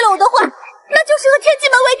要是废了我的话，那就是和天机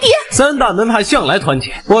门为敌。三大门派向来团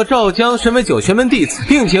结，我赵江身为九玄门弟子，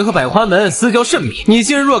并且和百花门私交甚密。你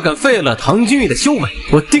今日若敢废了唐金玉的修为，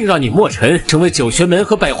我定让你墨尘成为九玄门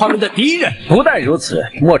和百花门的敌人。不但如此，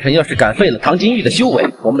墨尘要是敢废了唐金玉的修为，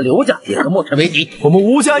我们刘家也和墨尘为敌，我们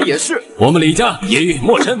吴家也是，我们李家也与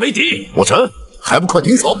墨尘为敌。墨尘，还不快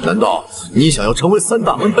停手！难道你想要成为三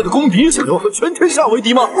大门派的公敌，想要和全天下为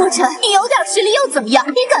敌吗？墨尘，你有点实力又怎么样？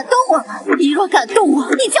你敢动我吗？你若敢动我，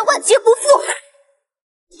你将万劫不复。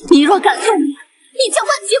你若敢动我，你将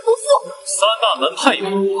万劫不复。三大门派有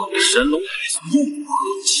我，神龙太子不我，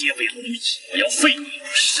皆为龙翼，我要废你，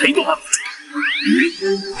谁都拦不住。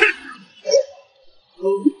墨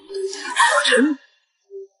尘，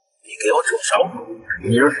你给我住手！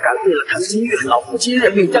你若是敢废了唐金玉，老夫今日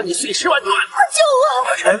便将你碎尸万段！快救我！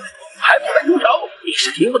墨尘，还不快住手！你是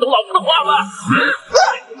听不懂老夫的话吗？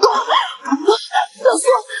老夫，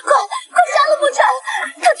快杀了墨尘！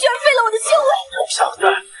他居然废了我的修为！臭小子，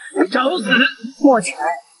你找死！墨尘，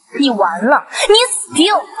你完了，你死定！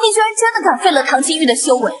你居然真的敢废了唐金玉的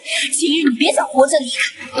修为，今日你别想活着离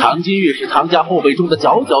开。唐金玉是唐家后辈中的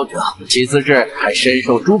佼佼者，其资质还深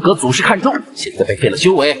受诸葛祖师看重，现在被废了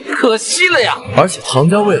修为，可惜了呀！而且唐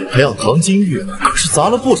家为了培养唐金玉，可是砸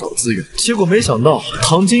了不少资源，结果没想到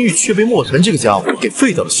唐金玉却被墨尘这个家伙给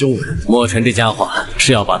废掉了修为。墨尘这家伙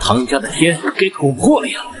是要把唐家的天给捅破了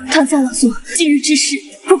呀！唐家老祖，今日之事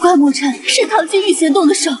不怪墨尘，是唐金玉先动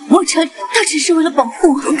的手。墨尘他只是为了保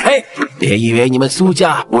护我。嘿，别以为你们苏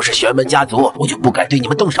家不是玄门家族，我就不敢对你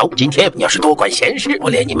们动手。今天要是多管闲事，我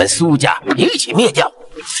连你们苏家一起灭掉！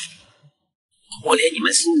我连你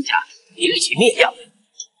们苏家一起灭掉！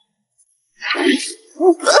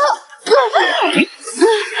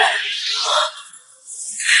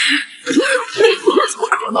怎么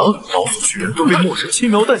可能？老祖居然都被墨尘轻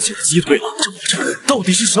描淡写的击退了，这墨尘到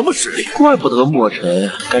底是什么实力？怪不得墨尘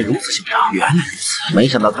该如此嚣张，原来如此！没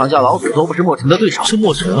想到唐家老祖都不是墨尘的对手。这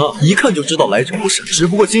墨尘啊，一看就知道来者不善。只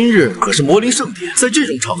不过今日可是魔灵盛典，在这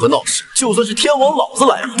种场合闹事，就算是天王老子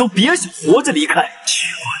来了，都别想活着离开。奇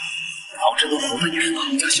怪，老真都活的也是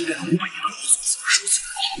唐家修炼了500年的老祖，怎么如此？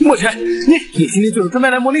墨尘，你今天就是专门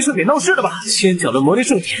来魔灵盛典闹事的吧？先搅乱魔灵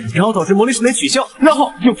盛典，然后导致魔灵盛典取消，然后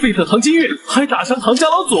又废了唐金玉，还打伤唐家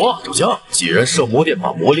老祖。赵家，既然摄魔殿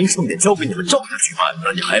把魔灵盛典交给你们赵家举办，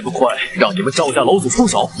那你还不快让你们赵家老祖出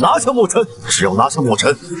手拿下墨尘？只要拿下墨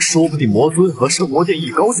尘，说不定魔尊和摄魔殿一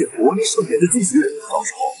高兴，魔灵盛典就继续，到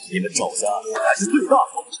时候你们赵家还是最大的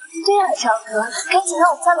风险。对啊，赵哥，赶紧让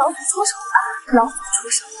我们家老祖出手吧！老祖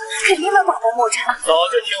出手，肯定能保护墨尘。早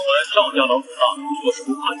就听闻赵家老祖大怒，若是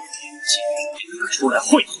不怕你，今天出来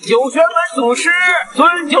会九玄门祖师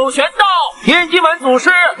尊九玄道，天机门祖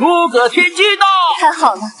师诸葛天机道。太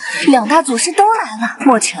好了，2大祖师都来了。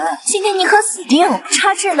墨尘，今天你可死定了，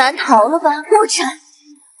插翅难逃了吧？墨尘，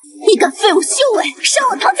你敢废我修为，伤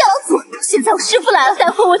我唐家老祖！现在我师父来了，待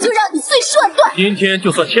会我就让你碎尸万段！今天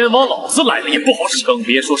就算天王老子来了也不好使，更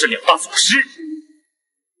别说是2大祖师。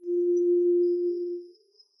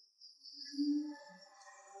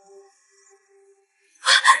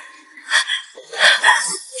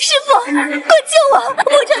师父，快救我！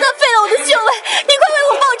墨尘他废了我的修为，你快为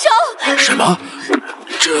我报仇！什么？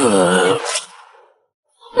这……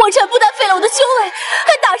墨尘不但废了我的修为，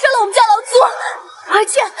还打伤了我们家老祖。而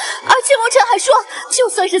且墨尘还说，就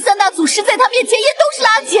算是3大祖师在他面前也都是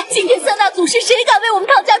垃圾。今天3大祖师谁敢为我们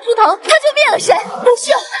唐家出头，他就灭了谁。不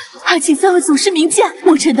是，还请3位祖师明鉴，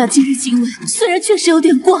墨尘他今日行为虽然确实有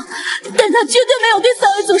点过，但他绝对没有对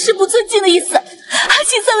3位祖师不尊敬的意思，还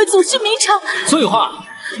请3位祖师明察。所以话，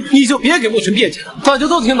你就别给墨尘辩解了，大家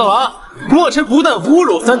都听到了啊！墨尘不但侮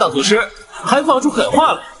辱3大祖师，还放出狠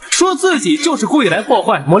话来。说自己就是故意来破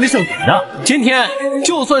坏魔力盛典的，今天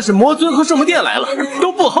就算是魔尊和圣魔殿来了，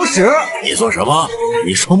都不好使。你说什么？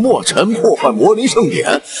你说墨尘破坏魔灵盛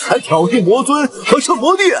典，还挑衅魔尊和圣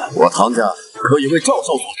魔殿？我唐家可以为赵少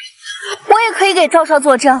作证，我也可以给赵少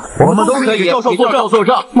作证，我们都可以给赵少作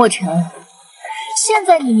证。墨尘，现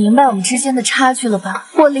在你明白我们之间的差距了吧？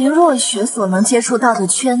我林若雪所能接触到的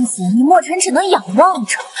圈子，你墨尘只能仰望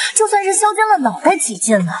着。就算是削尖了脑袋挤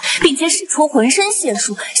进来，并且使出浑身解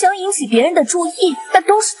数，想引起别人的注意，那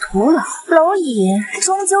都是徒劳。蝼蚁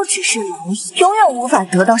终究只是蝼蚁，永远无法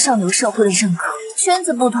得到上流社会的认可。圈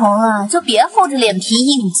子不同啊，就别厚着脸皮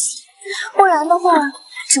硬挤，不然的话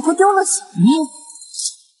只会丢了小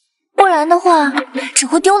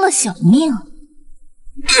命。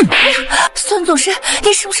孙祖师，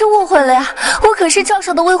你是不是误会了呀？我可是赵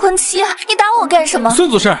少的未婚妻啊！你打我干什么？孙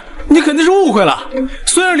祖师，你肯定是误会了。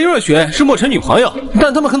虽然林若雪是墨尘女朋友，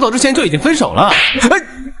但他们很早之前就已经分手了。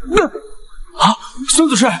孙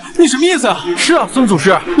祖师，你什么意思啊？是啊，孙祖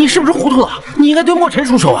师，你是不是糊涂了？你应该对墨尘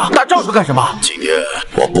出手啊！打赵少干什么？今天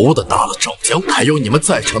我不但打了赵江，还有你们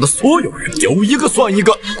在场的所有人，有一个算一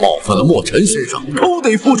个，冒犯了墨尘身上，都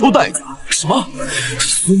得付出代价。什么？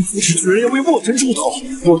孙祖师居然要为墨尘出头？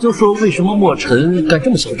我就说为什么墨尘敢这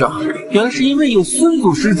么嚣张，原来是因为有孙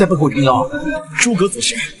祖师在背后撑腰。诸葛祖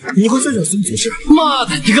师，你会算上孙祖师？妈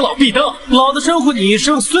的，你个老壁灯！老子称呼你一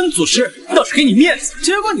声孙祖师，倒是给你面子，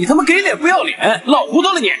结果你他妈给脸不要脸，老糊涂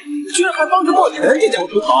了你！居然还帮着墨尘这家伙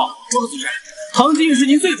出头！诸葛祖师，唐金玉是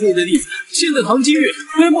您最注意的弟子，现在唐金玉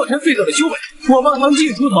对墨尘废掉了修为，我帮唐金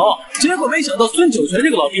玉出头，结果没想到孙九泉这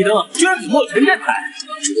个老壁灯居然比墨尘站台。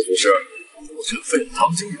诸葛祖师，墨尘废了唐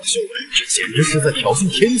金玉的修为，这简直是在挑衅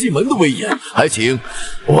天机门的威严。还请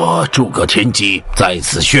我诸葛天机在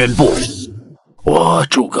此宣布。我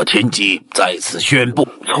诸葛天机在此宣布，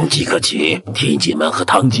从即刻起，天机门和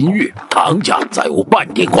唐金玉唐家再无半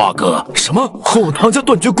点瓜葛。什么？和我唐家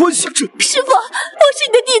断绝关系？这师傅，我是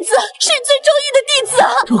你的弟子，是你最中意的弟子啊！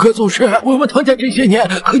诸葛祖师，我们唐家这些年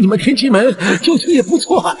和你们天机门交情也不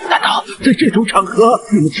错，难道在这种场合，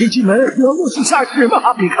你们天机门要落井下石吗？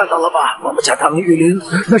你看到了吧，我们家唐玉玲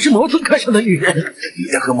那是魔尊看上的女人，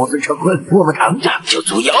一旦和魔尊成婚，我们唐家就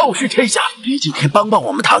足以傲视天下。你今天帮帮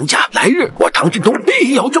我们唐家，来日我唐振东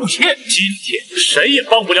必要重谢。今天谁也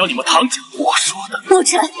帮不了你们唐家。我说的。墨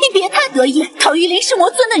尘，你别太得意，唐玉玲是魔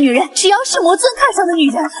尊的女人，只要是魔尊看上的女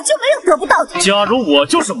人，就没有得不到的。假如我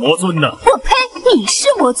就是魔尊呢？我呸！你是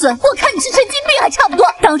魔尊，我看你是神经病还差不多。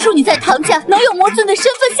当初你在唐家能有魔尊的身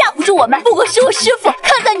份吓唬住我们，不过是我师傅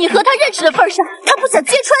看在你和他认识的份上，他不想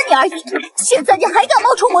揭穿你而已。现在你还敢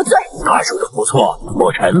冒充魔尊？他说的不错，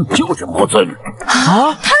墨尘就是魔尊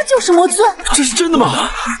啊！他就是魔尊？这是真的吗？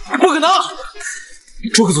不可能！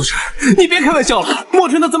诸葛祖师，你别开玩笑了，墨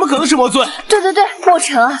尘他怎么可能是魔尊？对，墨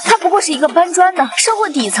尘啊，他不过是一个搬砖的，生活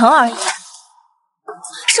底层而已。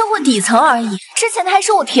之前他还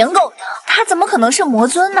说我舔狗呢，他怎么可能是魔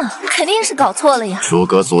尊呢？肯定是搞错了呀。诸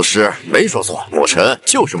葛祖师没说错，墨尘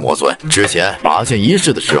就是魔尊。之前拔剑仪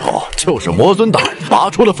式的时候，就是魔尊大人拔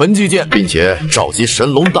出了焚寂剑，并且召集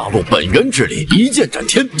神龙大陆本源之力，一剑斩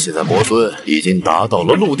天。现在魔尊已经达到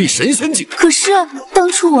了陆地神仙境。可是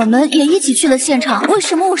当初我们也一起去了现场，为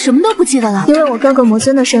什么我什么都不记得了？因为我哥哥魔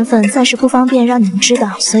尊的身份暂时不方便让你们知道，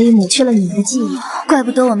所以抹去了你们的记忆。怪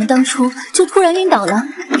不得我们当初就突然晕倒了，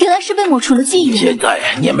原来是被抹除了记忆。现在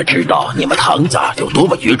你们知道你们唐家有多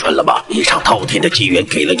么愚蠢了吧？一场滔天的机缘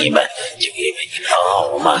给了你们，就因为你们的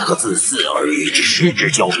傲慢和自私而与之失之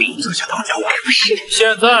交臂。这下唐家我不是。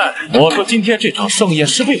现在我说今天这场盛宴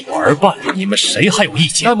是为我而办，你们谁还有意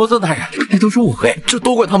见？魔尊大人，这都是误会，这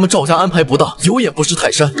都怪他们赵家安排不当，有眼不识泰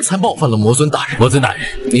山，才冒犯了魔尊大人。魔尊大人，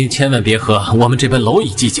您千万别和我们这般蝼蚁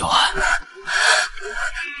计较啊！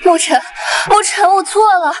墨尘，我错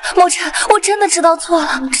了，墨尘，我真的知道错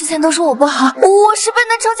了，之前都是我不好，我是被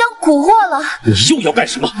那赵江蛊惑了。你又要干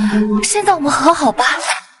什么？现在我们和好吧。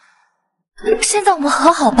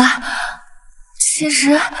其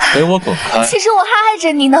实给我滚开！其实我还爱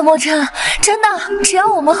着你呢，墨尘，真的，只要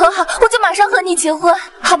我们和好，我就马上和你结婚，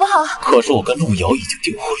好不好？可是我跟陆瑶已经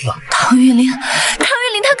订婚了。唐玉玲，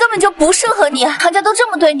她根本就不适合你，唐家都这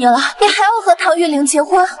么对你了，你还要和唐玉玲结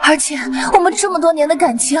婚？而且我们这么多年的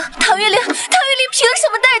感情，唐玉玲凭什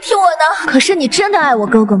么代替我呢？可是你真的爱我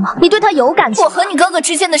哥哥吗？你对他有感情？我和你哥哥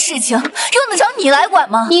之间的事情，用得着你来管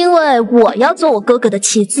吗？因为我要做我哥哥的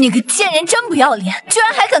妻子。你个贱人，真不要脸，居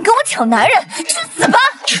然还敢跟我抢男人，去死吧！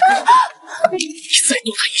你再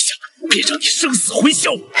动他一下，别让你生死回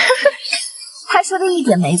销。他说的一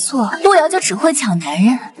点没错，陆瑶就只会抢男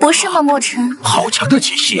人，不是吗？墨尘，好强的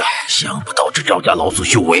气息啊！想不到这赵家老祖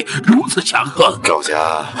修为如此强横，赵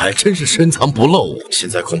家还真是深藏不露。现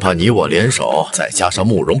在恐怕你我联手，再加上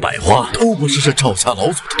慕容百花，都不是这赵家老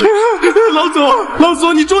祖的对手。老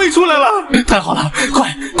祖，你终于出来了！太好了，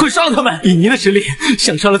快杀他们！以您的实力，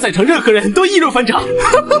想杀了在场任何人都易如反掌。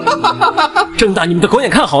睁大你们的狗眼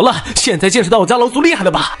看好了，现在见识到我家老祖厉害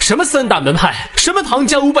了吧？什么三大门派，什么唐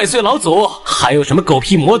家500岁老祖，还有什么狗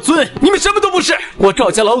屁魔尊，你们什么都不是！我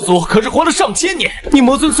赵家老祖可是活了上千年，你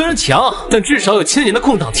魔尊虽然强，但至少有1000年的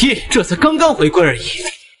空档期，这才刚刚回归而已。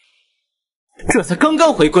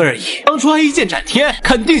当初还一剑斩天，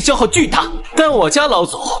肯定消耗巨大。但我家老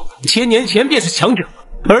祖1000年前便是强者，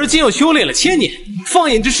而今又修炼了1000年。放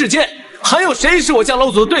眼这世间，还有谁是我家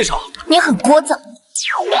老祖的对手？你很聒噪。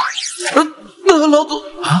老祖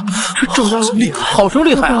啊，这赵家老厉害，好生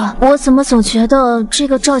厉害啊！我怎么总觉得这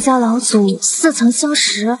个赵家老祖似曾相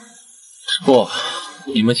识？不，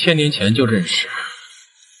你们1000年前就认识。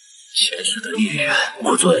前世的孽缘，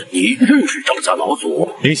魔尊，你认识赵家老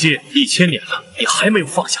祖？灵犀，1000年了，你还没有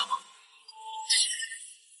放下吗？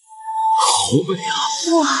美啊！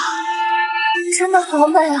哇，真的好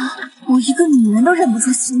美啊！我一个女人都忍不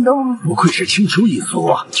住心动了。不愧是青丘一族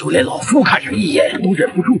啊，就连老夫看上一眼都忍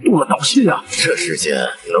不住动了道心啊！这世间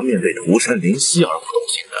能面对涂山灵犀而不动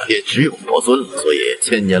心的，也只有魔尊了。所以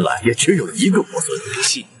千年来也只有一个魔尊。灵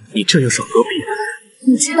犀，你这又是何必呢？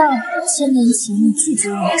你知道，1000年前你拒绝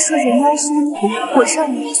我，说人妖生活，我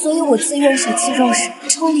让你，所以我自愿舍弃肉身，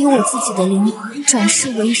抽离我自己的灵魂，转世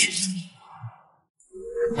为人。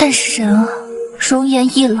但是人啊，容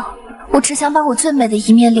颜易老，我只想把我最美的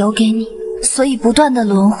一面留给你，所以不断的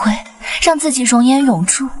轮回，让自己容颜永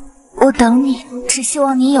驻。我等你，只希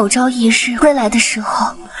望你有朝一日归来的时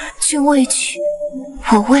候，君未娶，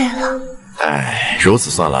我未老。哎，如此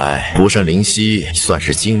算来，涂山灵犀算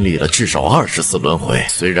是经历了至少20次轮回。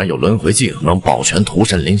虽然有轮回镜能保全涂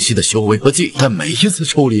山灵犀的修为和技，但每一次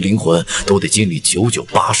抽离灵魂都得经历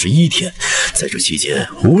9981天，在这期间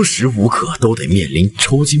无时无刻都得面临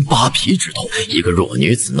抽筋扒皮之痛。一个弱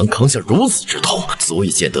女子能扛下如此之痛，足以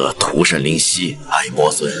见得涂山灵犀爱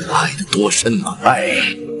魔尊爱得多深啊！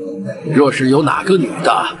若是有哪个女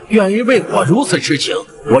的愿意为我如此痴情，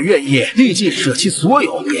我愿意立即舍弃所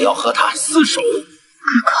有，也要和她厮守。哥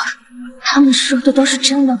哥，他们说的都是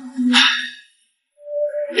真的。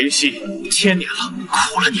灵犀，1000年了，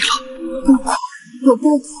苦了你了。不苦，我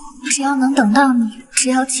不苦，只要能等到你，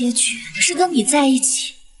只要结局是跟你在一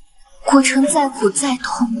起，过程再苦再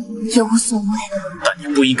痛也无所谓。但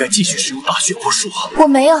你不应该继续使用大血破术啊！我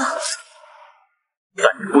没有。但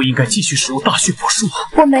你不应该继续使用大血破术啊！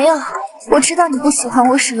我没有，我知道你不喜欢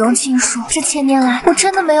我使用禁术，这1000年来我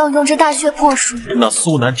真的没有用这大血破术。那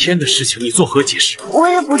苏南天的事情你作何解释？我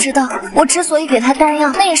也不知道，我之所以给他丹药，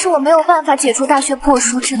那也是我没有办法解除大血破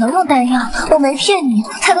术，只能用丹药。我没骗你，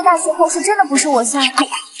他的大血破术真的不是我下的。够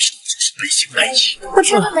了，真是背信难移。我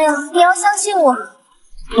真的没有，你要相信我。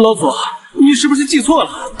老祖，你是不是记错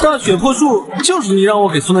了？大血破术就是你让我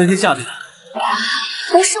给苏南天下的。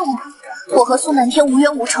不是我。我和苏南天无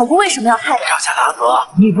冤无仇，我为什么要害他？赵家大哥，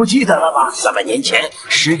你不记得了吗？300年前，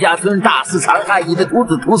石家村大肆残害你的徒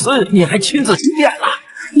子徒孙，你还亲自出面了。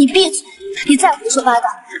你闭嘴！你再胡说八道，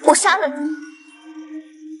我杀了你！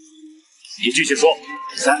你继续说。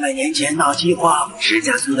300年前闹饥荒，石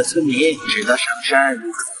家村的村民只得上山入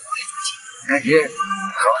土但是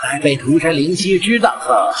后来被涂山灵犀知道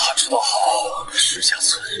后，知道后，石家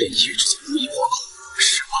村连一日之间无一破口，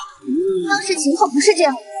是吗？当时情况不是这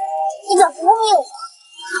样的。你敢污蔑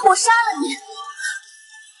我，我杀了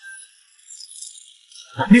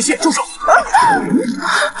你！灵犀，住手！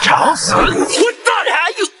找死！我打你还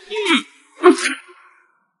有！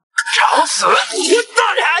找死！我打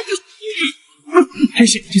你还有！灵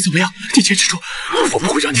犀，你怎么样？你坚持住，我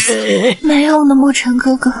不会让你死。没用的，墨尘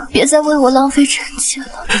哥哥，别再为我浪费真气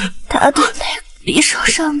了。他的那个匕首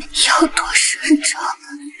上面有多深着，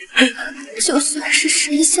就算是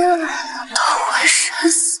神仙来了，都会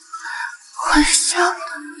神死。会笑的。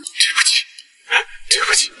对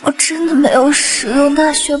不起，我真的没有使用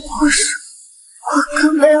大血破术，我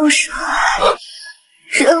更没有伤害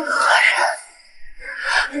任何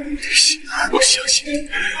人。我相信你。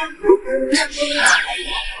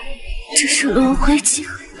这是轮回镜，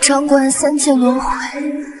掌管3界轮回。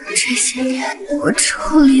这些年我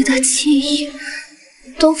抽离的记忆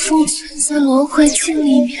都封存在轮回镜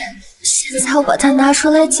里面，现在我把它拿出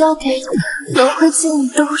来交给你，轮回镜里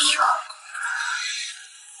都有。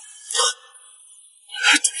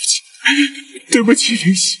对不起，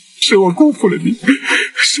灵犀，是我辜负了你，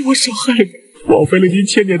是我伤害了你，枉费了您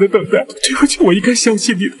1000年的等待。对不起，我应该相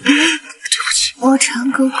信你的。对不起，墨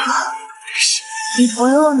尘哥哥，你不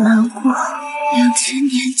用难过。2000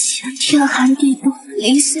年前天寒地冻，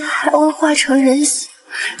灵犀还未化成人形。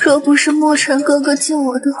若不是墨尘哥哥救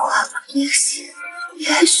我的话，灵犀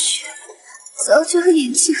也许早就已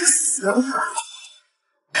经死了。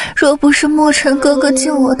若不是墨尘哥哥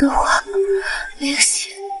救我的话，灵犀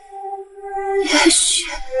也许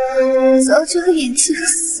早就已经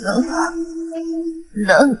死了。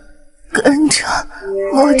能跟着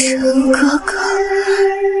墨尘哥哥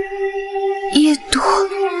一睹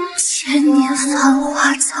1000年繁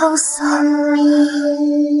华沧桑，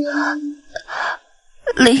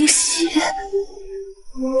灵犀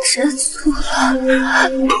知足了。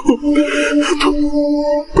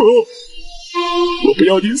不，我不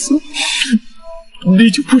要你死，你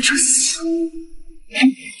就不准死。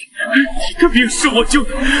你的命是我救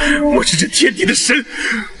的，我是这天地的神，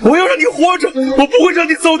我要让你活着，我不会让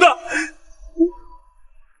你走的。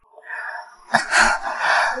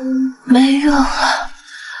没用了，我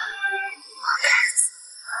该走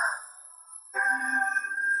了。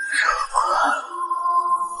如果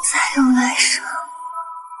再有来生，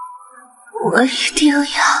我一定要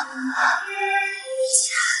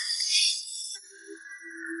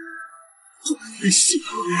林夕，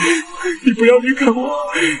你不要离开我，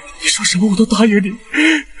你说什么我都答应你。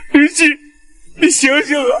林夕，你醒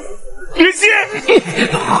醒啊！林夕，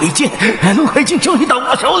轮回镜终于到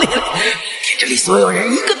我手里了，天这里所有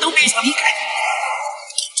人一个都别想离开。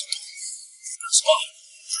什么？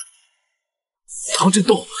唐振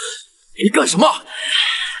东，你干什么？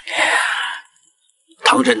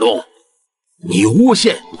唐振东，你诬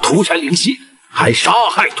陷涂山灵犀，还杀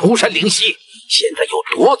害涂山灵犀，现在又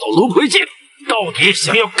夺走轮回镜，到底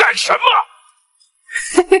想要干什么？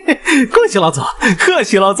恭喜老祖，贺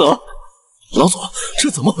喜老祖！老祖，这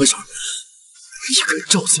怎么回事？一个人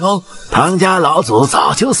照香，唐家老祖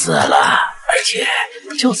早就死了，而且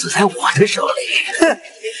就死在我的手里。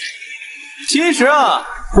其实啊，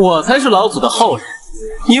我才是老祖的后人。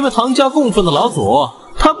你们唐家供奉的老祖，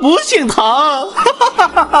他不姓唐。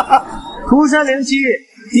涂山灵犀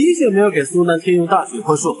的确没有给苏南天用大血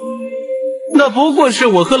破术，那不过是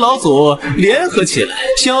我和老祖联合起来，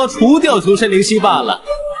想要除掉涂山灵犀罢了。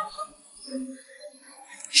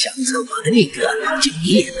想走我的命格，就你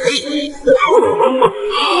也配？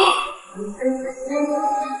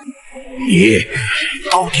你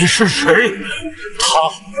到底是谁？他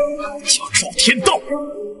叫赵天道。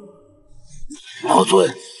老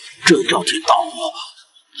尊，这赵天道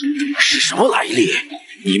是什么来历？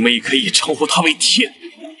你们也可以称呼他为天。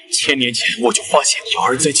1000年前我就发现有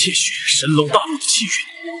人在窃取神龙大陆的气运，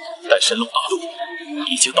但神龙大陆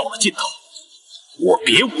已经到了尽头，我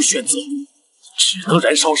别无选择，只能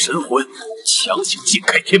燃烧神魂，强行解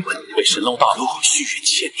开天门，为神龙大陆续运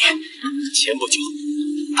1000年。前不久，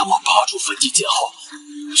当我拔出焚寂剑后，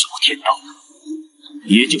赵天道，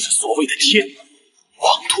也就是所谓的天，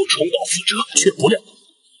妄图重蹈覆辙，却不料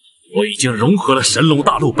我已经融合了神龙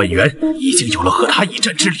大陆本源，已经有了和他一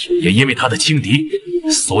战之力。也因为他的轻敌，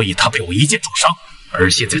所以他被我一剑重伤。而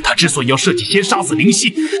现在他之所以要设计先杀死灵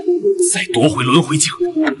犀，再夺回轮回镜，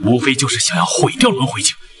无非就是想要毁掉轮回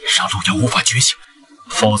镜，让路遥无法觉醒。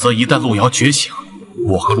否则一旦路遥觉醒，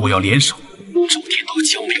我和路遥联手，赵天道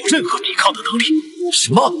将没有任何抵抗的能力。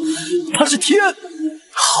什么？他是天？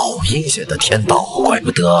好阴险的天道，怪不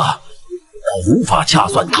得我无法掐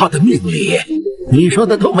算他的命理。你说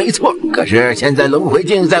的都没错，可是现在轮回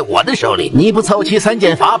镜在我的手里，你不凑齐3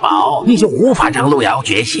件法宝，你就无法让路遥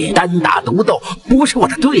觉醒，单打独斗不是我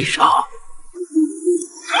的对手。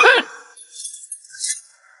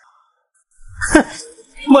哼，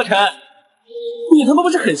墨尘，你他妈不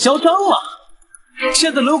是很嚣张吗？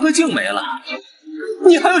现在轮回镜没了，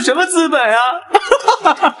你还有什么资本啊？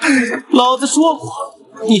老子说过，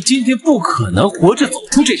你今天不可能活着走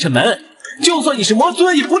出这扇门，就算你是魔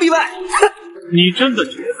尊也不例外。你真的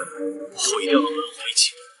觉得毁掉了轮回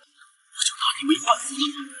镜，我就拿你没办法了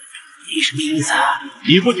吗？你什么意思？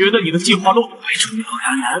你不觉得你的计划漏洞百出？不可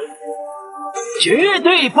能，绝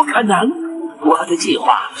对不可能！我的计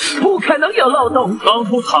划不可能有漏洞。当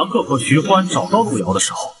初唐克和徐欢找到路遥的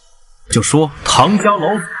时候，就说唐家老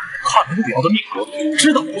祖看了路遥的命格，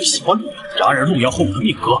知道我喜欢路遥。然而路遥和我的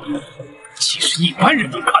命格，岂是一般人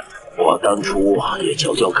能看的？我当初也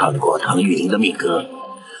悄悄看过唐玉玲的命格，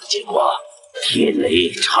结果天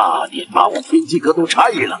雷差点把我天机格都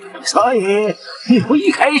拆了，所以你不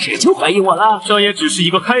一开始就怀疑我了？这也只是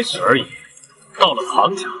一个开始而已。到了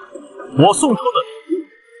唐家，我送出的礼物，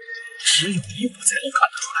只有你我才能看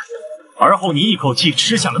得出来。而后你一口气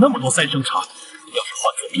吃下了那么多3升茶，要是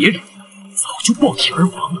换做别人，早就爆体而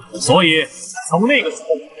亡了。所以从那个时候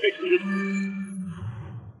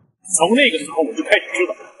我就开始知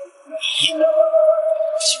道，你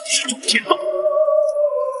就是赵天道。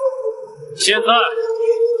现在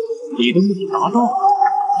你的目的达到了，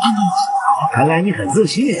看来你很自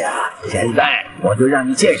信呀！现在我就让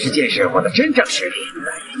你见识见识我的真正实力，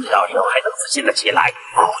你到时候还能自信得起来，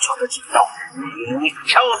好好的知道你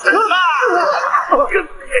受死吧！现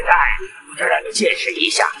在我就让你见识一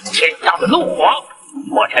下天道的怒火。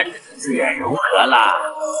魔尘自然融合了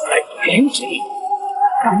本源之力，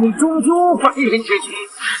但你终究无法一人之举，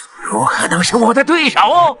如何能是我的对手？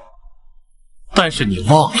但是你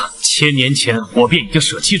忘了，1000年前我便已经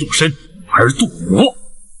舍弃肉身而渡魔，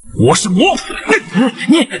我是魔。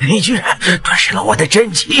你居然吞噬了我的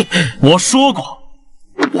真气！我说过，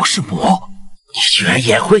我是魔。你居然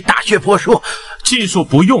也会大血破术？禁术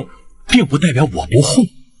不用，并不代表我不会。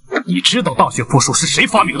你知道大血破术是谁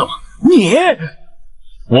发明的吗？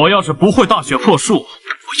我要是不会大血破术，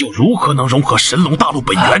我又如何能融合神龙大陆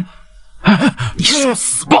本源？你受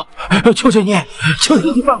死吧！求求你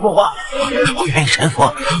放过我！我愿意臣服，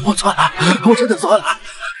我错了，我真的错了，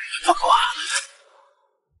放过我，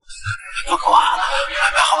好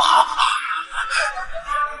不好？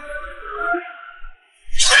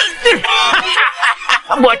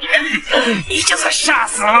我你就算杀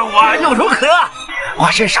死了我又如何？我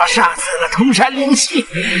至少杀死了通山灵犀，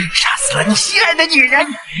杀死了你心爱的女人，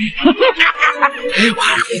我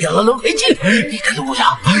还毁掉了轮回镜，你的路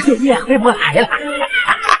遥永远回不来了。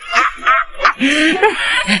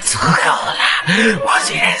足够了，我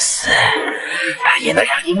虽然死，但也能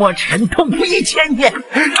让你墨尘痛苦1000年，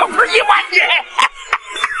痛苦10000年。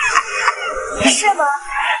是吗？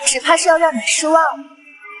只怕是要让你失望。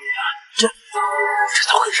这怎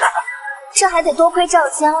么回事？这还得多亏赵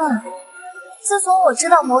江啊！自从我知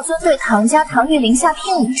道魔尊对唐家唐玉玲下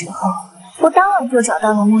聘礼之后，我当晚就找到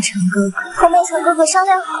了墨尘哥哥，和墨尘哥哥商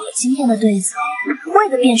量好了今天的对策，为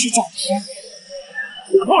的便是斩天。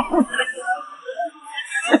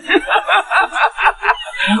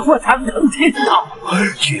我堂堂天道，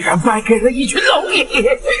居然败给了一群蝼蚁！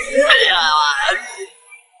哎呀！